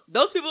truly don't.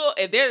 Those people,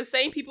 if they're the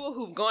same people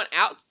who've gone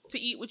out to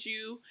eat with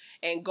you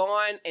and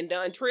gone and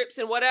done trips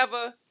and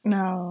whatever,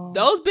 no,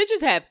 those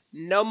bitches have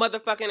no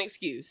motherfucking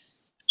excuse.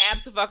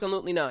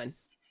 Absolutely none.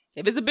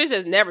 If it's a bitch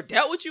that's never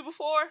dealt with you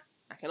before,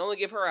 I can only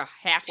give her a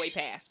halfway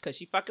pass because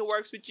she fucking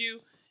works with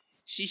you.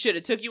 She should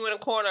have took you in a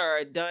corner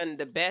or done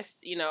the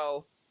best,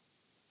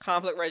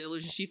 conflict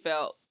resolution she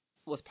felt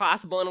was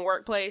possible in the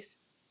workplace,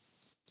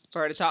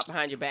 for her to talk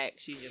behind your back,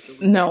 she's just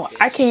a No, bitch.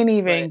 I can't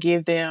even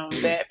give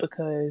them that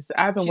because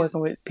I've been She's-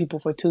 working with people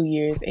for 2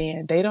 years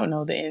and they don't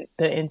know the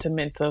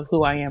intimates of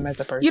who I am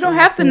as a person. You don't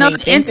have to And know they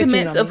the think that you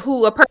intimates know of me.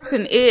 who a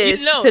person is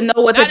You know, to know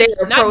whether not- they're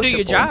not to do approachable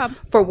your job.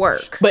 for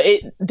work. But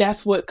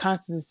that's what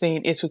Constance is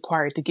saying. It's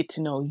required to get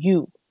to know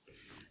you.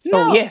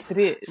 So No. yes, it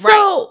is.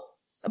 So,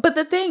 but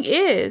the thing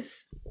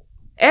is,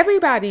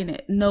 everybody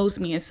knows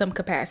me in some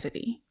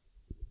capacity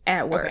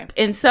at work, Okay.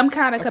 in some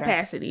kind of Okay.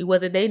 capacity,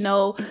 whether they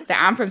know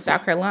that I'm from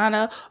South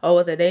Carolina or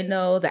whether they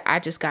know that I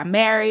just got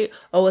married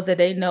or whether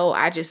they know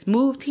I just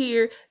moved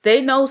here.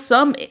 They know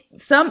some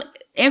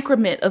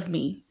increment of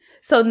me.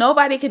 So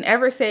nobody can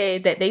ever say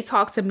that they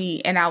talked to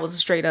me and I was a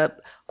straight up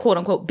quote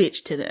unquote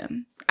bitch to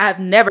them. I've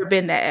never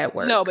been that at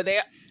work. No, but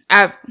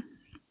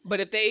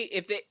if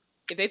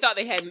they thought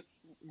they had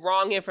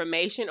wrong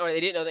information or they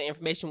didn't know the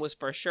information was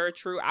for sure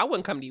true, I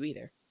wouldn't come to you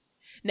either.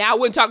 Now, I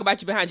wouldn't talk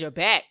about you behind your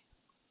back,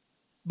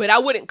 but I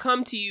wouldn't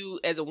come to you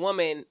as a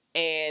woman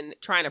and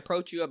try and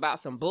approach you about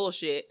some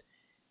bullshit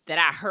that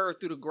I heard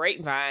through the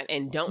grapevine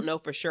and don't know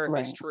for sure if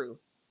it's true.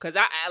 Because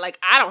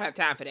I don't have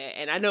time for that,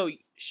 and I know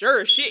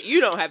sure as shit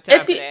you don't have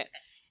time for that,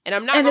 and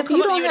I'm not. And gonna if come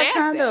you up to don't you and have ask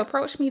time that. to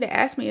approach me to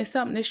ask me if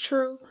something is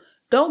true,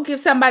 don't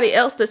give somebody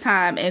else the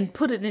time and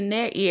put it in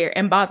their ear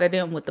and bother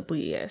them with the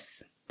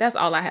BS. That's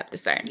all I have to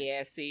say.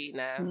 Yeah, see,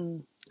 now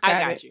Mm, I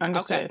got you.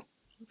 Understood. Okay.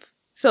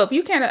 So if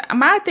you can't,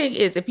 my thing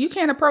is, if you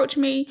can't approach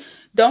me,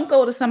 don't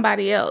go to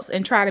somebody else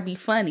and try to be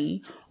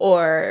funny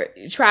or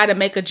try to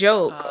make a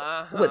joke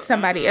with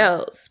somebody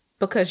else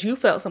because you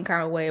felt some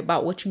kind of way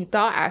about what you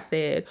thought I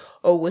said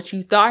or what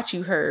you thought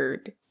you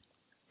heard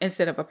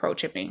instead of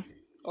approaching me.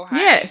 Or how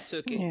Yes. you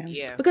took it.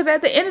 Yeah. Because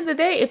at the end of the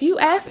day, if you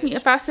ask me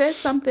if I said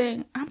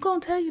something, I'm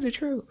going to tell you the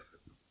truth.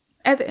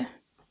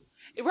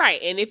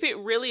 Right. And if it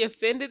really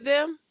offended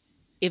them,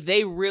 if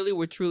they really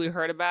were truly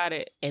hurt about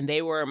it and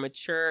they were a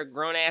mature,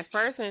 grown-ass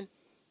person,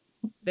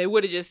 they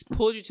would have just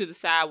pulled you to the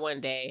side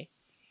one day,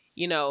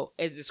 you know,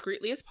 as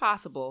discreetly as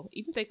possible,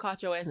 even if they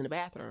caught your ass in the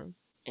bathroom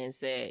and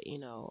said, you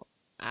know,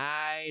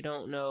 I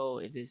don't know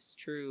if this is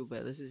true,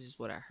 but this is just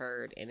what I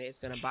heard, and it's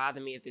going to bother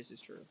me if this is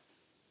true.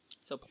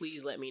 So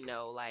please let me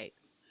know, like,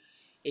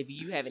 if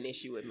you have an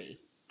issue with me.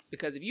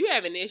 Because if you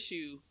have an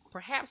issue,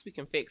 perhaps we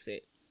can fix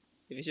it.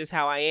 If it's just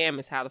how I am,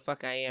 it's how the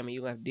fuck I am, and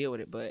you're going to have to deal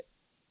with it. But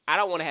I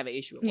don't want to have an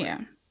issue with work,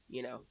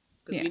 you know,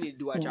 because we need to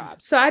do our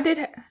jobs. So I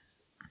did.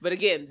 But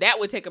again, that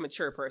would take a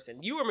mature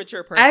person. You were a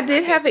mature person. I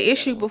did have an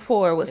issue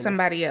before with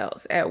somebody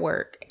else at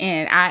work,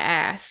 and I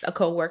asked a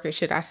coworker,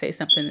 should I say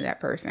something to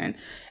that person?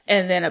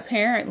 And then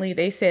apparently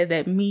they said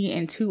that me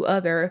and two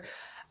other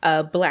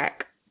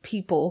Black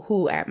people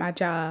who at my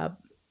job,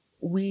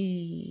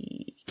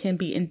 we can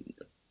be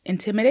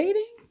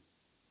intimidating.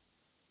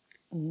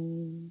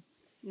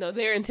 No,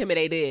 they're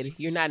intimidated.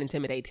 You're not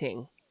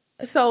intimidating.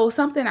 So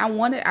something I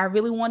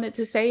really wanted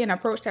to say and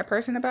approach that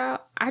person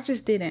about, I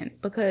just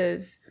didn't,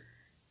 because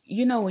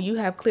you know, when you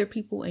have clear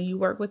people and you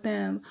work with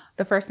them,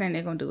 the first thing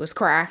they're going to do is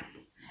cry.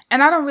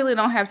 And I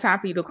don't have time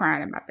for you to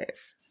cry in my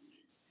face.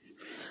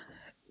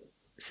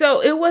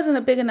 So it wasn't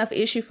a big enough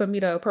issue for me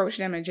to approach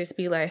them and just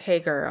be like, hey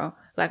girl,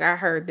 like I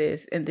heard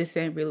this and this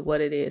ain't really what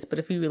it is. But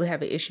if you really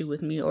have an issue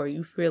with me or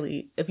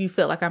if you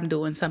feel like I'm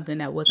doing something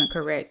that wasn't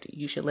correct,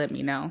 you should let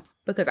me know,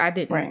 because I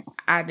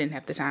didn't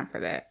have the time for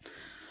that.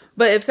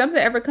 But if something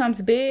ever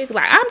comes big,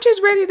 like I'm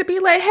just ready to be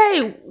like,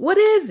 hey, what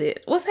is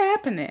it? What's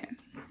happening?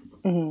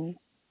 Mm-hmm.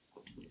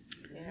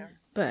 Yeah.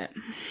 But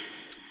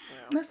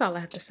that's all I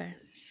have to say.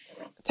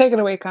 Take it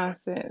away,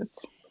 Constance.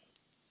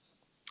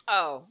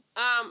 Oh,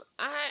 I'm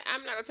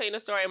not gonna tell you no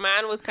story.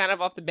 Mine was kind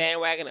of off the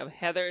bandwagon of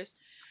Heather's.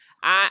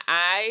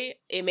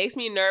 It makes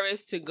me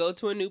nervous to go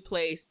to a new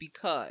place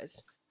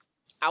because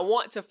I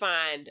want to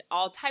find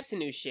all types of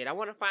new shit. I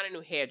want to find a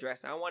new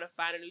hairdresser. I want to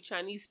find a new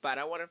Chinese spot.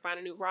 I want to find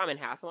a new ramen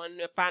house. I want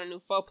to find a new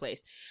pho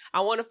place.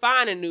 I want to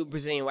find a new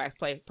Brazilian wax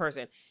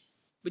person.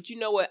 But you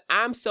know what?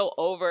 I'm so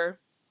over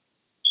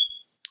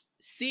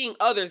seeing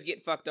others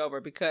get fucked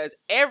over, because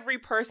every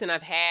person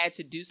I've had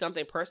to do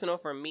something personal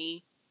for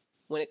me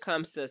when it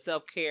comes to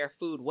self-care,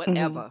 food,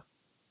 whatever,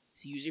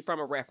 it's usually from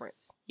a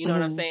reference. You know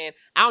what I'm saying?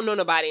 I don't know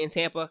nobody in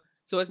Tampa,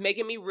 so it's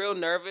making me real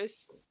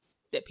nervous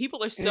that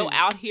people are so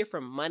out here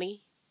for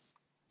money,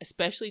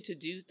 especially to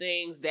do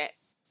things that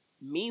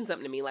mean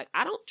something to me. Like,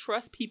 I don't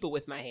trust people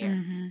with my hair.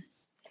 Mm-hmm.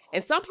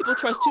 And some people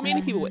trust too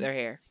many people with their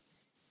hair.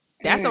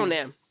 That's on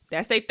them.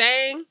 That's their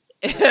thing.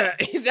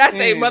 That's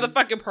their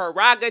motherfucking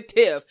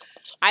prerogative.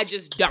 I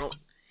just don't.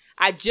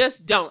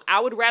 I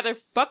would rather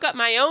fuck up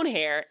my own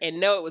hair and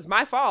know it was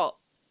my fault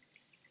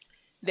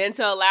than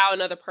to allow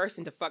another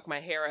person to fuck my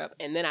hair up,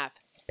 and then I've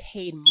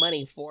paid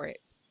money for it.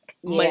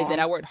 Money that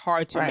I worked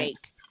hard to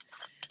make.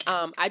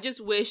 I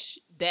just wish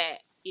that,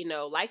 you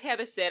know, like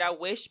Heather said, I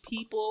wish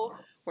people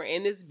were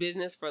in this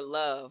business for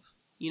love.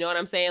 You know what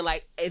I'm saying?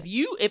 Like,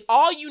 if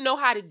all you know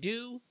how to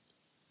do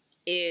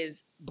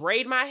is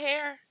braid my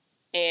hair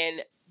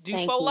and do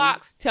faux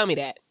locks, tell me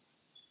that.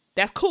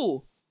 That's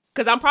cool.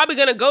 Because I'm probably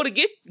going to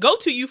go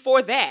to you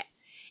for that.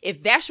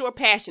 If that's your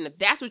passion, if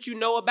that's what you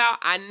know about,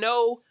 I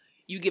know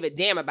you give a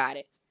damn about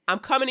it. I'm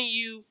coming to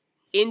you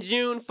in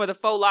June for the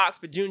faux locks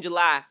for June,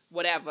 July,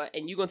 whatever,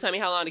 and you're going to tell me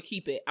how long to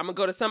keep it. I'm going to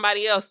go to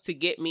somebody else to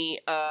get me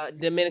a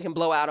Dominican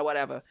blowout or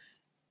whatever.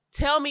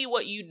 Tell me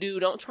what you do.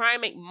 Don't try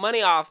and make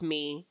money off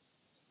me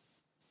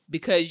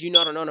because you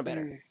know I don't know no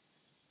better.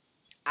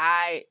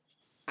 I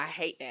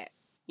hate that.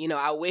 You know,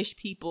 I wish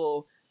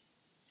people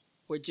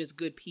were just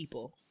good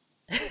people.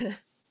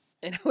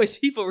 And I wish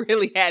people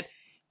really had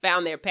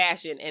found their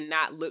passion and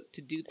not looked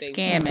to do things.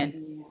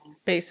 Scamming,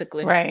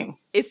 basically. Right.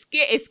 It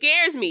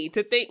scares me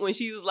to think when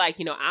she was like,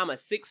 you know, I'm a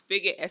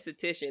 6-figure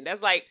esthetician.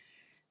 That's like,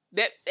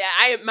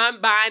 my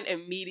mind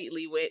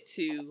immediately went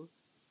to,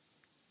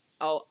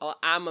 oh,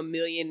 I'm a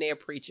millionaire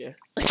preacher.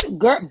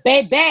 Girl,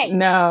 baby.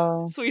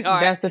 No.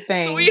 Sweetheart. That's the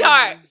thing.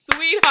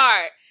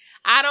 Sweetheart.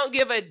 I don't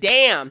give a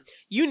damn.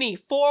 You need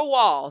 4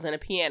 walls and a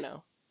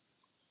piano.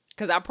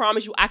 Because I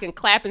promise you, I can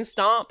clap and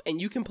stomp,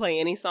 and you can play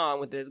any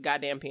song with this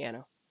goddamn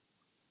piano.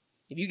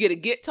 If you get a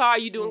guitar,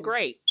 you're doing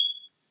great.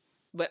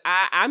 But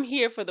I'm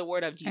here for the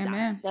word of Jesus.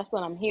 Amen. That's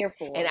what I'm here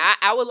for. And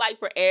I would like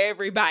for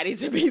everybody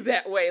to be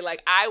that way.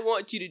 Like, I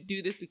want you to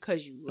do this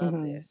because you love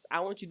this. I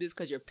want you to do this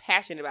because you're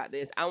passionate about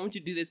this. I want you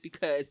to do this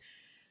because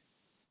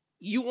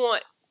you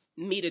want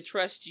me to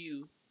trust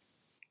you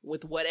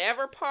with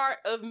whatever part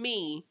of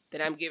me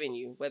that I'm giving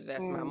you, whether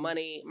that's my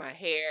money, my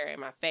hair,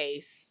 and my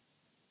face.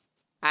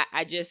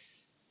 I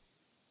just,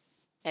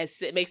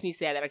 it makes me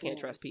sad that I can't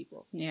trust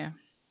people. Yeah.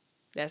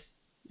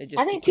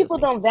 I think people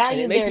don't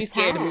value their time. It makes me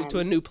scared to move to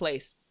a new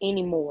place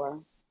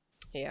anymore.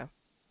 Yeah.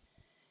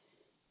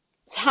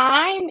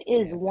 Time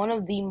is one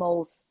of the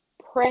most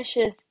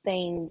precious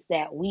things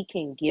that we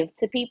can give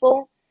to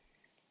people,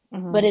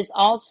 but it's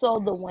also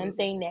the one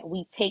thing that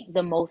we take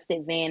the most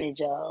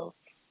advantage of.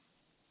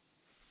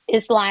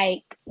 It's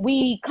like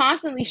we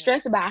constantly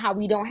stress about how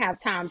we don't have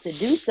time to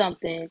do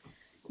something,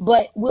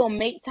 but we'll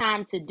make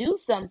time to do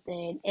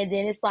something, and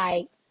then it's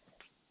like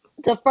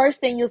the first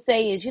thing you'll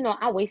say is, you know,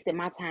 I wasted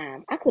my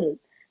time. I could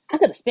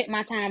have spent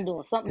my time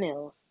doing something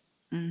else.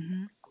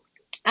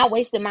 I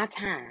wasted my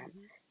time.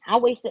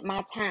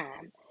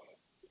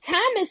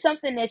 Time is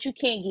something that you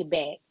can't get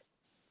back.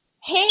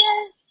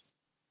 Hair,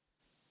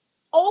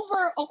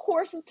 over a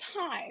course of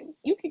time,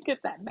 you can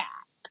get that back.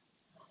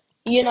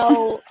 You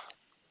know,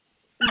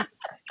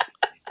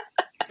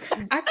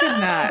 I could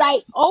not.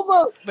 like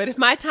over. But if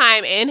my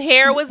time and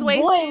hair was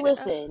wasted, Boy,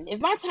 listen. If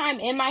my time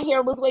and my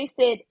hair was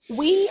wasted,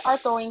 we are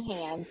throwing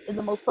hands in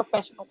the most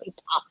professional way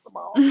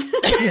possible.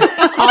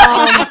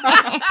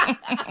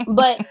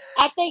 But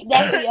I think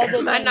that's the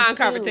other. My thing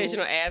non-confrontational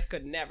too. ass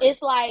could never.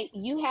 It's like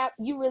you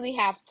really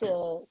have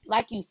to,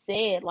 like you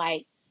said,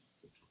 like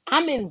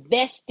I'm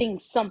investing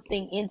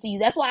something into you.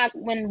 That's why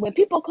when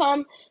people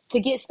come to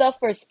get stuff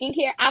for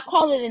skincare, I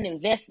call it an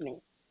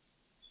investment.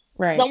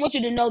 Right. I want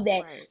you to know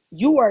that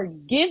you are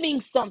giving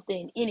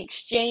something in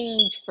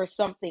exchange for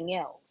something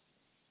else.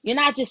 You're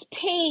not just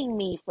paying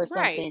me for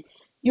something. Right.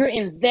 You're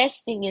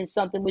investing in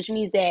something, which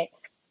means that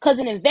because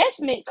an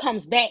investment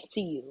comes back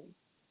to you.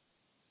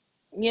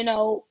 You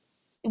know,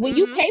 when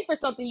you pay for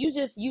something, you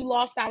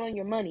lost out on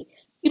your money.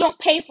 You don't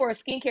pay for a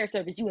skincare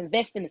service. You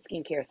invest in a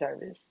skincare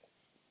service.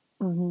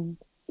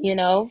 You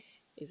know?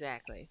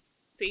 Exactly.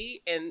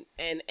 See,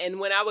 and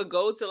when I would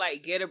go to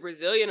like get a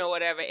Brazilian or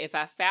whatever, if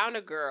I found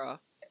a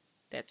girl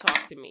that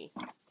talked to me,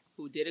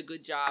 who did a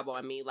good job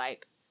on me,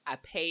 like I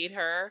paid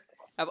her.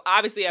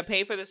 Obviously, I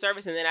paid for the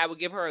service, and then I would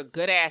give her a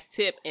good ass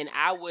tip, and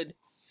I would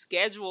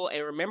schedule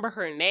and remember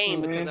her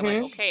name because I'm like,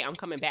 okay, I'm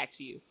coming back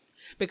to you,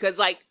 because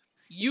like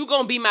you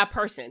gonna be my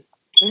person,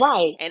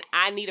 right? And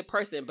I need a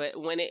person. But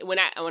when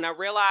I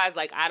realized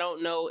like I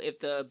don't know if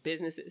the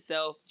business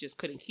itself just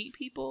couldn't keep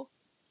people.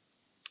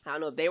 I don't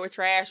know if they were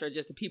trash or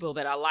just the people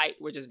that I like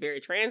were just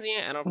very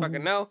transient. I don't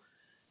fucking know.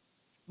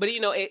 But,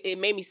 you know, it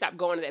made me stop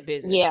going to that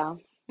business. Yeah.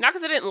 Not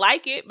because I didn't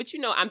like it, but, you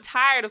know, I'm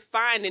tired of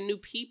finding new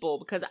people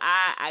because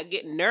I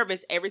get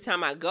nervous every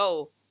time I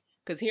go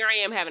because here I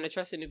am having to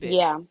trust a new bitch.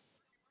 Yeah.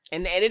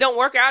 And it don't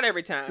work out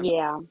every time.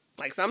 Yeah.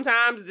 Like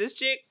sometimes this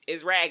chick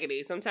is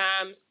raggedy.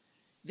 Sometimes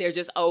they're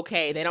just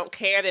okay. They don't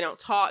care. They don't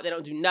talk. They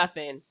don't do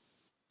nothing.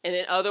 And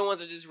then other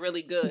ones are just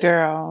really good.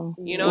 Girl.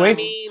 You know what I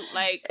mean?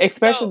 Like,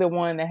 especially the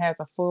one that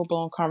has a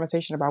full-blown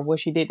conversation about what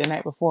she did the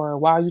night before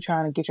while you're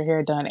trying to get your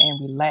hair done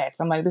and relax.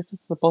 I'm like, this is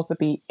supposed to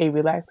be a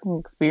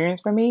relaxing experience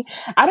for me.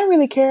 I don't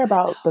really care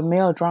about the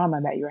male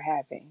drama that you're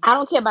having. I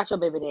don't care about your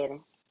baby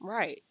daddy.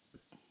 Right.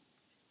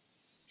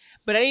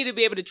 But I need to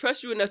be able to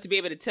trust you enough to be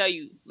able to tell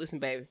you, listen,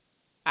 baby,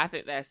 I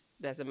think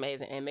that's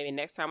amazing. And maybe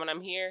next time when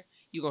I'm here,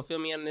 you're going to fill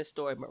me in on this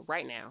story. But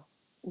right now,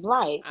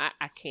 right,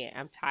 I can't.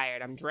 I'm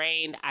tired. I'm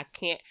drained. I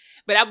can't.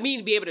 But I need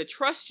to be able to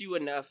trust you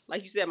enough.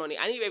 Like you said, Monique,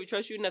 I need to be able to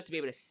trust you enough to be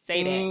able to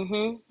say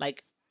that.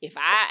 Like if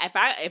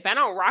I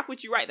don't rock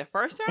with you right the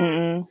first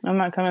time, I'm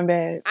not coming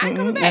back. I ain't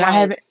coming back. And I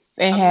haven't.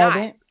 And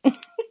haven't.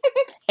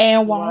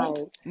 And won't.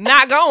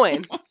 Not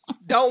going.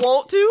 Don't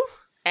want to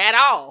at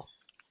all.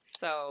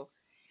 So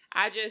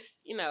I just,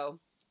 you know,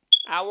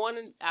 I want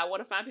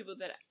to find people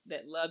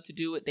that love to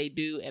do what they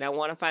do, and I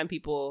want to find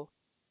people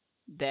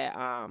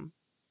that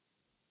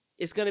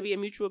it's going to be a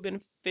mutual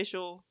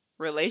beneficial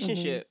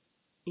relationship.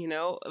 You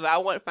know, if I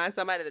want to find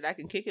somebody that I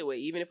can kick it with,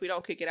 even if we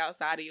don't kick it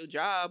outside of your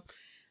job,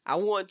 I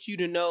want you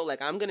to know,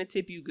 like, I'm going to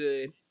tip you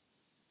good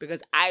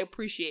because I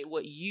appreciate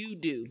what you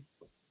do.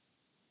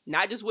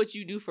 Not just what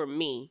you do for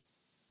me,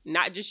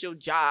 not just your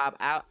job.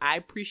 I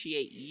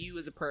appreciate you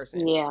as a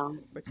person. Yeah.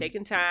 For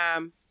taking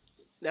time.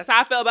 That's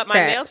how I felt about my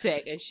nail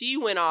tech. And she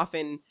went off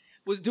and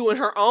was doing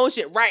her own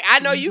shit. Right. I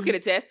know you can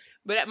attest.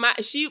 But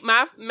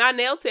my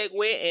nail tech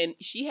went and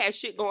she had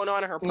shit going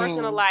on in her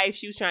personal life.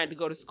 She was trying to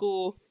go to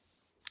school.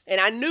 And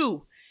I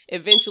knew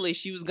eventually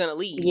she was going to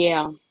leave.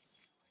 Yeah.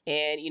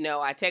 And, you know,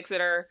 I texted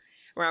her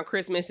around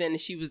Christmas and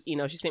she was, you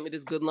know, she sent me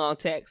this good long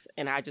text.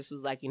 And I just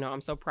was like, you know,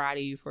 I'm so proud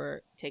of you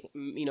for taking,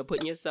 you know,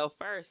 putting yourself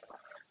first.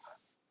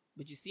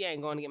 But you see, I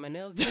ain't going to get my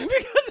nails done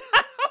because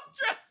I don't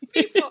trust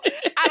people.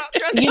 I don't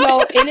trust You know,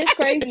 and it's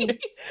crazy.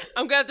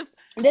 I'm going to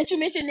that you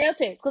mentioned nail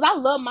techs, because I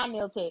love my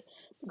nail tech.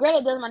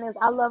 Greta does my nails.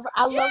 I love her.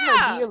 I love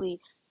her dearly.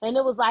 And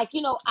it was like,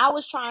 you know, I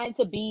was trying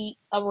to be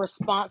a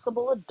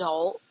responsible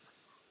adult.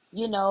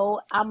 You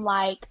know, I'm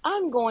like,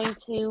 I'm going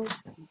to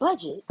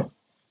budget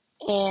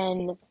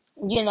and,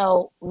 you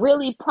know,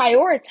 really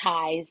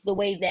prioritize the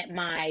way that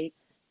my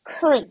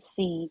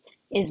currency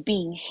is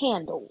being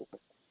handled.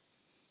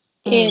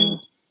 In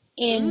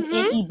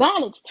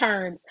Ebonics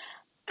terms,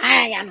 I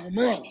ain't got no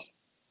money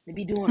to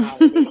be doing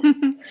all of this.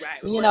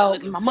 Right. You know,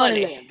 my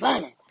money ain't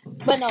funny.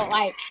 But no,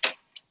 like,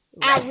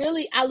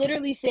 I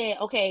literally said,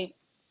 okay,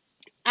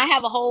 I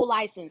have a whole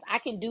license. I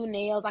can do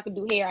nails, I can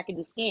do hair, I can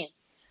do skin.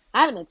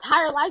 I have an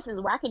entire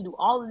license where I can do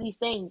all of these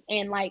things.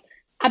 And like,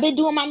 I've been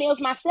doing my nails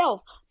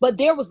myself, but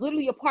there was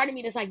literally a part of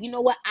me that's like, you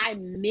know what? I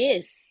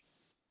miss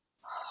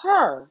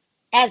her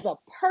as a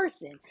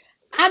person.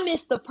 I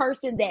miss the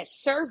person that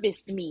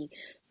serviced me.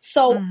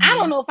 So I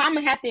don't know if I'm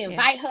going to have to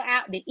invite her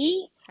out to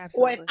eat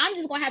or if I'm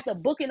just going to have to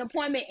book an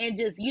appointment and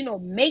just, you know,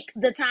 make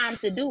the time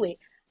to do it.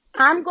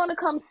 I'm going to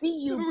come see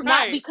you,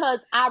 not because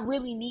I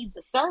really need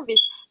the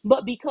service,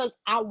 but because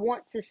I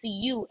want to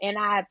see you. And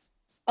I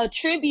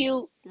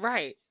attribute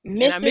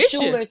Mr.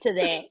 Schuler to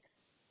that.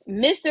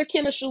 Mr.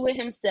 Kenneth Schuler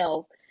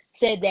himself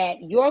said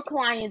that your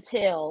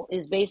clientele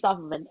is based off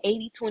of an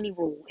 80-20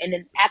 rule. And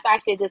then after I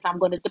say this, I'm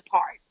going to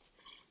depart.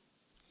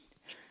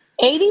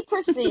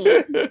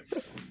 80%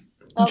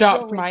 of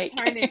drops your mic.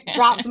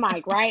 Drops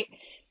mic, right?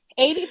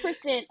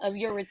 80% of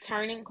your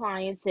returning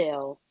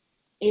clientele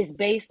is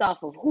based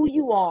off of who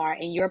you are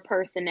and your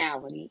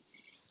personality.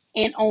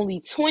 And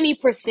only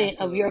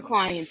 20% of your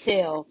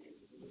clientele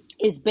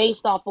is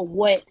based off of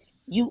what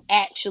you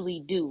actually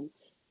do.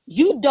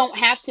 You don't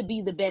have to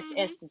be the best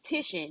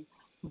esthetician,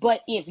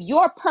 but if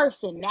your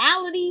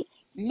personality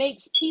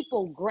makes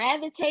people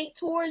gravitate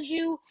towards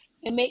you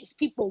and makes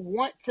people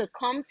want to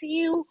come to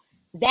you,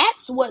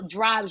 that's what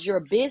drives your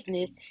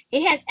business.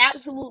 It has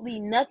absolutely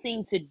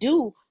nothing to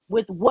do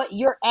with what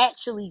you're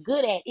actually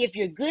good at. If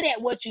you're good at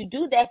what you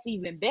do, that's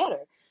even better.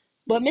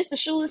 But Mr.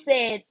 Schuler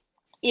said,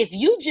 if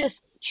you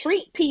just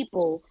treat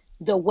people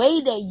the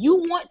way that you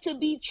want to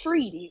be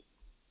treated,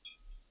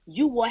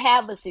 you will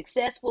have a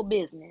successful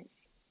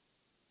business.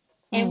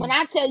 And when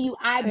I tell you,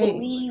 I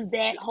believe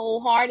that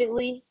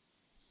wholeheartedly,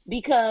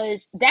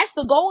 because that's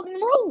the golden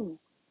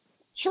rule.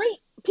 Treat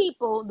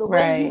people the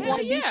way you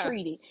want to be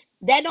treated.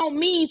 That don't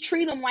mean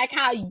treat them like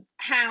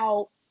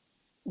how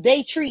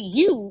they treat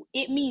you.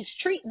 It means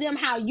treat them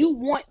how you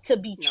want to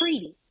be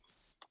treated.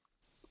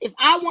 If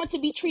I want to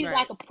be treated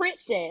like a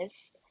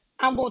princess,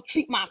 I'm going to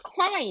treat my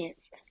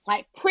clients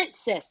like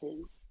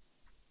princesses.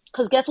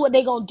 Because guess what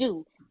they're going to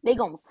do? They're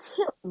going to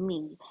tip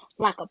me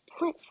like a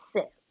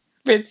princess.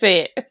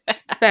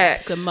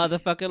 Facts. Some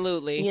motherfucking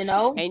lutely. You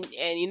know? And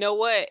you know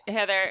what,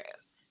 Heather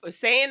was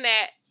saying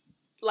that,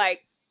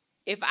 like,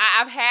 if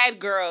I've had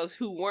girls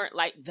who weren't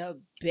like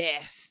the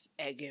best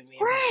at giving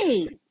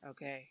me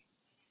okay.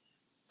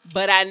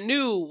 But I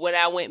knew when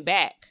I went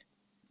back,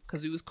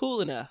 because we was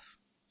cool enough.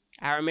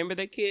 I remember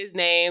the kids'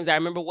 names. I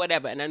remember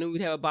whatever. And I knew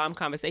we'd have a bomb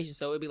conversation.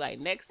 So it'd be like,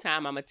 next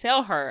time I'm going to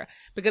tell her.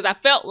 Because I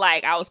felt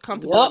like I was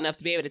comfortable enough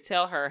to be able to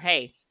tell her,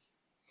 hey,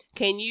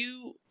 can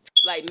you,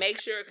 like, make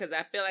sure, because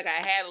I feel like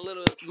I had a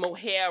little more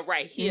hair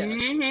right here.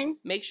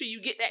 Make sure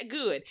you get that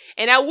good.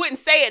 And I wouldn't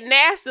say it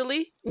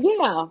nastily.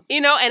 Yeah.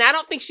 You know, and I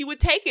don't think she would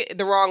take it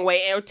the wrong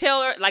way. And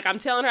tell her, like, I'm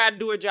telling her how to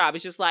do her job.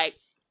 It's just like,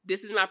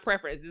 this is my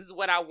preference. This is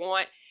what I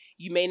want.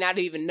 You may not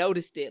even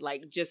noticed it.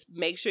 Like, just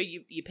make sure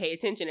you pay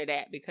attention to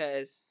that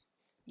because,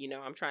 you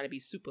know, I'm trying to be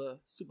super,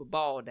 super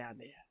bald down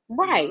there.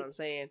 Right. You know what I'm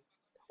saying?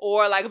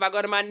 Or, like, if I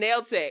go to my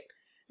nail tech,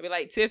 I'll be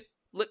like, Tiff,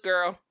 look,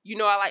 girl, you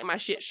know I like my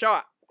shit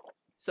sharp.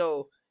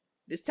 So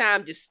this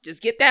time, just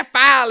get that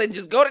file and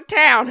just go to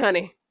town,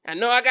 honey. I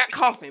know I got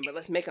coughing, but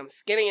let's make them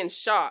skinny and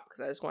sharp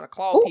because I just want to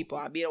claw people.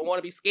 I don't want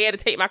to be scared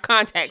to take my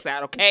contacts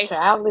out, okay?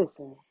 Child,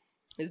 listen.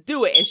 Let's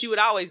do it. And she would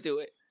always do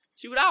it.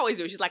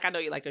 She's like, I know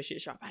you like your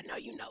shit sharp. I know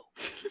you know.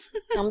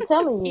 I'm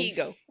telling you. Here you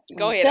go.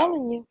 Go ahead. I'm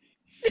telling you.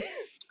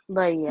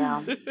 But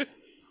yeah.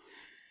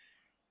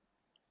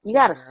 You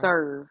gotta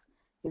serve.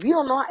 If you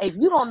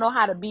don't know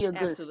how to be a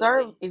good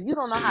serve, if you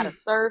don't know how to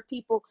serve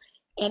people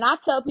And I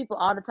tell people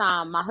all the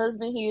time, my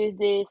husband hears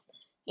this,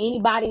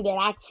 anybody that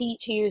I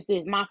teach hears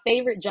this. My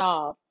favorite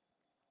job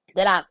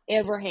that I've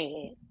ever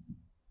had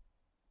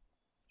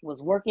was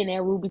working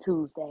at Ruby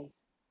Tuesday,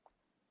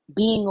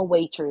 being a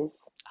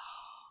waitress.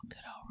 Oh, good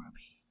old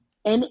Ruby.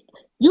 And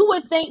you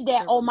would think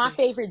that, The my Ruby.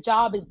 favorite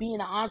job is being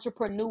an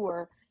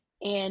entrepreneur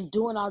and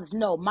doing all this.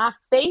 No, my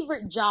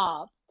favorite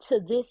job to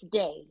this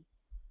day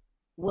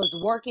was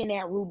working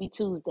at Ruby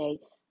Tuesday,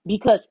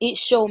 because it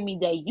showed me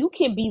that you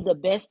can be the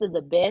best of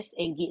the best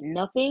and get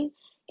nothing,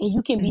 and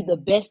you can be the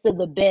best of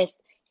the best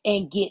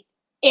and get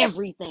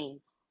everything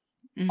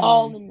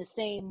all in the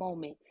same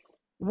moment.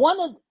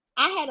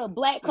 I had a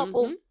black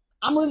couple.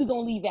 I'm really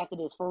gonna leave after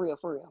this, for real.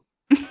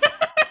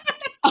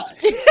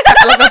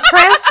 Like a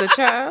pastor,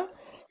 child.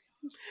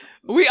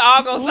 We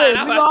all gonna sign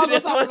Look, up we all after gonna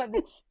this talk one. about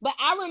this. But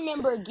I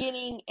remember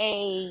getting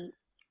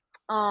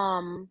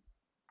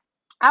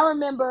I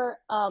remember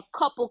a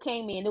couple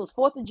came in. It was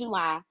 4th of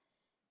July.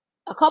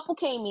 A couple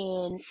came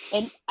in,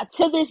 and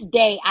to this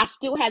day, I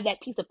still have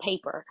that piece of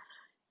paper.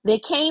 They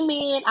came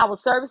in, I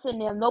was servicing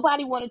them.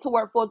 Nobody wanted to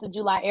work 4th of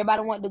July.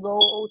 Everybody wanted to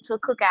go to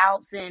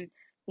cookouts and,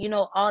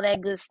 all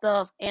that good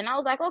stuff. And I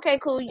was like, okay,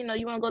 cool. You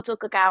want to go to a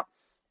cookout?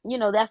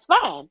 That's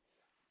fine.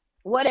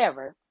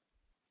 Whatever.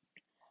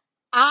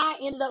 I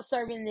ended up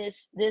serving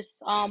this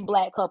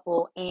black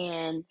couple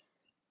and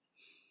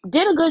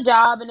did a good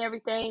job and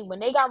everything. When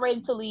they got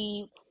ready to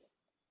leave,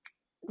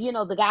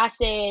 the guy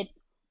said,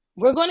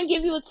 we're going to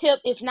give you a tip.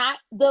 It's not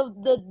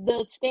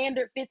the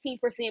standard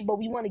 15%, but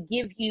we want to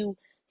give you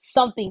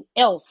something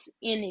else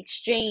in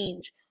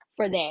exchange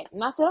for that.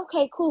 And I said,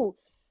 okay, cool.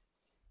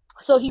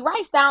 So he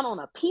writes down on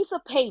a piece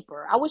of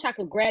paper. I wish I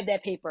could grab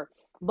that paper,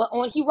 but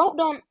he wrote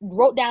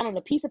down on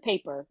a piece of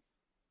paper,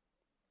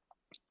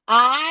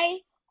 I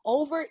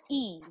over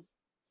E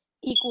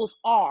equals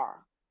R,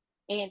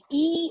 and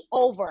E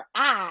over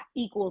I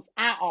equals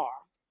IR.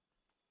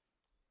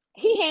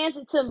 He hands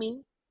it to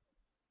me.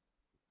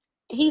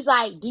 He's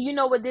like, do you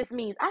know what this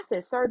means? I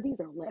said, sir, these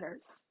are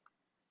letters.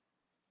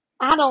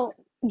 I don't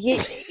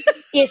get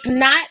it's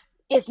not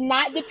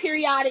the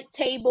periodic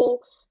table.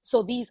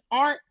 So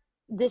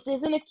this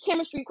isn't a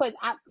chemistry question.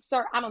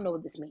 Sir, I don't know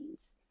what this means.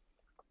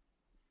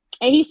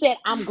 And he said,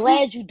 I'm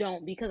glad you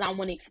don't, because I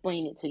want to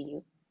explain it to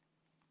you.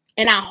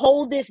 And I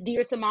hold this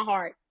dear to my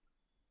heart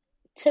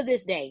to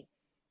this day.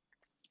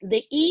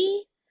 The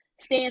E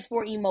stands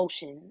for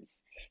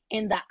emotions,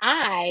 and the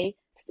I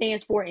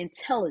stands for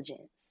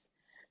intelligence.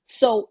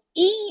 So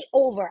E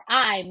over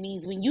I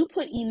means when you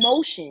put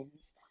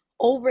emotions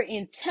over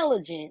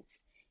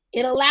intelligence,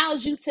 it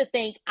allows you to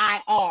think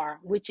IR,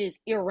 which is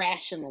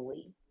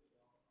irrationally.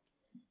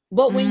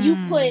 But when you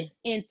put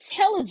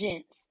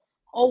intelligence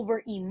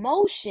over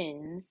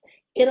emotions,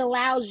 it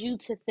allows you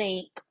to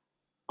think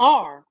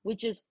R,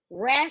 which is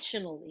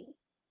rationally.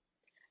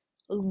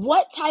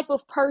 What type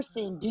of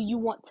person do you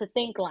want to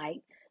think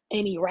like?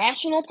 An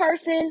irrational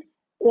person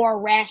or a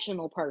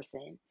rational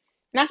person?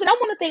 And I said, I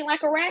want to think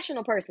like a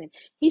rational person.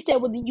 He said,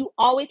 well, then you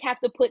always have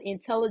to put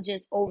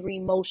intelligence over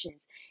emotions.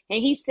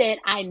 And he said,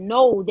 I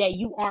know that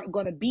you aren't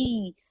going to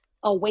be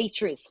a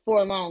waitress for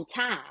a long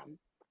time,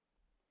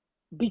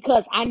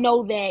 because I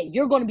know that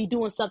you're going to be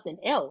doing something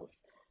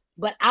else.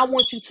 But I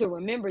want you to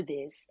remember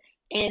this.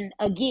 And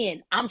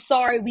again, I'm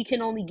sorry we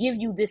can only give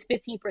you this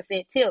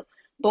 15% tip,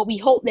 but we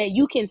hope that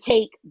you can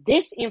take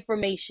this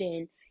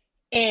information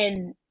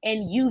and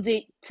use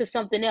it to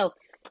something else.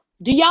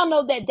 Do y'all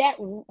know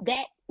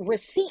that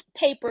receipt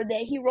paper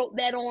that he wrote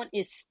that on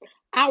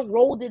I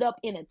rolled it up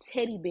in a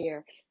teddy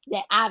bear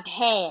that I've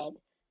had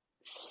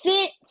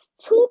since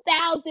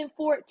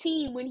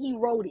 2014 when he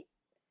wrote it.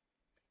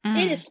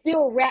 It is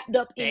still wrapped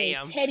up in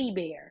a teddy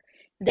bear.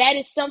 That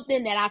is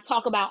something that I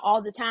talk about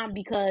all the time,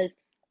 because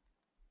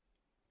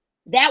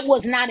that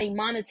was not a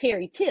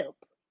monetary tip.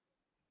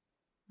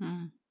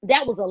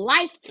 That was a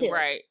life tip.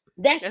 Right.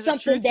 That's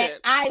something that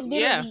I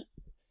literally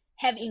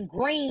have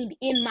ingrained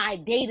in my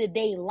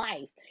day-to-day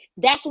life.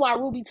 That's why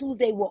Ruby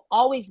Tuesday will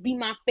always be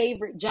my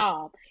favorite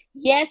job.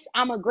 Yes,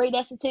 I'm a great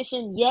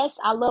esthetician. Yes,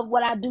 I love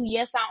what I do.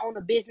 Yes, I own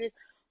a business.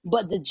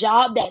 But the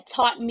job that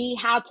taught me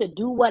how to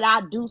do what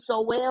I do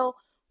so well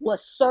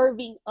was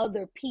serving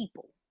other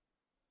people.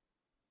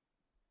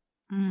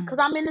 Because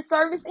I'm in the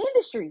service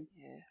industry.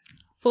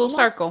 Yes. Full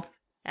circle.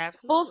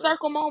 Absolutely. Full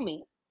circle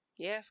moment.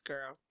 Yes,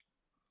 girl.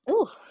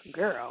 Ooh,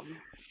 girl.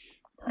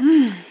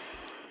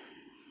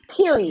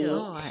 Period.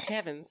 Oh,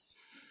 heavens.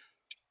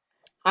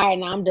 All right,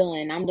 now I'm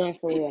done. I'm done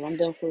for real. Write it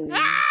down,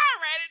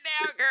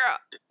 girl.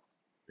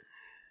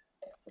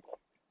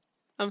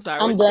 I'm sorry.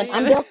 I'm done.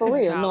 I'm done for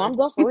real. No, I'm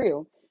done for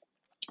real.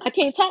 I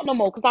can't talk no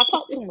more because I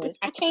talk too much.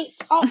 I can't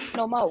talk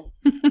no more.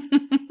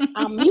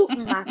 I'm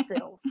muting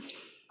myself.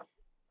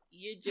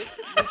 You're just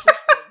a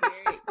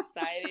very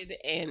excited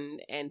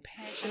and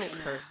passionate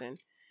person.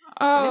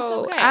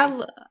 Oh, okay.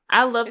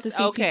 I love to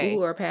see okay. people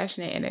who are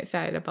passionate and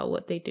excited about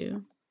what they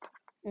do.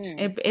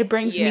 It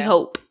brings me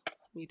hope.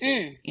 Me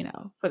too.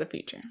 For the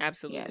future.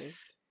 Absolutely.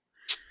 Yes.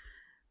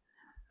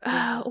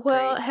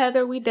 Well, great.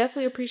 Heather, we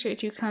definitely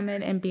appreciate you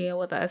coming and being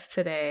with us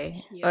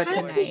today or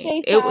tonight. I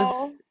appreciate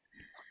y'all.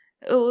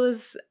 It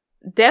was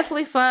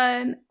definitely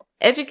fun,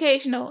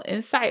 educational,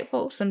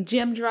 insightful, some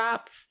gem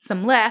drops,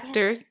 some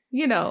laughter.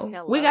 You know,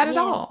 Hello. we got it Yes.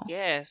 all.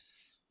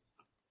 Yes.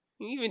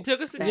 You even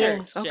took us to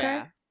Yes. church. Okay.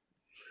 child.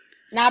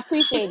 And I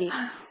appreciate it.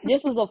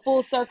 This was a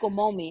full circle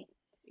moment.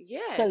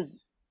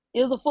 Yes.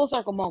 It was a full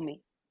circle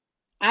moment.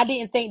 I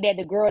didn't think that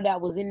the girl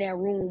that was in that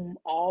room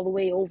all the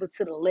way over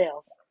to the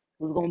left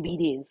was going to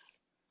be this.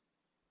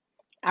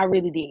 I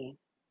really did.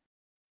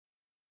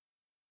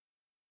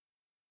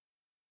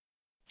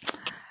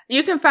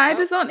 You can find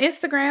us on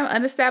Instagram,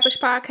 Unestablished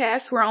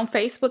Podcast. We're on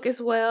Facebook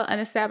as well,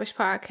 Unestablished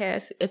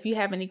Podcast. If you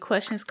have any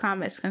questions,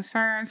 comments,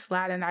 concerns,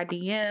 slide in our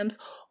DMs,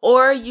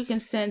 or you can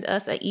send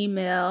us an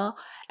email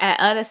at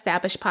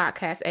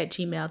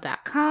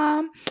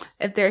unestablishedpodcast@gmail.com.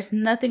 If there's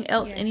nothing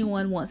else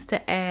anyone wants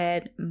to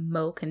add,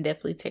 Mo can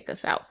definitely take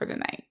us out for the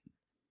night.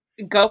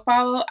 Go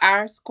follow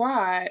our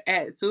squad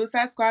at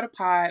Suicide Squad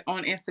Pod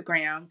on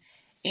Instagram,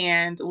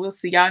 and we'll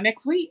see y'all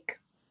next week.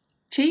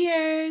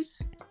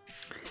 Cheers!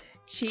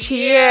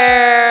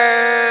 Cheers!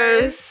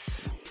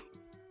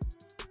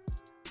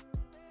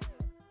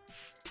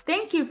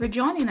 Thank you for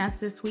joining us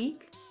this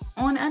week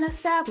on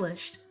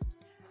Unestablished.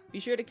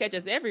 Be sure to catch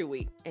us every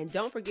week. And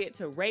don't forget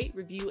to rate,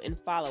 review, and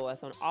follow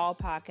us on all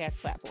podcast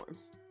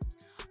platforms.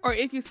 Or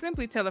if you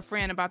simply tell a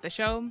friend about the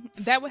show,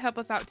 that would help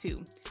us out too.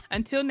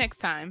 Until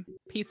next time,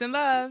 peace and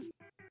love.